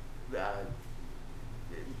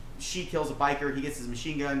she kills a biker. He gets his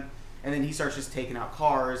machine gun, and then he starts just taking out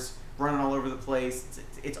cars, running all over the place.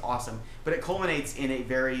 It's awesome. But it culminates in a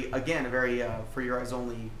very for your eyes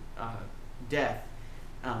only death,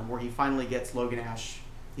 where he finally gets Logan Ash.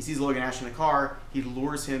 He sees Logan Ash in a car. He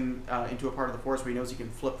lures him into a part of the forest where he knows he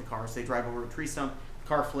can flip the car. So they drive over a tree stump. The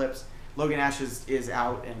car flips. Logan Ash is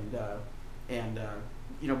out and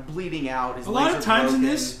bleeding out. His a lot of legs are times broken.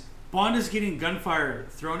 in this, Bond is getting gunfire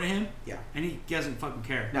thrown at him. Yeah. And he doesn't fucking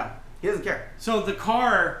care. No, he doesn't care. So the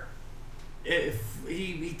car, if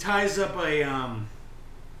he ties up a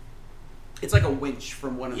It's like a winch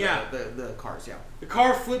from one of the cars. Yeah. The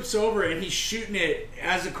car flips over and he's shooting it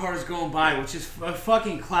as the car's going by, which is a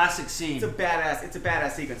fucking classic scene. It's a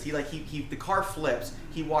badass sequence. The car flips.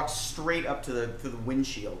 He walks straight up to the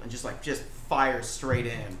windshield and just fires straight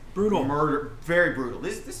in. Brutal. Murder. Very brutal.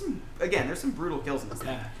 There's some brutal kills in this thing.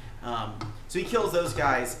 Yeah. So he kills those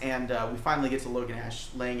guys, and we finally get to Logan Ash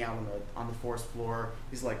laying out on the forest floor.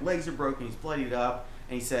 His legs are broken, he's bloodied up,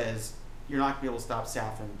 and he says, "You're not gonna be able to stop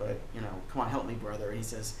Safin, but come on, help me, brother." And he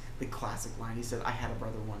says the classic line. He said, "I had a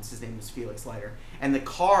brother once. His name was Felix Leiter." And the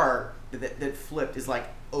car that flipped is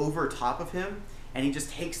over top of him, and he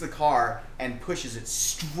just takes the car and pushes it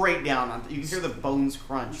straight down. You can hear the bones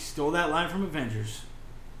crunch. He stole that line from Avengers.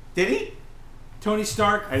 Did he? Tony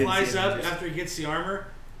Stark I didn't flies see up Avengers. after he gets the armor,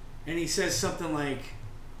 and he says something like,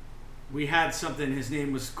 "We had something. His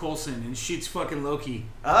name was Coulson," and shoots fucking Loki.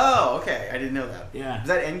 Oh, okay. I didn't know that. Yeah. Was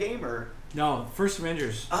that Endgame or? No, first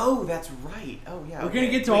Avengers. Oh, that's right. Oh, yeah. We're okay.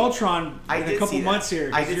 gonna get to Wait. Ultron I in did a couple see that. months here.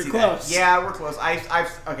 I did You're see close. that. Yeah, we're close.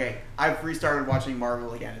 I've restarted watching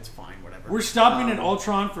Marvel again. It's fine. Whatever. We're stopping at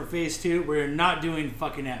Ultron for Phase 2. We're not doing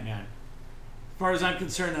fucking Ant-Man. As far as I'm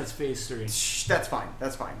concerned, that's Phase 3. Shh, that's fine.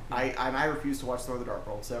 That's fine. I refuse to watch Thor: The Dark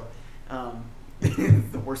World. So,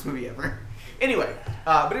 the worst movie ever. Anyway,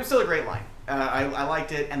 but it was still a great line. I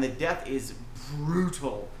liked it, and the death is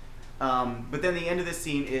brutal. But then the end of this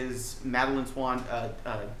scene is Madeline Swan.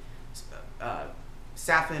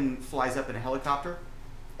 Safin flies up in a helicopter,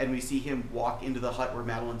 and we see him walk into the hut where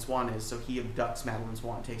Madeline Swan is. So he abducts Madeline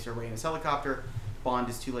Swan, takes her away in his helicopter. Bond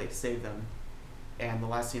is too late to save them. And the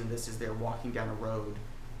last scene of this is they're walking down a road.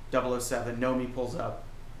 007, Nomi pulls up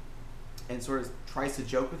and sort of tries to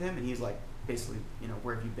joke with him, and he's like, basically,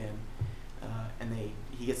 where have you been? And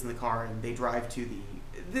he gets in the car and they drive to the.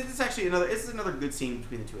 This is another good scene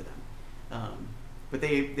between the two of them. But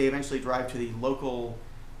they eventually drive to the local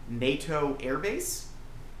NATO airbase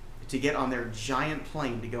to get on their giant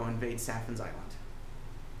plane to go invade Safin's Island.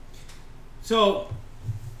 So,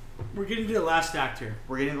 we're getting to the last act here.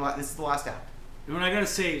 This is the last act. And what I gotta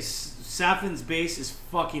say, Safin's base is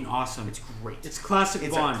fucking awesome. It's great. It's classic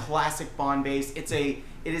Bond. It's a classic Bond base. It's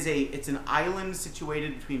an island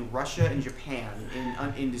situated between Russia and Japan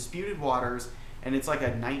in disputed waters, and it's like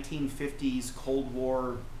a 1950s Cold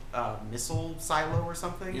War missile silo or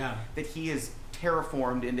something. Yeah. That he has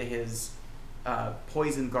terraformed into his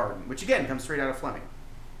poison garden, which again comes straight out of Fleming.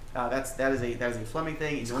 That is a Fleming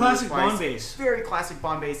thing. It's classic Bond base. Very classic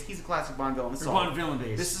Bond base. He's a classic Bond villain. Bond villain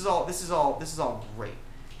base. This is all great.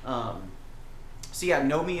 So yeah,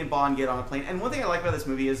 Nomi and Bond get on a plane, and one thing I like about this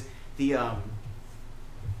movie is the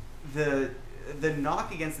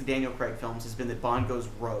knock against the Daniel Craig films has been that Bond goes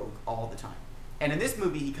rogue all the time, and in this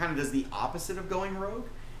movie he kind of does the opposite of going rogue.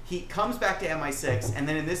 He comes back to MI6, and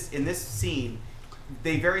then in this scene,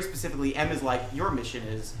 they very specifically, M is like, your mission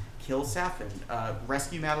is kill Safin,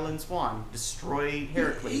 rescue Madeline Swan, destroy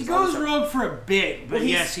Heracles. He goes rogue for a bit, but Well,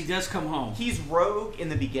 yes, he does come home. He's rogue in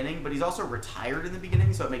the beginning, but he's also retired in the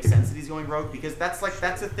beginning, so it makes sense that he's going rogue, because that's a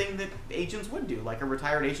thing that agents would do. Like a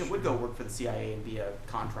retired agent would go work for the CIA and be a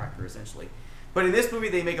contractor, essentially. But in this movie,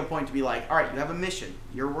 they make a point to be like, all right, you have a mission.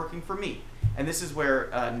 You're working for me. And this is where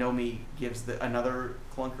Nomi gives another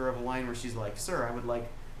clunker of a line where she's like, "Sir, I would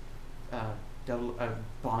like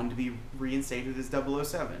Bond to be reinstated as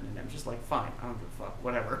 007." And I'm just like, fine, I don't give a fuck,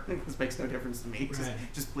 whatever. This makes no difference to me. Right.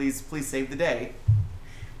 Just please save the day.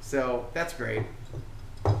 So that's great.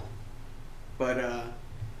 But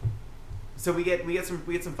so we get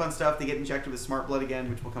some fun stuff. They get injected with smart blood again,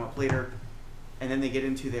 which will come up later, and then they get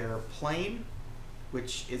into their plane,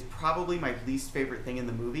 which is probably my least favorite thing in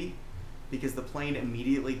the movie, because the plane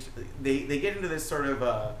immediately they get into this sort of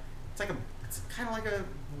it's kind of like a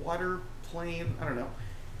water plane. I don't know.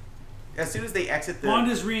 As soon as they exit Bond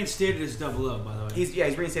is reinstated as 00, by the way. He's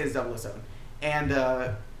reinstated as 007. And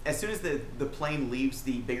as soon as the plane leaves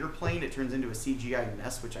the bigger plane, it turns into a CGI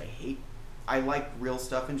mess, which I hate. I like real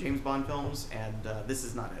stuff in James Bond films, and this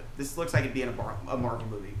is not it. This looks like it'd be in a Marvel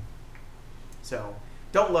movie. So,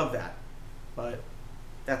 don't love that, but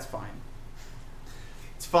that's fine.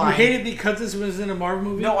 It's fine. You hate it because this was in a Marvel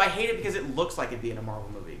movie? No, I hate it because it looks like it'd be in a Marvel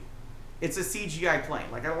movie. It's a CGI plane.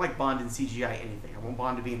 Like, I don't like Bond in CGI anything. I want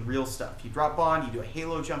Bond to be in real stuff. You drop Bond, you do a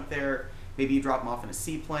halo jump there. Maybe you drop him off in a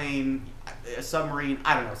seaplane, a submarine.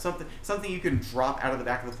 I don't know, something you can drop out of the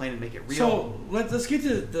back of the plane and make it real. So let's get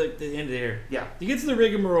to the end of here. Yeah. You get to the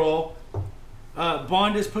rigmarole.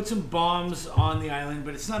 Bond has put some bombs on the island,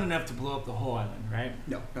 but it's not enough to blow up the whole island, right?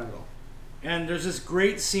 No, not at all. And there's this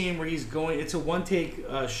great scene where he's going. It's a one-take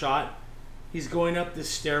shot. He's going up this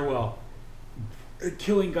stairwell,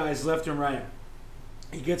 killing guys left and right.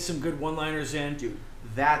 He gets some good one-liners in. Dude,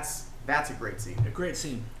 that's a great scene. A great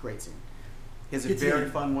scene. Great scene. He has a very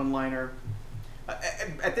fun one-liner.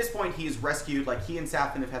 At this point, he's rescued. Like, he and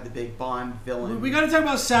Safin have had the big Bond villain. We got to talk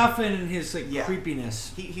about Safin and his Yeah.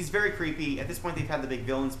 creepiness. He's very creepy. At this point, they've had the big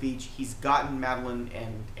villain speech. He's gotten Madeline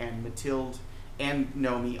and Mathilde and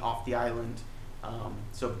Nomi off the island.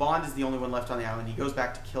 So Bond is the only one left on the island. He goes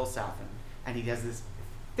back to kill Safin, and he has this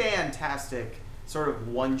fantastic sort of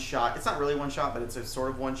one-shot. It's not really one shot, but it's a sort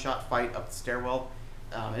of one-shot fight up the stairwell,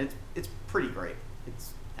 and it's pretty great.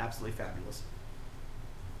 It's absolutely fabulous.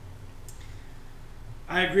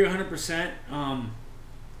 I agree 100%.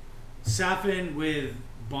 Safin with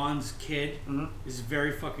Bond's kid is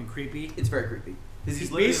very fucking creepy. It's very creepy.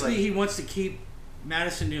 Basically, he wants to keep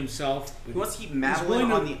Madison to himself. He wants to keep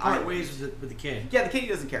Madeline on the part island. ways with the kid. Yeah, the kid he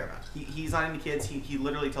doesn't care about. He's not into kids. He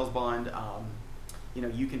literally tells Bond,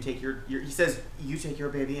 you can take your. He says, you take your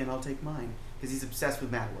baby and I'll take mine, because he's obsessed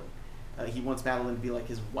with Madeline. He wants Madeline to be like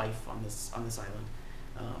his wife on this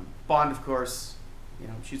island. Bond, of course,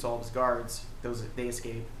 shoots all of his guards. They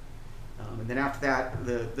escape. And then after that,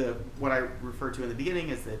 the what I referred to in the beginning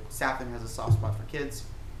is that Safin has a soft spot for kids.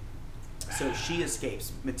 So she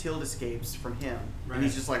escapes. Matilda escapes from him. Right. And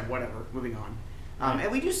he's just like, whatever, moving on.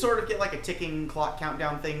 And we do sort of get like a ticking clock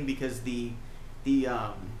countdown thing, because the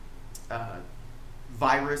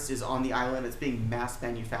virus is on the island. It's being mass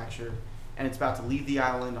manufactured, and it's about to leave the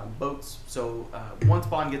island on boats. So once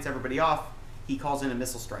Bond gets everybody off, he calls in a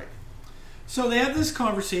missile strike. So they have this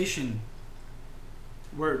conversation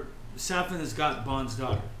where Safin has got Bond's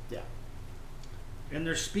daughter. Yeah. And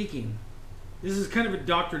they're speaking. This is kind of a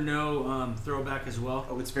Dr. No throwback as well.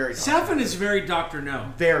 Oh, it's very Safin is very Dr.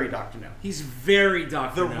 No. Very Dr. No. He's very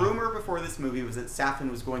Dr. No. The rumor before this movie was that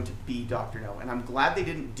Safin was going to be Dr. No, and I'm glad they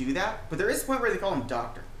didn't do that, but there is a point where they call him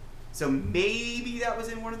Doctor. So maybe that was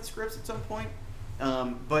in one of the scripts at some point.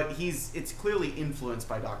 But it's clearly influenced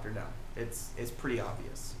by Dr. No. It's pretty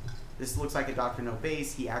obvious. This looks like a Dr. No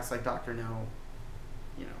base. He acts like Dr. No.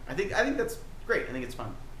 I think that's great. I think it's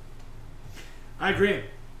fun. I agree.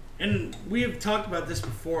 And we have talked about this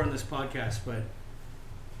before on this podcast, but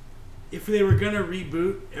if they were going to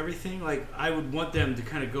reboot everything, like, I would want them to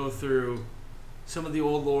kind of go through some of the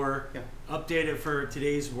old lore, update it for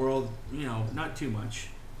today's world, not too much,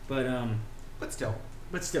 but still.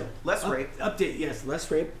 Less rape. Update, yes,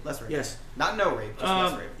 less rape. Less rape. Yes. Not no rape, just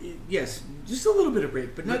less rape. Yes, just a little bit of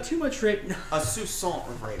rape, but not too much rape. A soupçon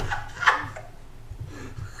of rape.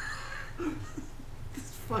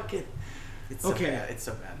 It's fucking... It's so bad. It's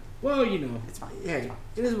so bad. Well, it's fine. Yeah, it's fine.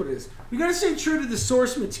 It is what it is. We gotta stay true to the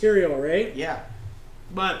source material, right? Yeah.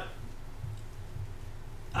 But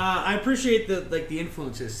I appreciate the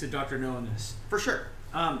influences to Dr. No in this. For sure.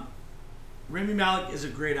 Rami Malek is a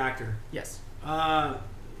great actor. Yes.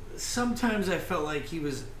 Sometimes I felt like he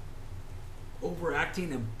was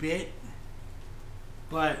overacting a bit,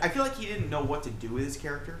 but I feel like he didn't know what to do with his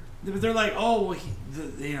character. They're like, oh, well,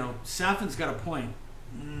 Safin's got a point.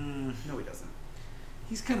 No, he doesn't.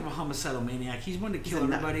 He's kind of a homicidal maniac. He's one to kill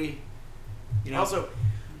everybody. Also,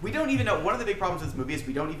 we don't even know. One of the big problems with this movie is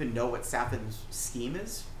we don't even know what Safin's scheme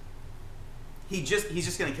is. He's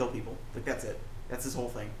just gonna kill people. Like, that's it. That's his whole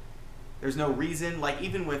thing. There's no reason. Like,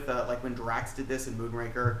 even with like when Drax did this in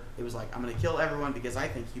Moonraker, it was like, I'm gonna kill everyone because I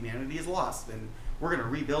think humanity is lost and we're gonna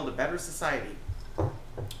rebuild a better society.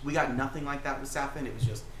 We got nothing like that with Safin. It was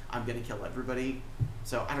just, I'm gonna kill everybody.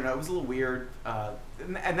 So I don't know. It was a little weird,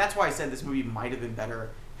 and that's why I said this movie might have been better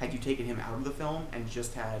had you taken him out of the film and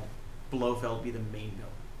just had Blofeld be the main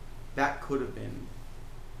villain. That could have been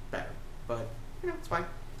better, but it's fine.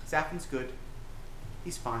 Safin's good.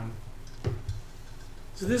 He's fine.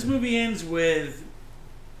 So this movie ends with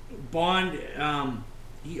Bond.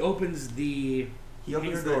 He opens the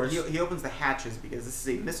doors. He opens the hatches because this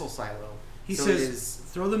is a missile silo. He says,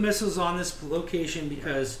 "Throw the missiles on this location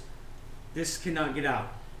because." This cannot get out.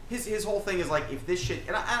 His whole thing is like, if this shit...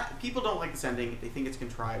 And people don't like this ending. They think it's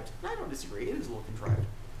contrived. I don't disagree. It is a little contrived.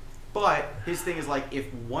 But his thing is like, if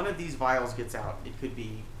one of these vials gets out, it could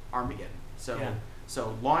be Armageddon.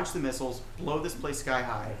 So launch the missiles, blow this place sky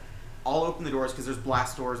high. I'll open the doors because there's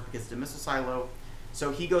blast doors because it's a missile silo.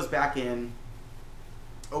 So he goes back in,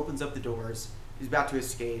 opens up the doors. He's about to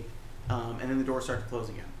escape. And then the doors start to close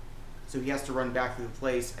again. So he has to run back through the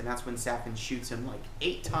place. And that's when Safin shoots him like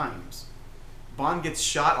 8 times. Bond gets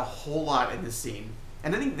shot a whole lot in this scene.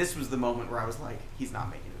 And I think this was the moment where I was like, he's not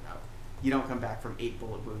making it out. You don't come back from 8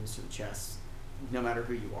 bullet wounds to the chest, no matter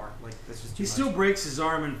who you are. Like, that's just too much. He still breaks his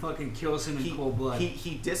arm and fucking kills him in cold blood.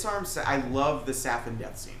 He disarms... I love the Safin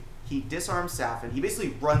death scene. He disarms Safin. He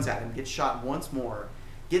basically runs at him, gets shot once more,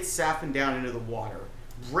 gets Safin down into the water,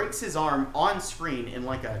 breaks his arm on screen in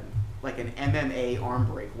like an MMA arm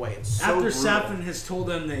break way. It's so After brutal. Safin has told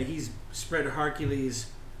him that he's spread Hercules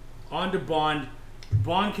onto Bond,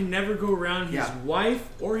 Bond can never go around his wife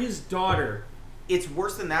or his daughter. It's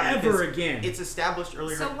worse than that ever again. It's established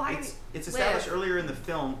earlier. So why it's established earlier in the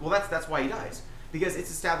film. Well, that's why he dies. because it's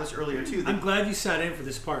established earlier too. I'm glad you sat in for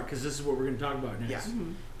this part because this is what we're going to talk about next. Yeah.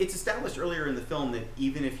 It's established earlier in the film that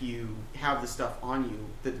even if you have the stuff on you,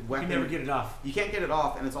 the weapon... You can never get it off. You can't get it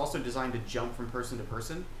off, and it's also designed to jump from person to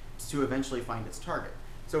person to eventually find its target.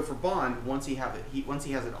 So for Bond, once he has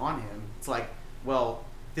it on him, it's like, well,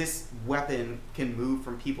 this weapon can move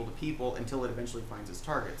from people to people until it eventually finds its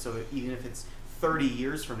target. So even if it's 30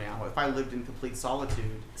 years from now, if I lived in complete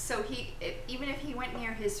solitude... So even if he went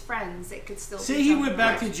near his friends, it could still be Say he went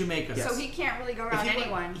back to Right. Jamaica. Yes. So he can't really go around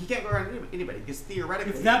anyone. He can't go around anybody, because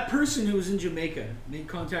theoretically... If that person who was in Jamaica made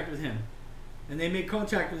contact with him, and they made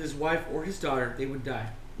contact with his wife or his daughter, they would die.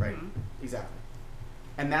 Right, exactly.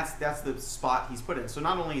 And that's the spot he's put in. So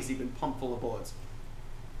not only has he been pumped full of bullets,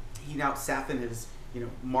 Safin has,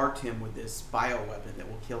 marked him with this bioweapon that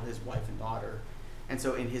will kill his wife and daughter. And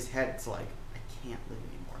so in his head, it's like, I can't live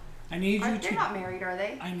anymore. I need you They're to... not married, are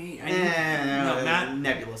they? No, Matt,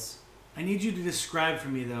 nebulous. I need you to describe for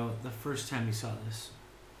me, though, the first time you saw this.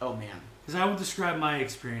 Oh, man. Because I will describe my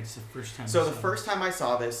experience the first time So I the saw first time I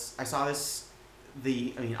saw this,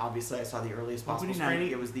 obviously I saw the earliest possible Opening night.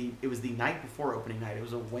 screening. It was the night before opening night. It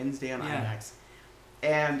was a Wednesday on Yeah. IMAX.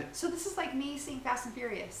 And So this is like me seeing Fast and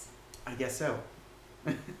Furious. I guess so.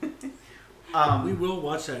 We will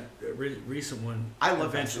watch that recent one I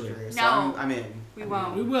love Fast and eventually. Furious. No. So I'm in. We I'm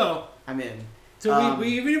won't. We In. will. I'm in. So we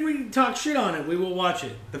even if we talk shit on it, we will watch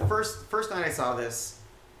it. The first night I saw this,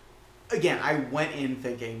 again, I went in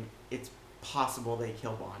thinking it's possible they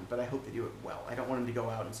kill Bond, but I hope they do it well. I don't want him to go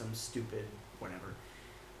out in some stupid whatever.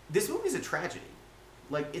 This movie's a tragedy.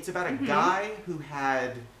 Like, it's about a guy who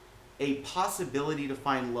had a possibility to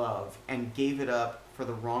find love and gave it up for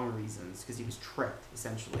the wrong reasons because he was tricked,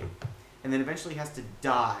 essentially. And then eventually has to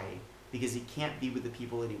die because he can't be with the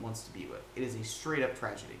people that he wants to be with. It is a straight up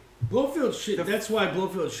tragedy. Blofeld should. That's why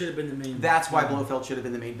Blofeld should have been the main. That's why Blofeld should have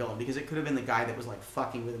been the main villain, because it could have been the guy that was like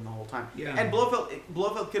fucking with him the whole time. Yeah. And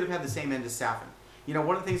Blofeld could have had the same end as Safin.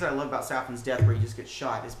 One of the things that I love about Safin's death, where he just gets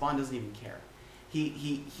shot, is Bond doesn't even care.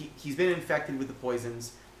 He's been infected with the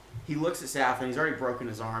poisons. He looks at Safin. He's already broken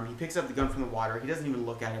his arm. He picks up the gun from the water. He doesn't even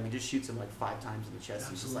look at him. He just shoots him like 5 times in the chest.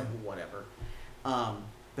 He's just like, whatever.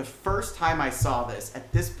 The first time I saw this,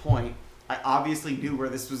 at this point, I obviously knew where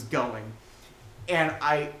this was going, and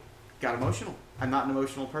I got emotional. I'm not an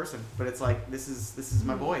emotional person, but it's like, this is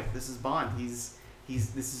my boy. This is Bond. This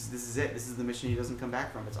is it. This is the mission he doesn't come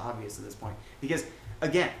back from. It's obvious at this point. Because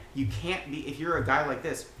again, you can't be, if you're a guy like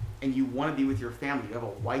this and you want to be with your family, you have a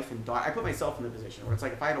wife and daughter. I put myself in the position where it's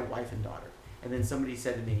like, if I had a wife and daughter and then somebody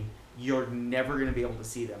said to me, you're never going to be able to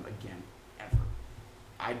see them again, ever,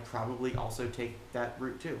 I'd probably also take that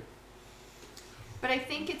route too. But I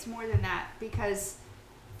think it's more than that, because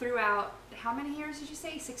throughout, how many years did you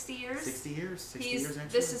say? 60 years? 60 years. 60 years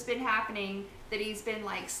actually. This has been happening, that he's been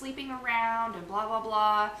like sleeping around and blah, blah,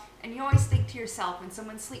 blah. And you always think to yourself when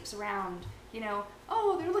someone sleeps around,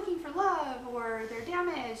 oh, they're looking for love, or they're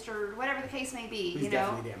damaged, or whatever the case may be. He's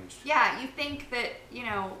definitely damaged. Yeah, you think that,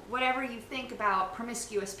 whatever you think about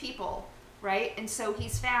promiscuous people, right? And so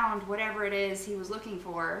he's found whatever it is he was looking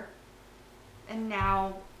for, and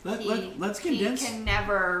now let's condense. he can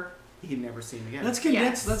never... He'd never see him again. Let's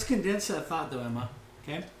condense. Yes. Let's condense that thought, though, Emma.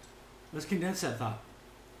 Okay, let's condense that thought.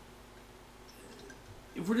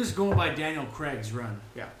 If we're just going by Daniel Craig's run,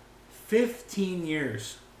 15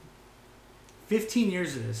 years. 15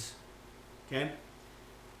 years of this, okay,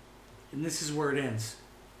 and this is where it ends,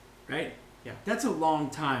 right? Yeah, that's a long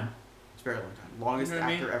time. It's a very long time. Longest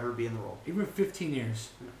actor ever be in the role. Even 15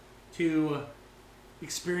 years to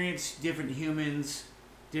experience different humans,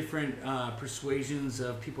 different persuasions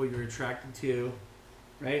of people you're attracted to,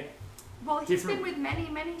 right? Well, he's been with many,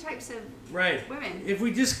 many types of women. If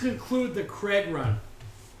we just conclude the Craig run,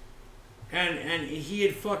 and he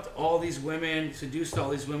had fucked all these women, seduced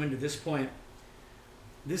all these women to this point,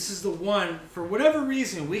 this is the one, for whatever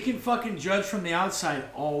reason, we can fucking judge from the outside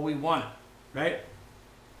all we want, right?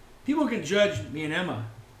 People can judge me and Emma.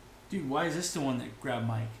 Dude, why is this the one that grabbed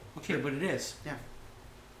Mike? Okay, but it is. Yeah.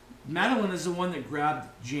 Madeline is the one that grabbed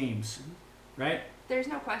James, right? There's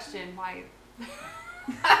no question why.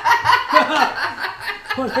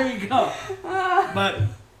 Well, there you go. But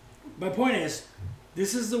my point is,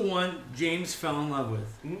 this is the one James fell in love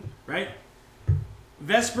with, right?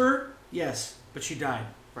 Vesper, yes, but she died.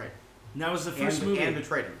 Right. And that was the first movie. And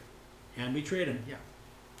betrayed him. And betrayed him. Yeah.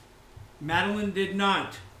 Madeline did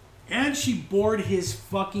not. And she bored his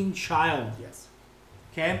fucking child. Yes.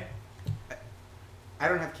 Okay? I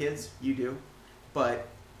don't have kids. You do. But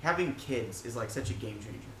having kids is like such a game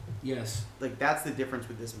changer. Yes. Like, that's the difference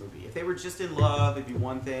with this movie. If they were just in love, it'd be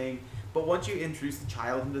one thing. But once you introduce the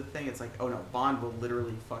child into the thing, it's like, oh no, Bond will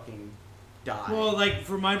literally fucking die. Well, like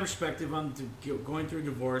from my perspective, I'm going through a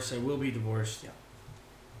divorce. I will be divorced. Yeah.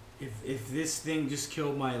 If this thing just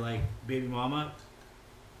killed my like baby mama,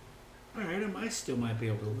 all right, I still might be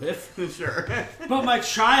able to live. Sure. But my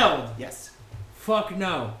child, Yes. fuck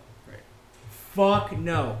no. Right. Fuck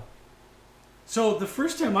no. So the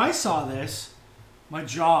first time I saw this, my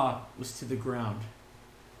jaw was to the ground.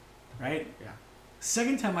 Right? Yeah.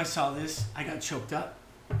 Second time I saw this, I got choked up.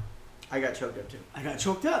 I got choked up too. I got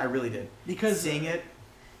choked up. I really did. Because seeing it.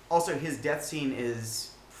 Also, his death scene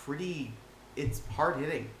is pretty. It's hard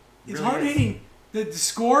hitting. It's really hard is. hitting. The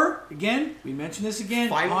score, again, we mentioned this again.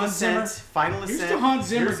 Final Hans Zimmer. Ascent. Final Here's Ascent. to Hans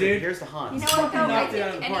Zimmer, dude. Here's to Hans. You know Fucking what though? I knocked it out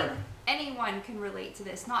of think the park. anyone can relate to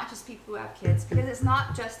this, not just people who have kids, because it's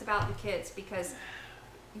not just about the kids, because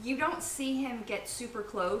you don't see him get super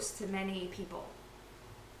close to many people,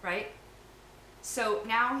 right? So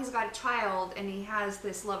now he's got a child and he has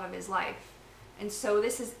this love of his life. And so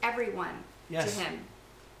this is everyone Yes. to him.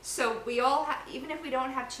 So we all have, even if we don't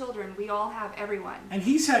have children, we all have everyone. And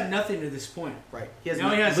he's had nothing to this point. Right. He has, Now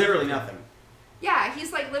he has literally everything. nothing. Yeah,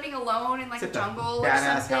 he's like living alone in like It's a like a jungle or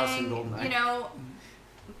badass something. house in Goldeneye. You know,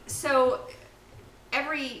 so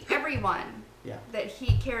everyone Yeah. that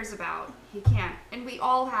he cares about, he can't. And we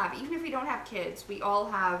all have, even if we don't have kids, we all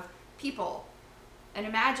have people. And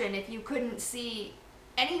imagine if you couldn't see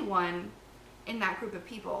anyone in that group of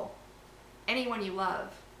people, anyone you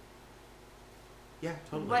love. Yeah.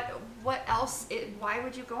 Totally. What else? Why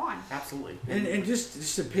would you go on? Absolutely. And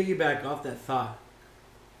just to piggyback off that thought,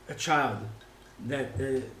 a child that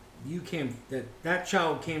that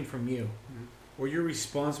child came from you, or you're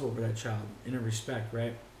responsible for that child in a respect,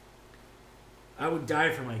 right? I would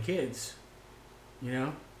die for my kids, you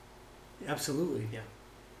know, absolutely. Yeah.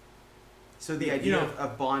 So the You idea know,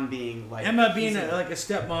 of Bond being like Emma being he's like a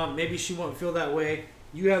stepmom, maybe she won't feel that way.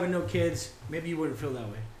 You having no kids, maybe you wouldn't feel that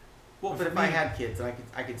way. well, but for if I me- had kids,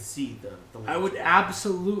 I could see the. I would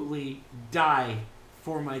absolutely die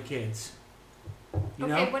for my kids. You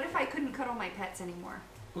Okay, know? what if I couldn't cuddle my pets anymore?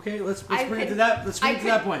 Okay, let's I bring it to could- that. Let's bring I it to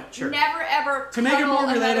that could point. Sure. Never ever To make it more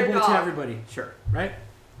cuddle another relatable dog. to everybody, Sure. right?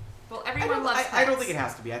 Well, I everyone don't, loves I, pets. I don't think it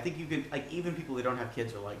has to be. I think you could like even people that don't have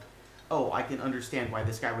kids are like, oh, I can understand why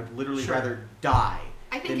this guy would literally Sure. rather die.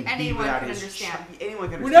 I than think be anyone without can his understand. anyone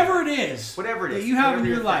can understand. Whatever it is, Whatever it is that you have whatever in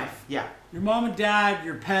your thing. life, Yeah. your mom and dad,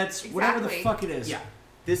 your pets, whatever the Exactly. fuck it is. Yeah.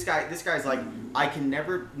 This guy's like, I can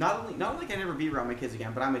never not only can I never be around my kids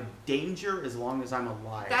again, but I'm a danger as long as I'm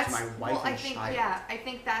alive That's to my wife well, and I think child. I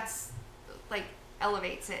think that's like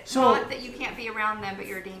elevates it. So- Not that you can't be around them, but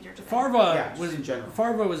you're a danger to them. Farva Yeah, just was in general.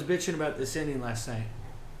 Farva was bitching about this ending last night,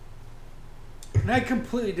 and I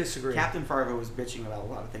completely disagree. Captain Fargo was bitching about a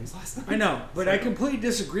lot of things last night. I know, but So, I completely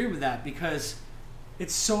disagree with that because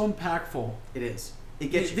it's so impactful. It is. It They,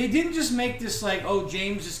 gets you. they didn't just make this like, oh,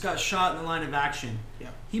 James just got shot in the line of action. Yeah.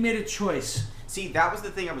 He made a choice. See, that was the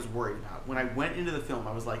thing I was worried about. When I went into the film,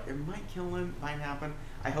 I was like, it might kill him, it might happen.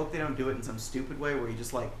 I hope they don't do it in some stupid way where he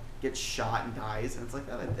just like gets shot and dies. And it's like,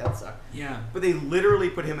 that sucks. Yeah. But they literally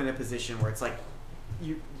put him in a position where it's like,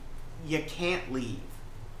 you can't leave.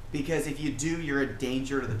 Because if you do, you're a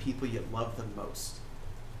danger to the people you love the most.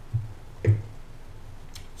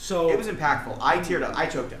 So It was impactful. I teared up. I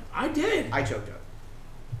choked up. I did. I choked up.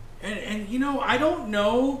 And you know, I don't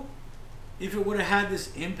know if it would have had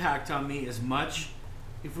this impact on me as much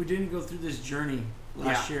if we didn't go through this journey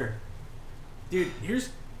last Yeah. year. Dude, here's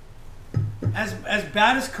as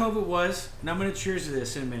bad as COVID was, and I'm gonna cheers to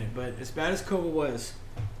this in a minute, but as bad as COVID was,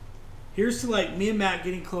 here's to like me and Matt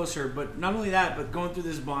getting closer, but not only that, but going through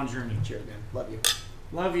this Bond journey. Cheers, man. Love you.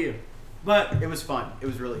 Love you. But It was fun. It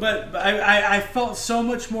was really fun. But I felt so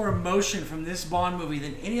much more emotion from this Bond movie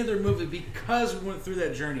than any other movie because we went through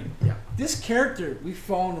that journey. Yeah. This character we've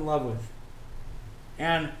fallen in love with.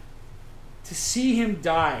 And to see him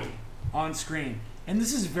die on screen, and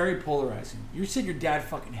this is very polarizing. You said your dad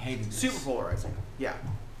fucking hated this. Super polarizing. Yeah.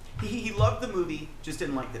 He loved the movie, just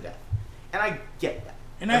didn't like the death. And I get that.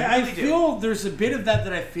 And I really do. feel there's a bit of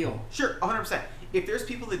that I feel. Sure, 100%. If there's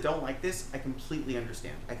people that don't like this, I completely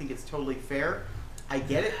understand. I think it's totally fair. I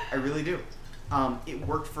get it. I really do. It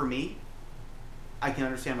worked for me. I can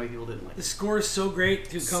understand why people didn't like The it. score is so great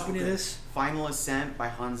to So accompany good. this. Final Ascent by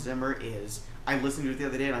Hans Zimmer is... I listened to it the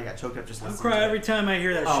other day and I got choked up just I listening cry to every it. time I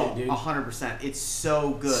hear that shit, dude. 100%. It's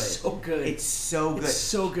so good. So good. It's so good. It's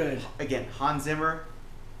so good. Again, Hans Zimmer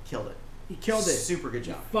killed it. He killed it. Super good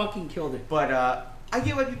He job. fucking killed it. But I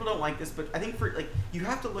get why people don't like this, but I think for like you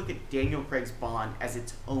have to look at Daniel Craig's Bond as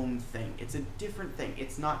its own thing. It's a different thing.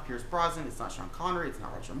 It's not Pierce Brosnan, it's not Sean Connery, it's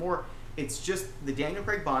not Roger Moore. It's just the Daniel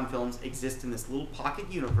Craig Bond films exist in this little pocket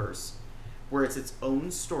universe where it's its own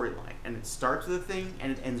storyline, and it starts with a thing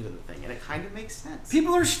and it ends with a thing, and it kind of makes sense.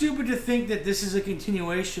 People are stupid to think that this is a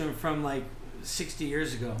continuation from like 60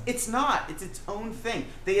 years ago. It's not. It's its own thing.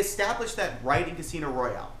 They established that right in Casino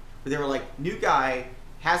Royale, where they were like, new guy,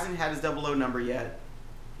 hasn't had his 00 number yet,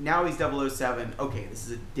 now he's 007. Okay, this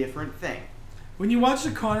is a different thing. When you watch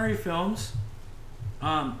the Connery films,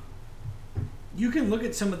 you can look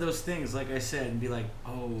at some of those things, like I said, and be like,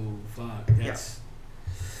 oh, fuck, that's...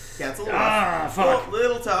 Yeah, it's a little rough. Fuck.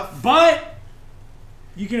 Little tough. But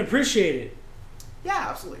you can appreciate it. Yeah,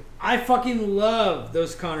 absolutely. I fucking love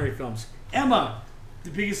those Connery films. Emma,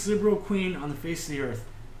 the biggest liberal queen on the face of the earth,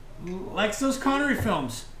 likes those Connery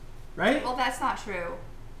films, right? Well, that's not true.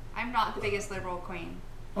 I'm not the biggest liberal queen.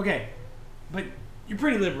 Okay, but you're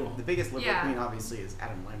pretty liberal. The biggest liberal queen, obviously, is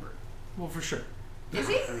Adam Lambert. Well, for sure. Is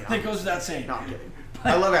he? I mean, That goes without saying. No, I'm kidding.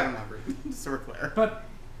 I love Adam Lambert. Just so we're clear. But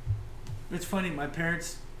it's funny, my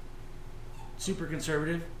parents, super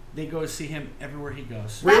conservative, they go to see him everywhere he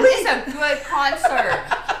goes. Really? That is a good concert.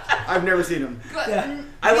 I've never seen him. Good. Yeah.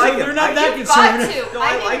 I like him. They're not that You've got conservative. to. No, I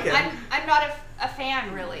think like him. I'm not a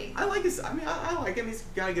fan, really. I like his. I mean, I like him. He's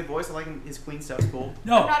got a good voice. I like him. His Queen stuff's cool. I'm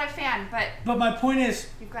No, not a fan, but but my point is,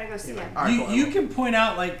 you've got to go see Yeah. him. All right, cool. you can point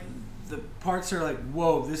out like the parts that are like,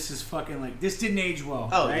 whoa, this is fucking like, this didn't age well.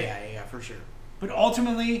 Oh right? yeah, for sure. But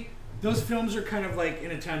ultimately, those films are kind of like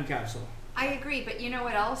in a time capsule. I agree, but you know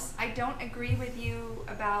what else? I don't agree with you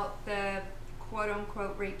about the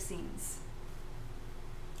quote-unquote rape scenes.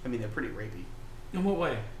 I mean, they're pretty rapey. In what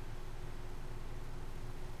way?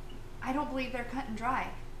 I don't believe they're cut and dry.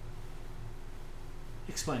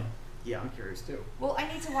 Explain. Yeah, I'm curious too. Well,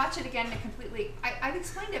 I need to watch it again to completely... I've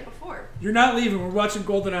explained it before. You're not leaving. We're watching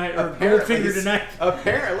GoldenEye or Apparently- Goldfinger tonight.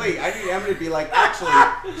 Apparently, I need Emma to be like,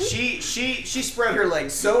 actually, she spread her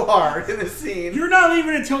legs so hard in this scene. You're not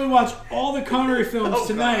leaving until we watch all the Connery films Oh,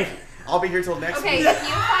 tonight. God. I'll be here till next Okay, week.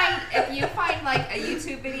 if you find like a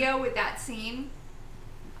YouTube video with that scene,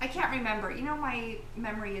 I can't remember. You know, my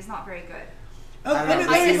memory is not very good. Oh, I don't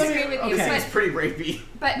know. I disagree with you, okay. but- It's pretty rapey.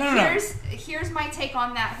 But No, no. here's my take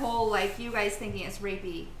on that whole like you guys thinking it's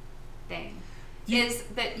rapey thing. Is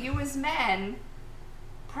that you as men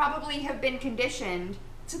probably have been conditioned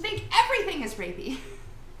to think everything is rapey.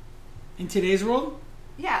 In today's world,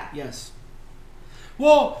 Yeah. yes.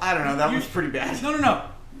 Well, I don't know. That was pretty bad. No. I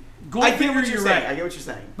get Goldfinger, what you're you're saying. right. I get what you're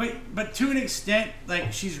saying. But to an extent,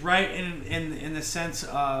 like she's right in the sense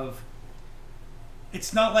of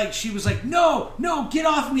it's not like she was like, no, get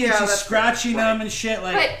off me, Yeah, and she's that's scratching right. them and shit.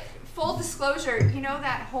 Like, But full disclosure, you know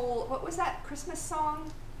that whole what was that Christmas song?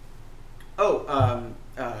 Oh,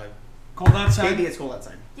 cold outside. Baby, it's cold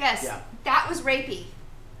outside. Yes. Yeah. That was rapey.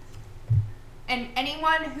 And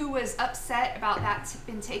anyone who was upset about that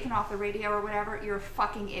been taken off the radio or whatever, you're a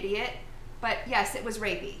fucking idiot. But yes, it was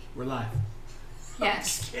rapey. We're live.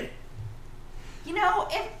 Yes. Just kidding. You know,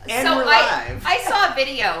 And we're live. I saw a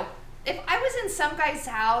video. If I was in some guy's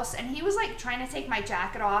house and he was like trying to take my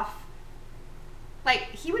jacket off, like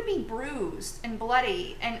he would be bruised and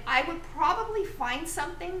bloody, and I would probably find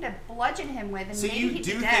something to bludgeon him with, and So maybe you he'd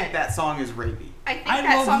do be think dead. that song is rapey? I think I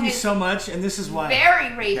that love song you is so much, and this is why. very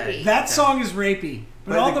rapey. Okay. That song is rapey.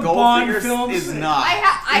 But all the the Bond Goldfinger films is not.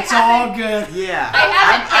 it's all haven't- good. Yeah. I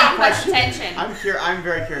haven't paid much questioning. attention. I'm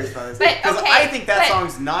very curious about this. But, Because okay, I think that but-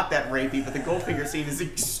 song's not that rapey, but the Goldfinger scene is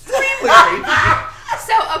extremely rapey.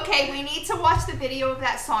 So, okay, we need to watch the video of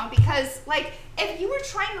that song because, like, if you were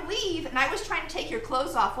trying to leave and I was trying to take your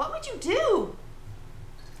clothes off, what would you do?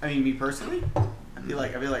 I mean, me personally, I'd be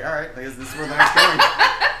like, all right, I guess this is where the night's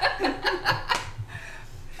going.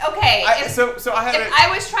 Okay, So I had if I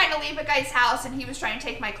was trying to leave a guy's house and he was trying to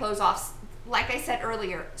take my clothes off, like I said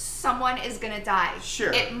earlier, someone is gonna die.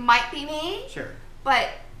 Sure. It might be me, Sure. but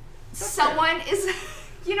someone is.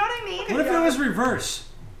 You know what I mean? What if it was reverse?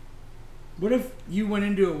 What if you went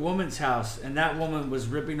into a woman's house and that woman was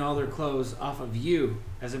ripping all their clothes off of you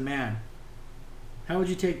as a man? How would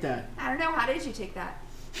you take that? I don't know. How did you take that?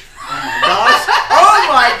 Gosh. Oh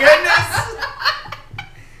my goodness.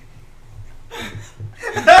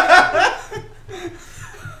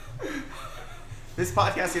 This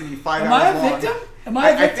podcast is gonna be 5 Am I hours a long. victim? Am I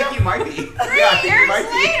a I victim? think you might be. 3 Yeah, I think you years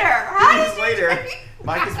might be. later. How 3 years did you later, take-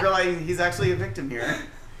 Mike is realizing he's actually a victim here.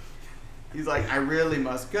 He's like, I really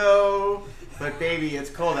must go, but baby, it's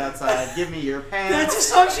cold outside. Give me your pants. That's the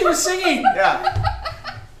song she was singing Yeah.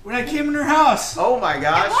 when I came in her house. Oh my It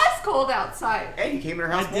gosh. was cold outside. And you came to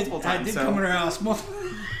her house multiple I times. did so. come in her house multiple.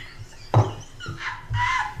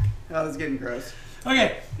 Oh, this is getting gross.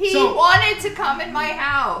 Okay, He so wanted to come in my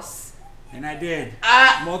house. and I did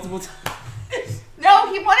multiple times.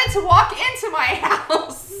 No, he wanted to walk into my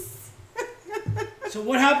house. So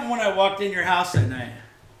what happened when I walked in your house that night?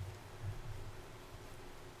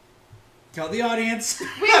 Tell the audience.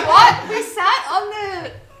 We sat on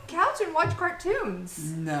the couch and watched cartoons.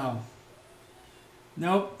 No.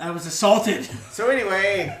 Nope, I was assaulted. So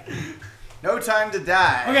anyway, No Time to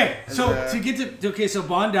Die. Okay, so so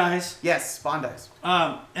Bond dies. Yes, Bond dies.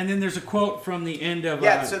 And then there's a quote from the end of.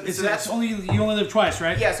 Yeah, so that's only you only live twice,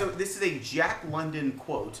 right? Yeah, so this is a Jack London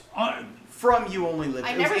quote Uh, from You Only Live.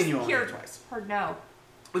 I it never was in You Only Live Twice, heard no.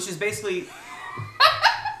 which is basically.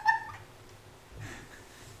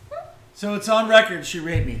 So it's on record. She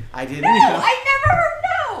raped me. I didn't. No, I never heard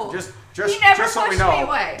no. Just He never so we pushed know, me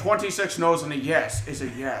away. 26 no's and a yes is a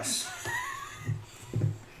yes.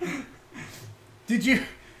 Did you?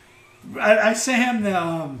 I sent him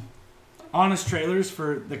the honest trailers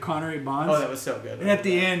for the Connery Bonds. Oh, that was so good. And at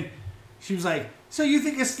the end, she was like, "So you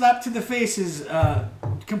think a slap to the face is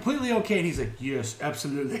completely okay?" And he's like, "Yes,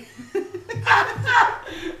 absolutely."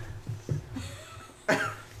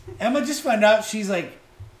 Emma just found out she's like,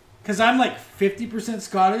 because I'm like 50%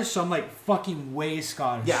 Scottish, so I'm like fucking way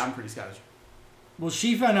Scottish. Yeah, I'm pretty Scottish. Well,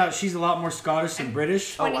 she found out she's a lot more Scottish than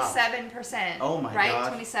British. 27%. Oh my right? God.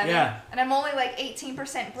 27. Yeah. And I'm only like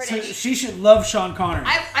 18% British. So she should love Sean Connery.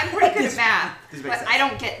 I'm pretty good at math, This but makes sense. I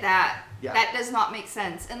don't get that. Yeah. That does not make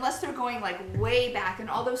sense unless they're going like way back and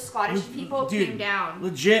all those Scottish people Dude, came down.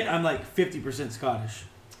 Legit, I'm like 50% Scottish.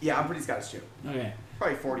 Yeah, I'm pretty Scottish too. Okay.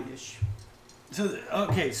 Probably 40-ish.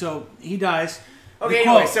 So he dies. Okay, The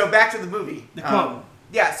anyway, quote. so back to the movie. The quote.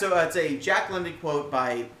 Yeah, so it's a Jack London quote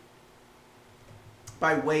by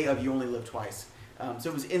way of You Only Live Twice. So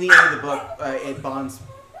it was in the end of the book, at Bond's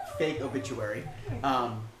fake obituary.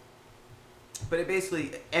 But it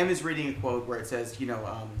basically, M is reading a quote where it says,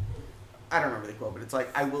 I don't remember the quote, but it's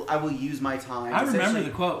like, I will use my time. I remember Essentially-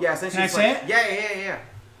 the quote. Yeah, essentially Can I it's say like, it? Yeah.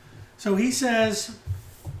 So he says,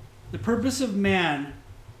 the purpose of man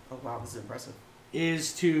Oh wow, this is impressive.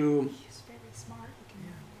 is to He's very smart.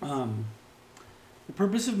 the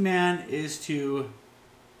purpose of man is to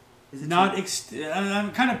Is it not too-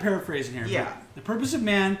 I'm kind of paraphrasing here. but Yeah. the purpose of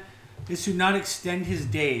man is to not extend his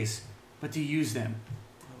days, but to use them.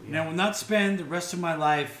 Oh, And I will not spend the rest of my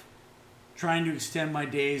life trying to extend my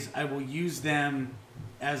days. I will use them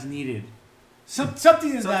as needed. Something to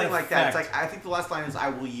that Something like that. It's effect. like, I think the last line is, I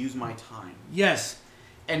will use my time. Yes.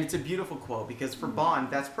 And it's a beautiful quote because for Bond,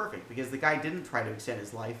 that's perfect because the guy didn't try to extend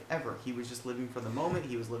his life ever. He was just living for the moment.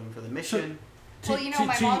 He was living for the mission. Well,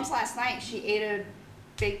 my mom's last night, she ate a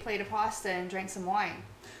big plate of pasta and drank some wine.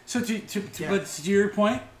 So Yeah. but to your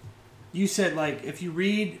point, you said like if you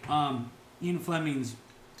read Ian Fleming's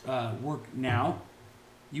work now,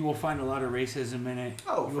 you will find a lot of racism in it.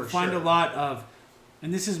 Oh, you will for find sure. a lot of,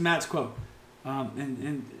 and this is Matt's quote,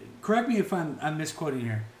 and correct me if I'm misquoting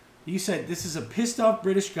here. You said this is a pissed off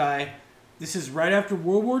British guy. This is right after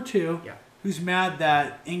World War II. Yeah. Who's mad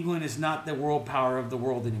that England is not the world power of the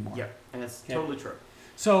world anymore. Yeah, and it's Okay. totally true.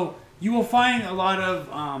 So you will find a lot of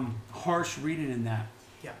harsh reading in that.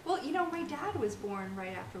 Well, my dad was born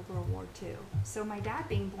right after World War II. So my dad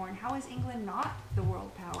being born, how is England not the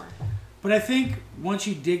world power? But I think once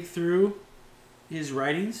you dig through his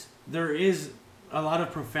writings, there is a lot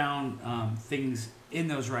of profound things in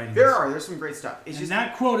those writings. There's some great stuff. It's And just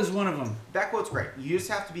that quote is one of them. that quote's great. You just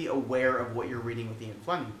have to be aware of what you're reading with Ian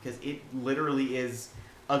Fleming because it literally is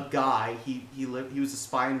a guy. He was a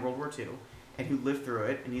spy in World War II and who lived through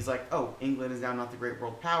it. And he's like, oh, England is now not the great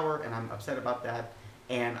world power, and I'm upset about that.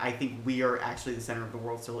 And I think we are actually the center of the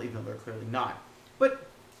world still, even though they're clearly not. But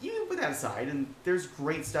you can put that aside, and there's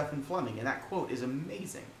great stuff in Fleming, and that quote is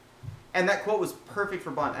amazing. And that quote was perfect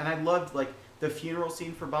for Bond. And I loved, the funeral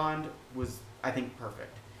scene for Bond was, I think,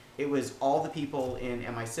 perfect. It was all the people in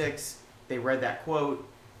MI6, they read that quote,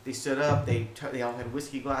 they stood up, they all had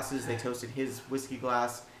whiskey glasses, they toasted his whiskey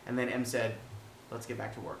glass, and then M said, let's get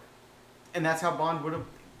back to work. And that's how Bond would have,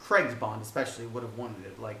 Craig's Bond especially, would have wanted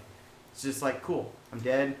it. It's just cool, I'm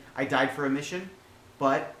dead, I died for a mission,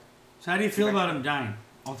 but... So how do you feel about him dying,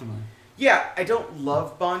 ultimately? Yeah, I don't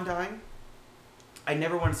love Bond dying. I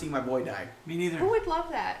never want to see my boy die. Me neither. Who would love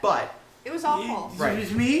that? But... It was awful. Right.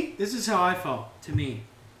 To me, this is how I felt. To me.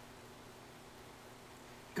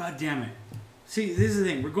 God damn it. See, this is the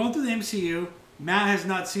thing. We're going through the MCU. Matt has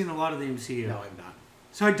not seen a lot of the MCU. No, I'm not.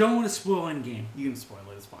 So I don't want to spoil Endgame. You can spoil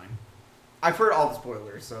it, it's fine. I've heard all the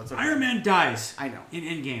spoilers, so it's okay. Iron Man dies I know. in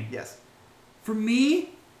Endgame. Yes. For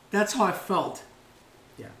me, that's how I felt.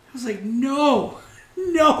 Yeah. I was like, no.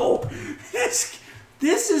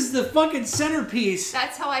 This is the fucking centerpiece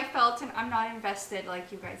That's how I felt, and I'm not invested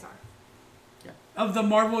like you guys are. of the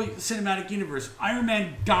Marvel Cinematic Universe. Iron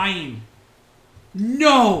Man dying.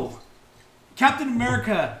 No. Captain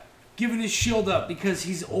America giving his shield up because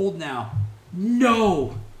he's old now.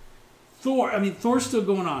 No. Thor's still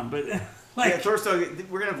going on, but like Thor's still.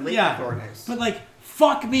 We're gonna have late Thor next. But like,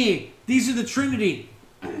 fuck me. These are the Trinity.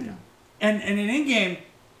 And in Endgame,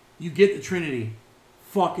 you get the Trinity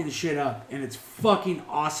fucking shit up, and it's fucking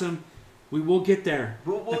awesome. We will get there.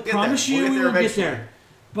 We'll I get promise there. you, We'll we get will there get there.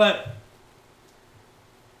 But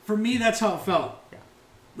for me, that's how it felt. Yeah.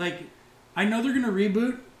 Like, I know they're gonna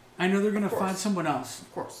reboot. I know they're gonna Of course. find someone else,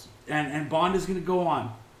 Of course. and Bond is gonna go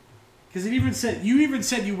on. Because you even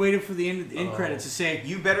said you waited for the end credits to say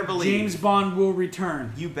You better believe. James Bond will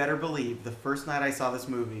return. You better believe the first night I saw this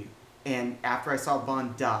movie, and after I saw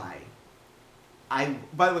Bond die,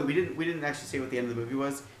 by the way, we didn't actually say what the end of the movie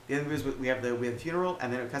was. The end of the movie was we have the funeral,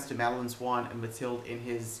 and then it cuts to Madeline Swan and Mathilde in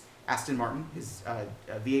his Aston Martin, his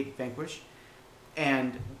V8 Vanquish,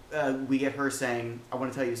 and we get her saying, "I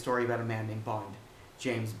want to tell you a story about a man named Bond,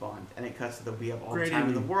 James Bond," and it cuts to the "We have all the Great time in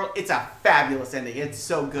ending. the world." It's a fabulous ending. It's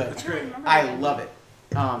so good. That's great. I love it.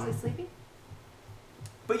 Is he sleeping?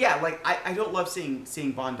 But yeah, like I don't love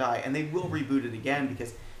seeing Bond die, and they will reboot it again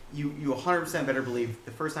because you 100% better believe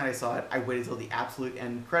the first night I saw it, I waited till the absolute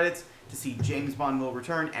end credits to see James Bond will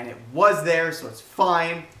return, and it was there, so it's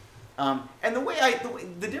fine. And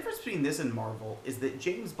the difference between this and Marvel is that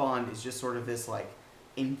James Bond is just sort of this like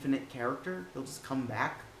infinite character. He'll just come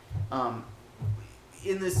back.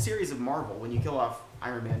 In this series of Marvel, when you kill off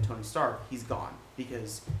Iron Man, Tony Stark, he's gone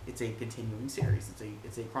because it's a continuing series.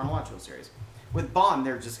 It's a chronological series. With Bond,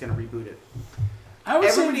 they're just going to reboot it.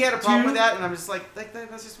 Everybody had a problem with that, and I'm just like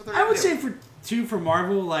that's just what they're I going would to do. say for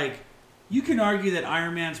Marvel, like, you can argue that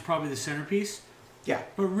Iron Man's probably the centerpiece, Yeah.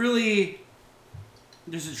 but really,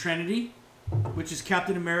 there's a Trinity, which is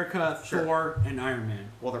Captain America, Sure. Thor, and Iron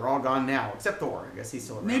Man. Well, they're all gone now, except Thor. I guess he's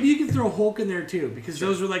still around. Maybe you can throw Hulk in there too, because Sure.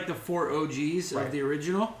 those were like the 4 OGs Right. of the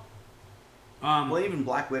original. Well, even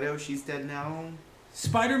Black Widow, she's dead now.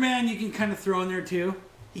 Spider-Man, you can kind of throw in there too.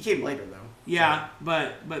 He came later, though. Yeah,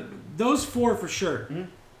 but those 4 for sure.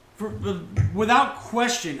 Mhm. Without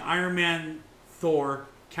question, Iron Man, Thor,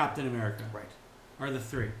 Captain America Right. are the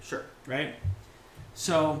 3, Sure. right?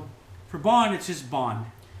 So for Bond, it's just Bond.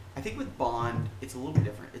 I think with Bond, it's a little bit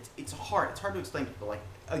different. It's hard. It's hard to explain to people. Like,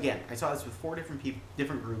 again, I saw this with 4 different people,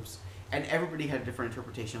 different groups, and everybody had a different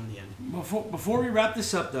interpretation on the end. Before we wrap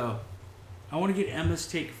this up, though, I want to get Emma's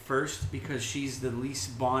take first because she's the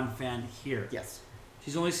least Bond fan here. Yes.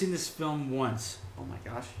 She's only seen this film once. Oh my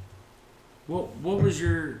gosh. What was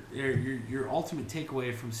your ultimate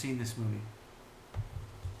takeaway from seeing this movie?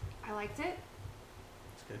 I liked it.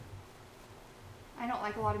 It's good. I don't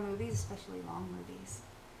like a lot of movies, especially long movies.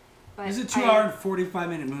 But It's a 2-hour and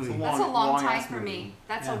 45-minute movie. It's a That's a long time long-ass for movie. me.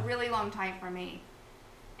 That's Yeah. a really long time for me.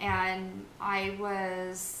 And I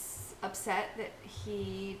was upset that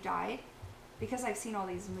he died because I've seen all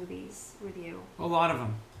these movies with you. A lot of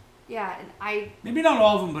them. Yeah, and Maybe not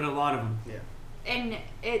all of them, but a lot of them. Yeah. and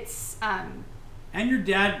it's And your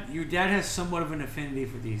dad has somewhat of an affinity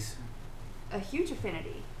for these. a huge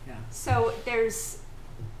affinity. Yeah. So there's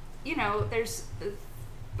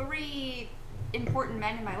 3 important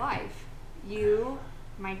men in my life: you,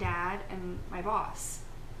 my dad, and my boss.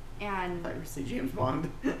 And I thought you were saying James Bond.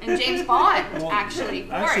 James Bond, Well, actually,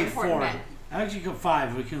 4 actually important 4. men. I actually go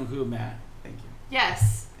 5. We can include Matt. Thank you.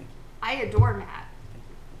 Yes, Thank you. I adore Matt, Thank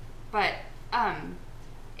you. but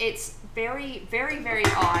it's very, very, very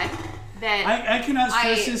odd that I cannot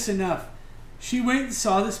stress I- this enough. She went and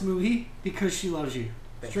saw this movie because she loves you.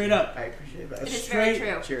 Thank Straight you. up. I appreciate that. It is very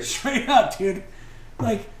Straight- true. Cheers. Straight up, dude.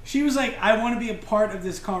 Like, she was like, I want to be a part of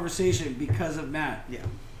this conversation because of Matt. Yeah.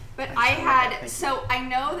 But Thanks I for that. had Thank so I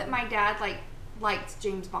know that my dad liked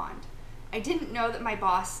James Bond. I didn't know that my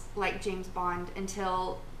boss liked James Bond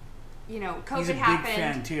until COVID He's a big happened.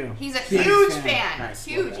 fan, too. He's a Big huge fan. fan. Nice,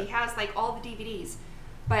 love Huge. that. He has like all the DVDs.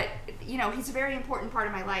 But he's a very important part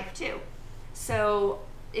of my life too. So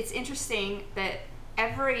it's interesting that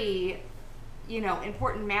every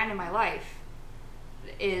important man in my life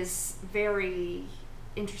is very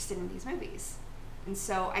interested in these movies. And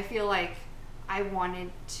so I feel like I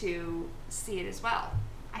wanted to see it as well.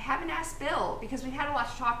 I haven't asked Bill because we've had a lot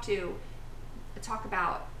to talk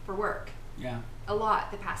about for work. Yeah. A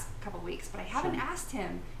lot the past couple weeks, but I haven't Sure. asked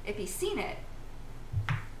him if he's seen it,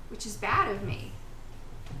 which is bad of me.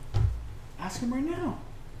 Ask him right now.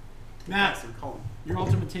 Matt, Matt, call him. your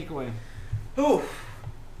ultimate takeaway. Oh,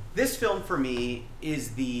 this film for me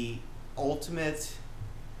is the ultimate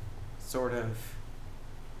sort of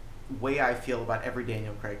way I feel about every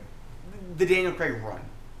Daniel Craig, the Daniel Craig run.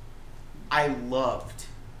 I loved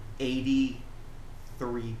 83%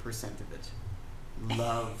 of it.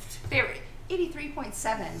 Loved. There,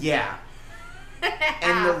 83.7. Yeah.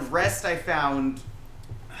 And the rest I found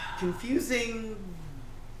confusing,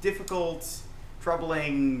 difficult,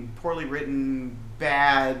 troubling, poorly written,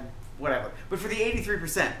 bad, whatever. But for the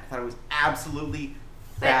 83%, I thought it was absolutely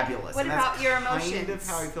fabulous. What and about that's your kind emotions? of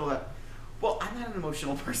how I feel about. Well, I'm not an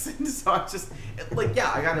emotional person, so I just like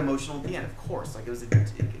I got emotional at the end, of course. Like it was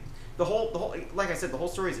the whole like I said, the whole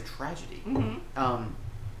story is a tragedy. Mm-hmm.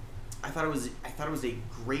 I thought it was a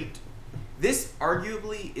great. This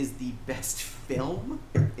arguably is the best film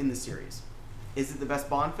in the series. Is it the best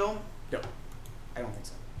Bond film? No, I don't think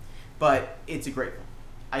so. But it's a great film.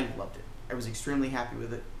 I loved it. I was extremely happy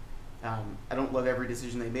with it. I don't love every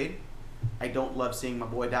decision they made. I don't love seeing my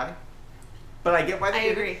boy die. But I get why they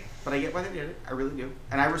did it. But I get why they did it. I really do.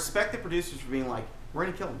 And I respect the producers for being like, we're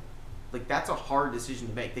going to kill him. Like, that's a hard decision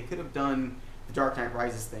to make. They could have done the Dark Knight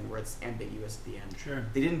Rises thing where it's ambiguous at the end. Sure.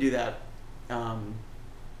 They didn't do that.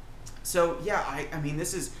 So, yeah, I mean,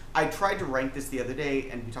 this is... I tried to rank this the other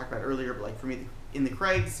day, and we talked about it earlier, but, like, for me, in the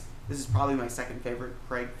Craigs, this is probably my second favorite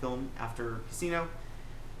Craig film after Casino.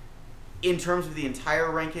 In terms of the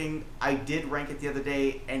entire ranking, I did rank it the other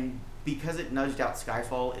day, and because it nudged out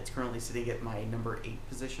Skyfall, it's currently sitting at my number 8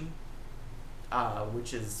 position,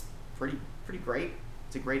 which is pretty great.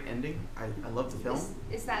 It's a great ending. I love the film.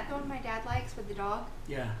 Is that the one my dad likes with the dog?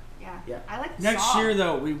 Yeah. Yeah. I like the Next song. year,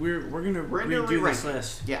 though, we're gonna redo this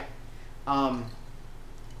list. Yeah.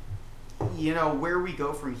 Where we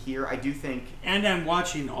go from here, I do think. And I'm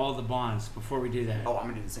watching all the Bonds before we do that. Oh, I'm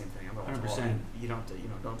gonna do the same thing. I'm gonna watch 100%. You don't have to,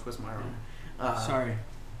 don't twist my arm. Sorry.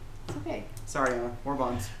 It's okay. Sorry, Emma. More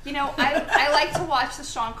Bonds. I like to watch the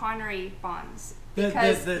Sean Connery Bonds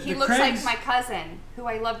because he looks Craigs, like my cousin, who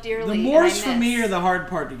I love dearly. The Moors for me are the hard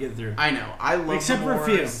part to get through. I know. I love Except the for a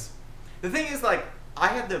few. Moors. The thing is, like, I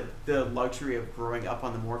had the luxury of growing up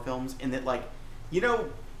on the Moore films, in that, like,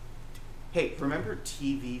 hey, remember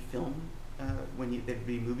TV film when there'd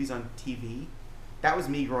be movies on TV? That was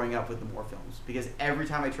me growing up with the Moore films, because every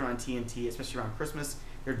time I turn on TNT, especially around Christmas,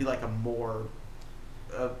 there'd be like a Moore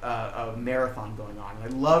a marathon going on.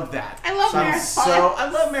 And I loved that. I love marathons. I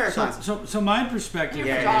love marathons. So my perspective.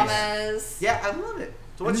 Your pajamas. Yeah, I love it.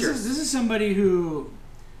 So what's yours? This is somebody who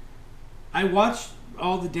I watched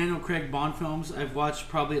all the Daniel Craig Bond films. I've watched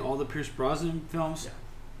probably all the Pierce Brosnan films. Yeah.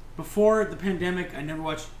 Before the pandemic, I never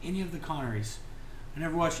watched any of the Connerys. I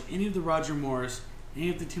never watched any of the Roger Moores, any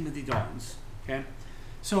of the Timothy Daltons. Okay?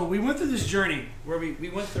 So we went through this journey where we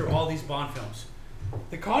went through all these Bond films.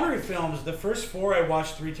 The Connery films, the first 4 I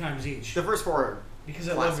watched 3 times each. The first 4 are because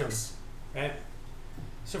I classics. love them. Right?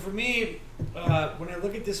 So for me, when I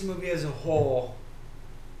look at this movie as a whole,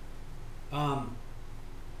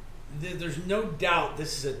 there's no doubt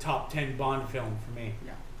this is a top 10 Bond film for me.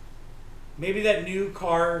 Yeah. Maybe that new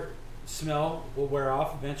car smell will wear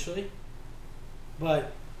off eventually.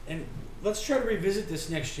 And let's try to revisit this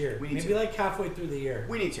next year. Maybe like halfway through the year.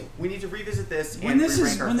 We need to. We need to revisit this When and this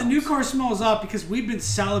re-rank is our when the films. new car smells off, because we've been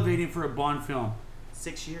salivating for a Bond film.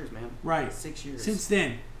 6 years, man. Right. 6 years. Since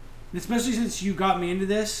then. And especially since you got me into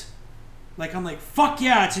this. Like, I'm like, fuck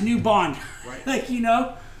yeah, it's a new Bond. Right.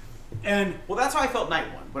 And well, that's how I felt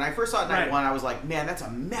Night 1. When I first saw Night Right. 1, I was like, man, that's a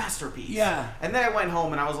masterpiece. Yeah. And then I went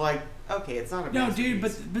home and I was like, okay, it's not a no,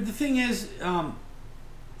 masterpiece. dude, but the thing is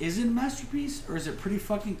it a masterpiece or is it pretty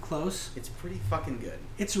fucking close? It's pretty fucking good.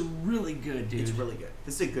 It's really good, dude. It's really good.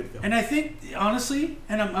 This is a good film. And I think, honestly,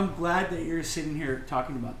 and I'm glad that you're sitting here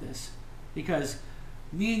talking about this, because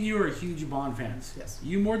me and you are huge Bond fans. Yes.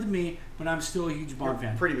 You more than me, but I'm still a huge Bond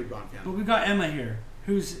fan. Pretty big Bond fan. But we've got Emma here,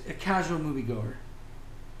 who's a casual moviegoer.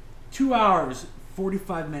 2 hours,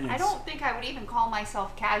 45 minutes. I don't think I would even call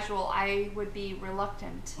myself casual. I would be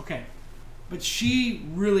reluctant. Okay. But she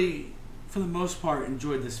really, for the most part,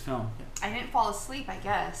 enjoyed this film. I didn't fall asleep, I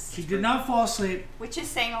guess. She did not fall asleep. Which is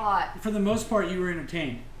saying a lot. For the most part, you were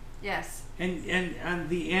entertained. Yes. And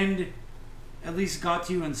the end at least got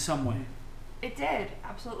to you in some way. It did,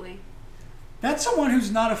 absolutely. That's someone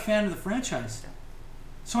who's not a fan of the franchise.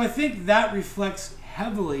 So I think that reflects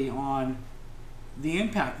heavily on the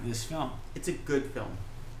impact of this film. It's a good film,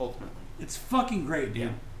 ultimately. It's fucking great, dude.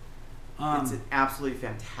 Yeah. It's an absolutely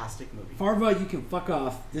fantastic movie. Farva, you can fuck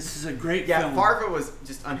off. This is a great yeah, film. Farva was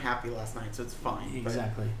just unhappy last night, so it's fine.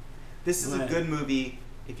 Exactly. But this is a good movie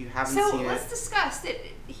if you haven't so seen it. So let's discuss it.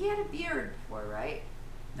 He had a beard before, right?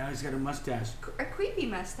 Now he's got a mustache. A creepy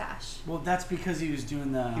mustache. Well, that's because he was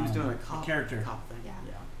doing the character cop thing. Yeah.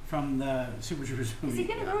 From the Super Troopers movie. Is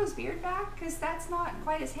he gonna grow his beard back? Because that's not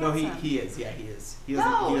quite as handsome. No, he is. Yeah, he is. He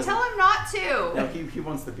no, tell him not to. No, he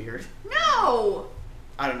wants the beard. No.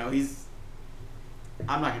 I don't know.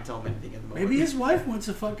 I'm not gonna tell him anything at the moment. Maybe his wife wants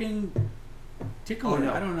a fucking tickle. Oh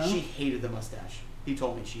no, I don't know. She hated the mustache. He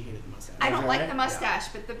told me she hated the mustache. I don't like right? the mustache,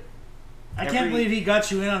 but I can't believe he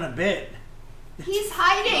got you in on a bit. he's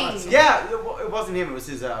hiding. Yeah, it wasn't him. It was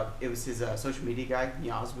his social media guy.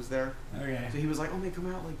 Yaz was there. Okay. So he was like, "Oh man,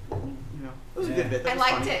 come out!" Like, you know, it was a Yeah. good bit. That I was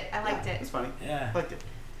liked funny. it. I liked Yeah, it. It was funny. Yeah. I liked it.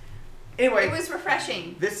 Anyway, It was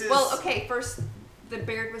refreshing. This is Well, okay, first the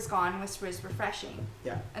beard was gone, which was refreshing.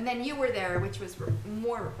 Yeah. And then you were there, which was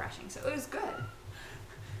more refreshing. So it was good.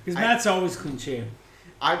 Because Matt's always clean shaven.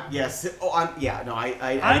 Yes. Oh, I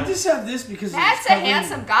I just have this because Matt's it's a covering-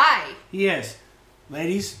 handsome guy. He is.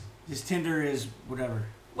 Ladies, his Tinder is whatever.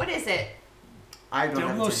 What is it? I don't have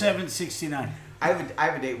a Tinder. 00769. I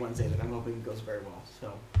have a date Wednesday that I'm hoping goes very well.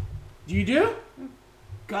 So You do?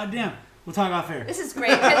 Goddamn. We'll talk off air. This is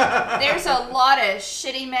great. 'Cause there's a lot of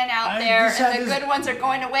shitty men out I there, just had and the this- good ones are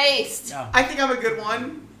going to waste. No. I think I'm a good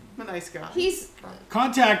one. I'm a nice guy.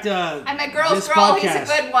 Contact I'm a girl's this girl. podcast. He's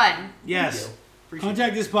a good one. Yes. Appreciate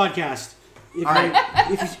Contact this podcast. If, All you,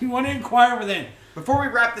 if you want to inquire within. Before we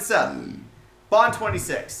wrap this up, Bond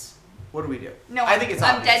 26. What do we do? No, I think it's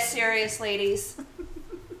I'm obvious. dead serious, ladies.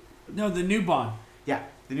 No, the new Bond. Yeah,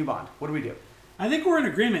 the new Bond. What do we do? I think we're in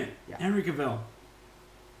agreement. Yeah. Henry Cavill.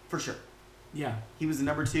 For sure. Yeah. He was the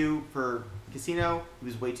number 2 for Casino. He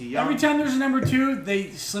was way too young. Every time there's a number 2,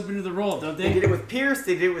 they slip into the role, don't They they? did it with Pierce.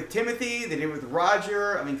 They did it with Timothy. They did it with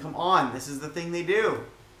Roger. I mean, come on. This is the thing they do.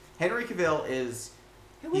 Henry Cavill is...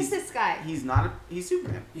 Who is this guy? He's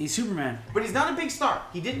Superman. He's Superman. But he's not a big star.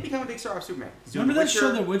 He didn't become a big star of Superman. He's doing Remember The that show,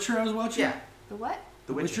 Witcher. The Witcher, I was watching? Yeah, The what?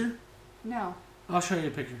 The Witcher. No. I'll show you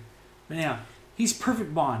a picture. But yeah, he's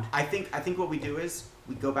perfect Bond. I think what we do is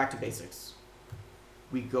we go back to basics.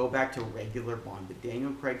 We go back to regular Bond. The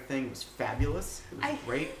Daniel Craig thing was fabulous. It was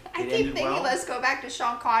great. I It keep ended thinking well. let's go back to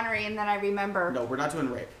Sean Connery, and then I remember. No, we're not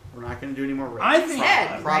doing rape. We're not going to do any more rape. I think,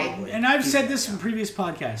 Dead, right? Probably. and I've said this in previous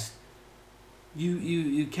podcasts.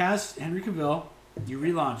 You cast Henry Cavill, you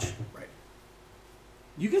relaunch. Right.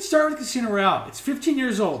 You can start with Casino Royale. It's 15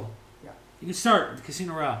 years old. Yeah. You can start with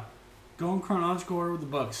Casino Royale. Go in chronological order with the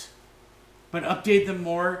books, but update them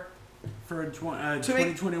more for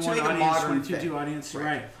 2021 to make a audience, modern 2022 thing. audience.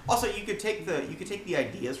 Right. Also, you could take the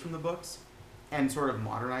ideas from the books and sort of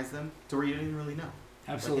modernize them to where you didn't really know.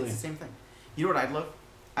 Absolutely. Like, it's the same thing. You know what I'd love?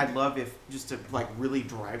 I'd love if, just to like really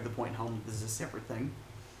drive the point home, that this is a separate thing.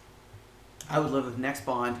 I would love if the next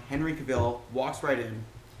Bond, Henry Cavill walks right in,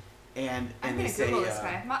 and I'm they gonna say, Google this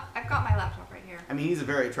guy. I've got my laptop right here. I mean, he's a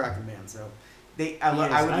very attractive man, so I Yes,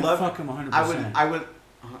 would I'd love. fuck him 100%. I would.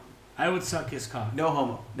 I would suck his cock. No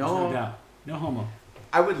homo. There's No. no doubt. No homo.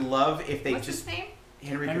 I would love if they What's just his name?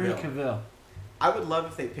 Henry Henry Cavill. Cavill. I would love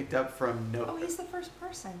if they picked up from Oh, he's the first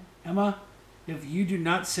person. Emma, if you do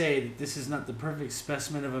not say that this is not the perfect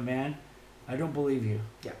specimen of a man, I don't believe you.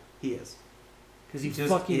 Yeah, he is. Because he Just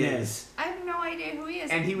fucking is. is. I have no idea who he is.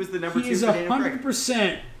 And he was the number He 2 is for Daniel Craig.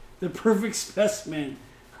 100% the perfect specimen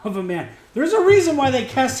of a man. There's a reason why they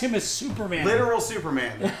cast him as Superman. Literal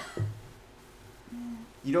Superman.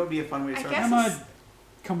 You know what would be a fun way to I start? guess- Emma,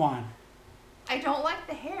 come on. I don't like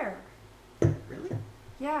the hair. Really?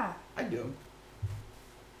 Yeah, I do.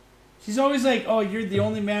 She's always like, "Oh, you're the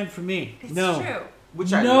only man for me." it's no, true.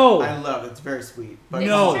 Which No. I love. It's very sweet. But It's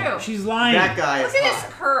no, true. she's lying. that guy Look is at hot.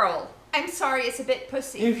 his curl. I'm sorry, it's a bit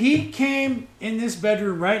pussy. If he came in this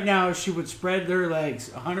bedroom right now, she would spread their legs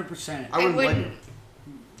 100%. I wouldn't blame you.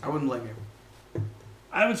 I wouldn't blame you.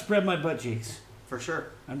 I would spread my butt cheeks. For sure.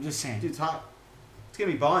 I'm just saying. Dude's hot. It's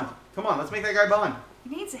gonna be Bond. Come on, let's make that guy Bond.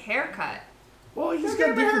 He needs a haircut. Well, he's Just got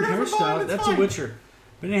get him a different haircut for Bond, hairstyles. it's That's fine. a Witcher.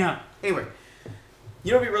 But anyhow, Anyway,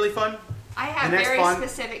 you know what'd be really fun? I have The next very Bond-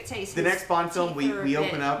 specific tastes. The next Bond film, Teeth are we a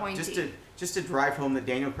open bit up pointy. just to drive home that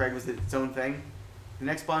Daniel Craig was its own thing. The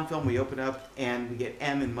next Bond film, we open up and we get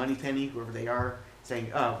M and Moneypenny, whoever they are,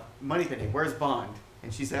 saying, "Oh, Moneypenny, where's Bond?"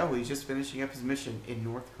 And she said, "Oh, he's just finishing up his mission in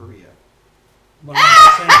North Korea." 100%.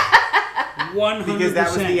 100%. Because that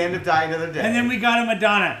was the end of Die Another Day. And then we got a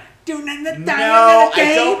Madonna. Doing the No,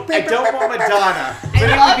 I don't want Madonna. But it I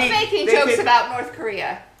would love be- making they jokes could- about North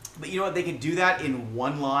Korea. But you know what? They could do that in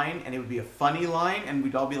one line, and it would be a funny line, and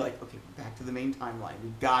we'd all be like, "Okay, we're back to the main timeline.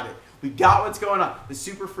 We got it. We got what's going on." The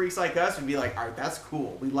super freaks like us would be like, "All right, that's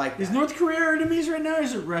cool. We like that." Is North Korea our enemies right now, or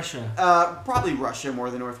is it Russia? Probably Russia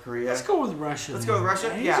more than North Korea. Let's go with Russia. Let's then. go with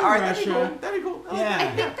Russia. He's Yeah, in all right, that'd be Russia. cool. That'd be cool. I like Yeah. that.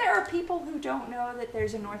 I think there are people who don't know that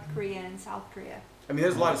there's a North Korea and South Korea. I mean,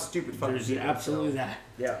 there's a lot of stupid fucking There's people. absolutely so- that.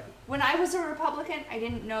 Yeah. When I was a Republican, I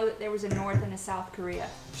didn't know that there was a North and a South Korea.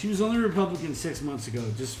 She was only Republican 6 months ago,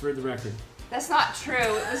 just for the record. That's not true.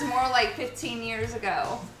 It was more like 15 years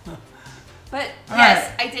ago. But All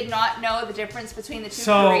yes, I did not know the difference between the two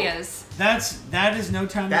So Koreas. that is No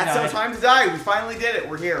Time That's to Die. our time to die. We finally did it.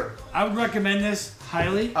 We're here. I would recommend this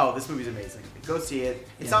highly. Oh, this movie's amazing. Go see it.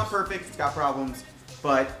 It's Yes. not perfect. It's got problems.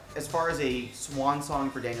 But as far as a swan song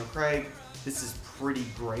for Daniel Craig, this is pretty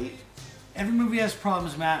great. Every movie has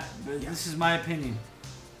problems, Matt, but this is my opinion.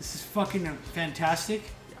 This is fucking fantastic.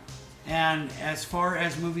 Yeah. And as far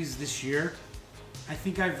as movies this year, I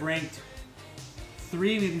think I've ranked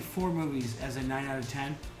 3, maybe 4 movies as a 9 out of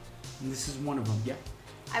 10. And this is one of them. Yeah.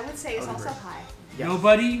 I would say it's I would also agree. high. Yeah.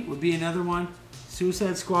 Nobody would be another one.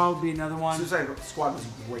 Suicide Squad would be another one. Suicide Squad was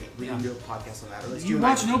great. We Yeah. can do a podcast on that. Or let's You do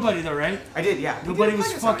watched an- Nobody though, right? I did, yeah. We Nobody did a was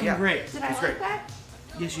podcast on it, fucking yeah. great. Did I It's like great. that?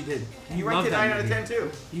 Yes, you did. You loved ranked it that 9 out of movie. 10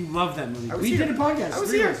 too. You love that movie. I was We here. did a podcast. I was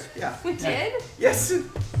 3 here. of us. Yeah. We Yeah. did? Yes.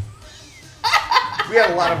 We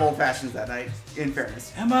had a lot of old fashions that night, in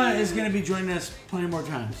fairness. Emma is going to be joining us plenty more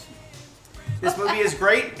times. This movie is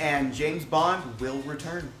great, and James Bond will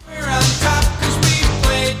return. We're on top 'cause we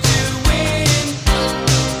played to win.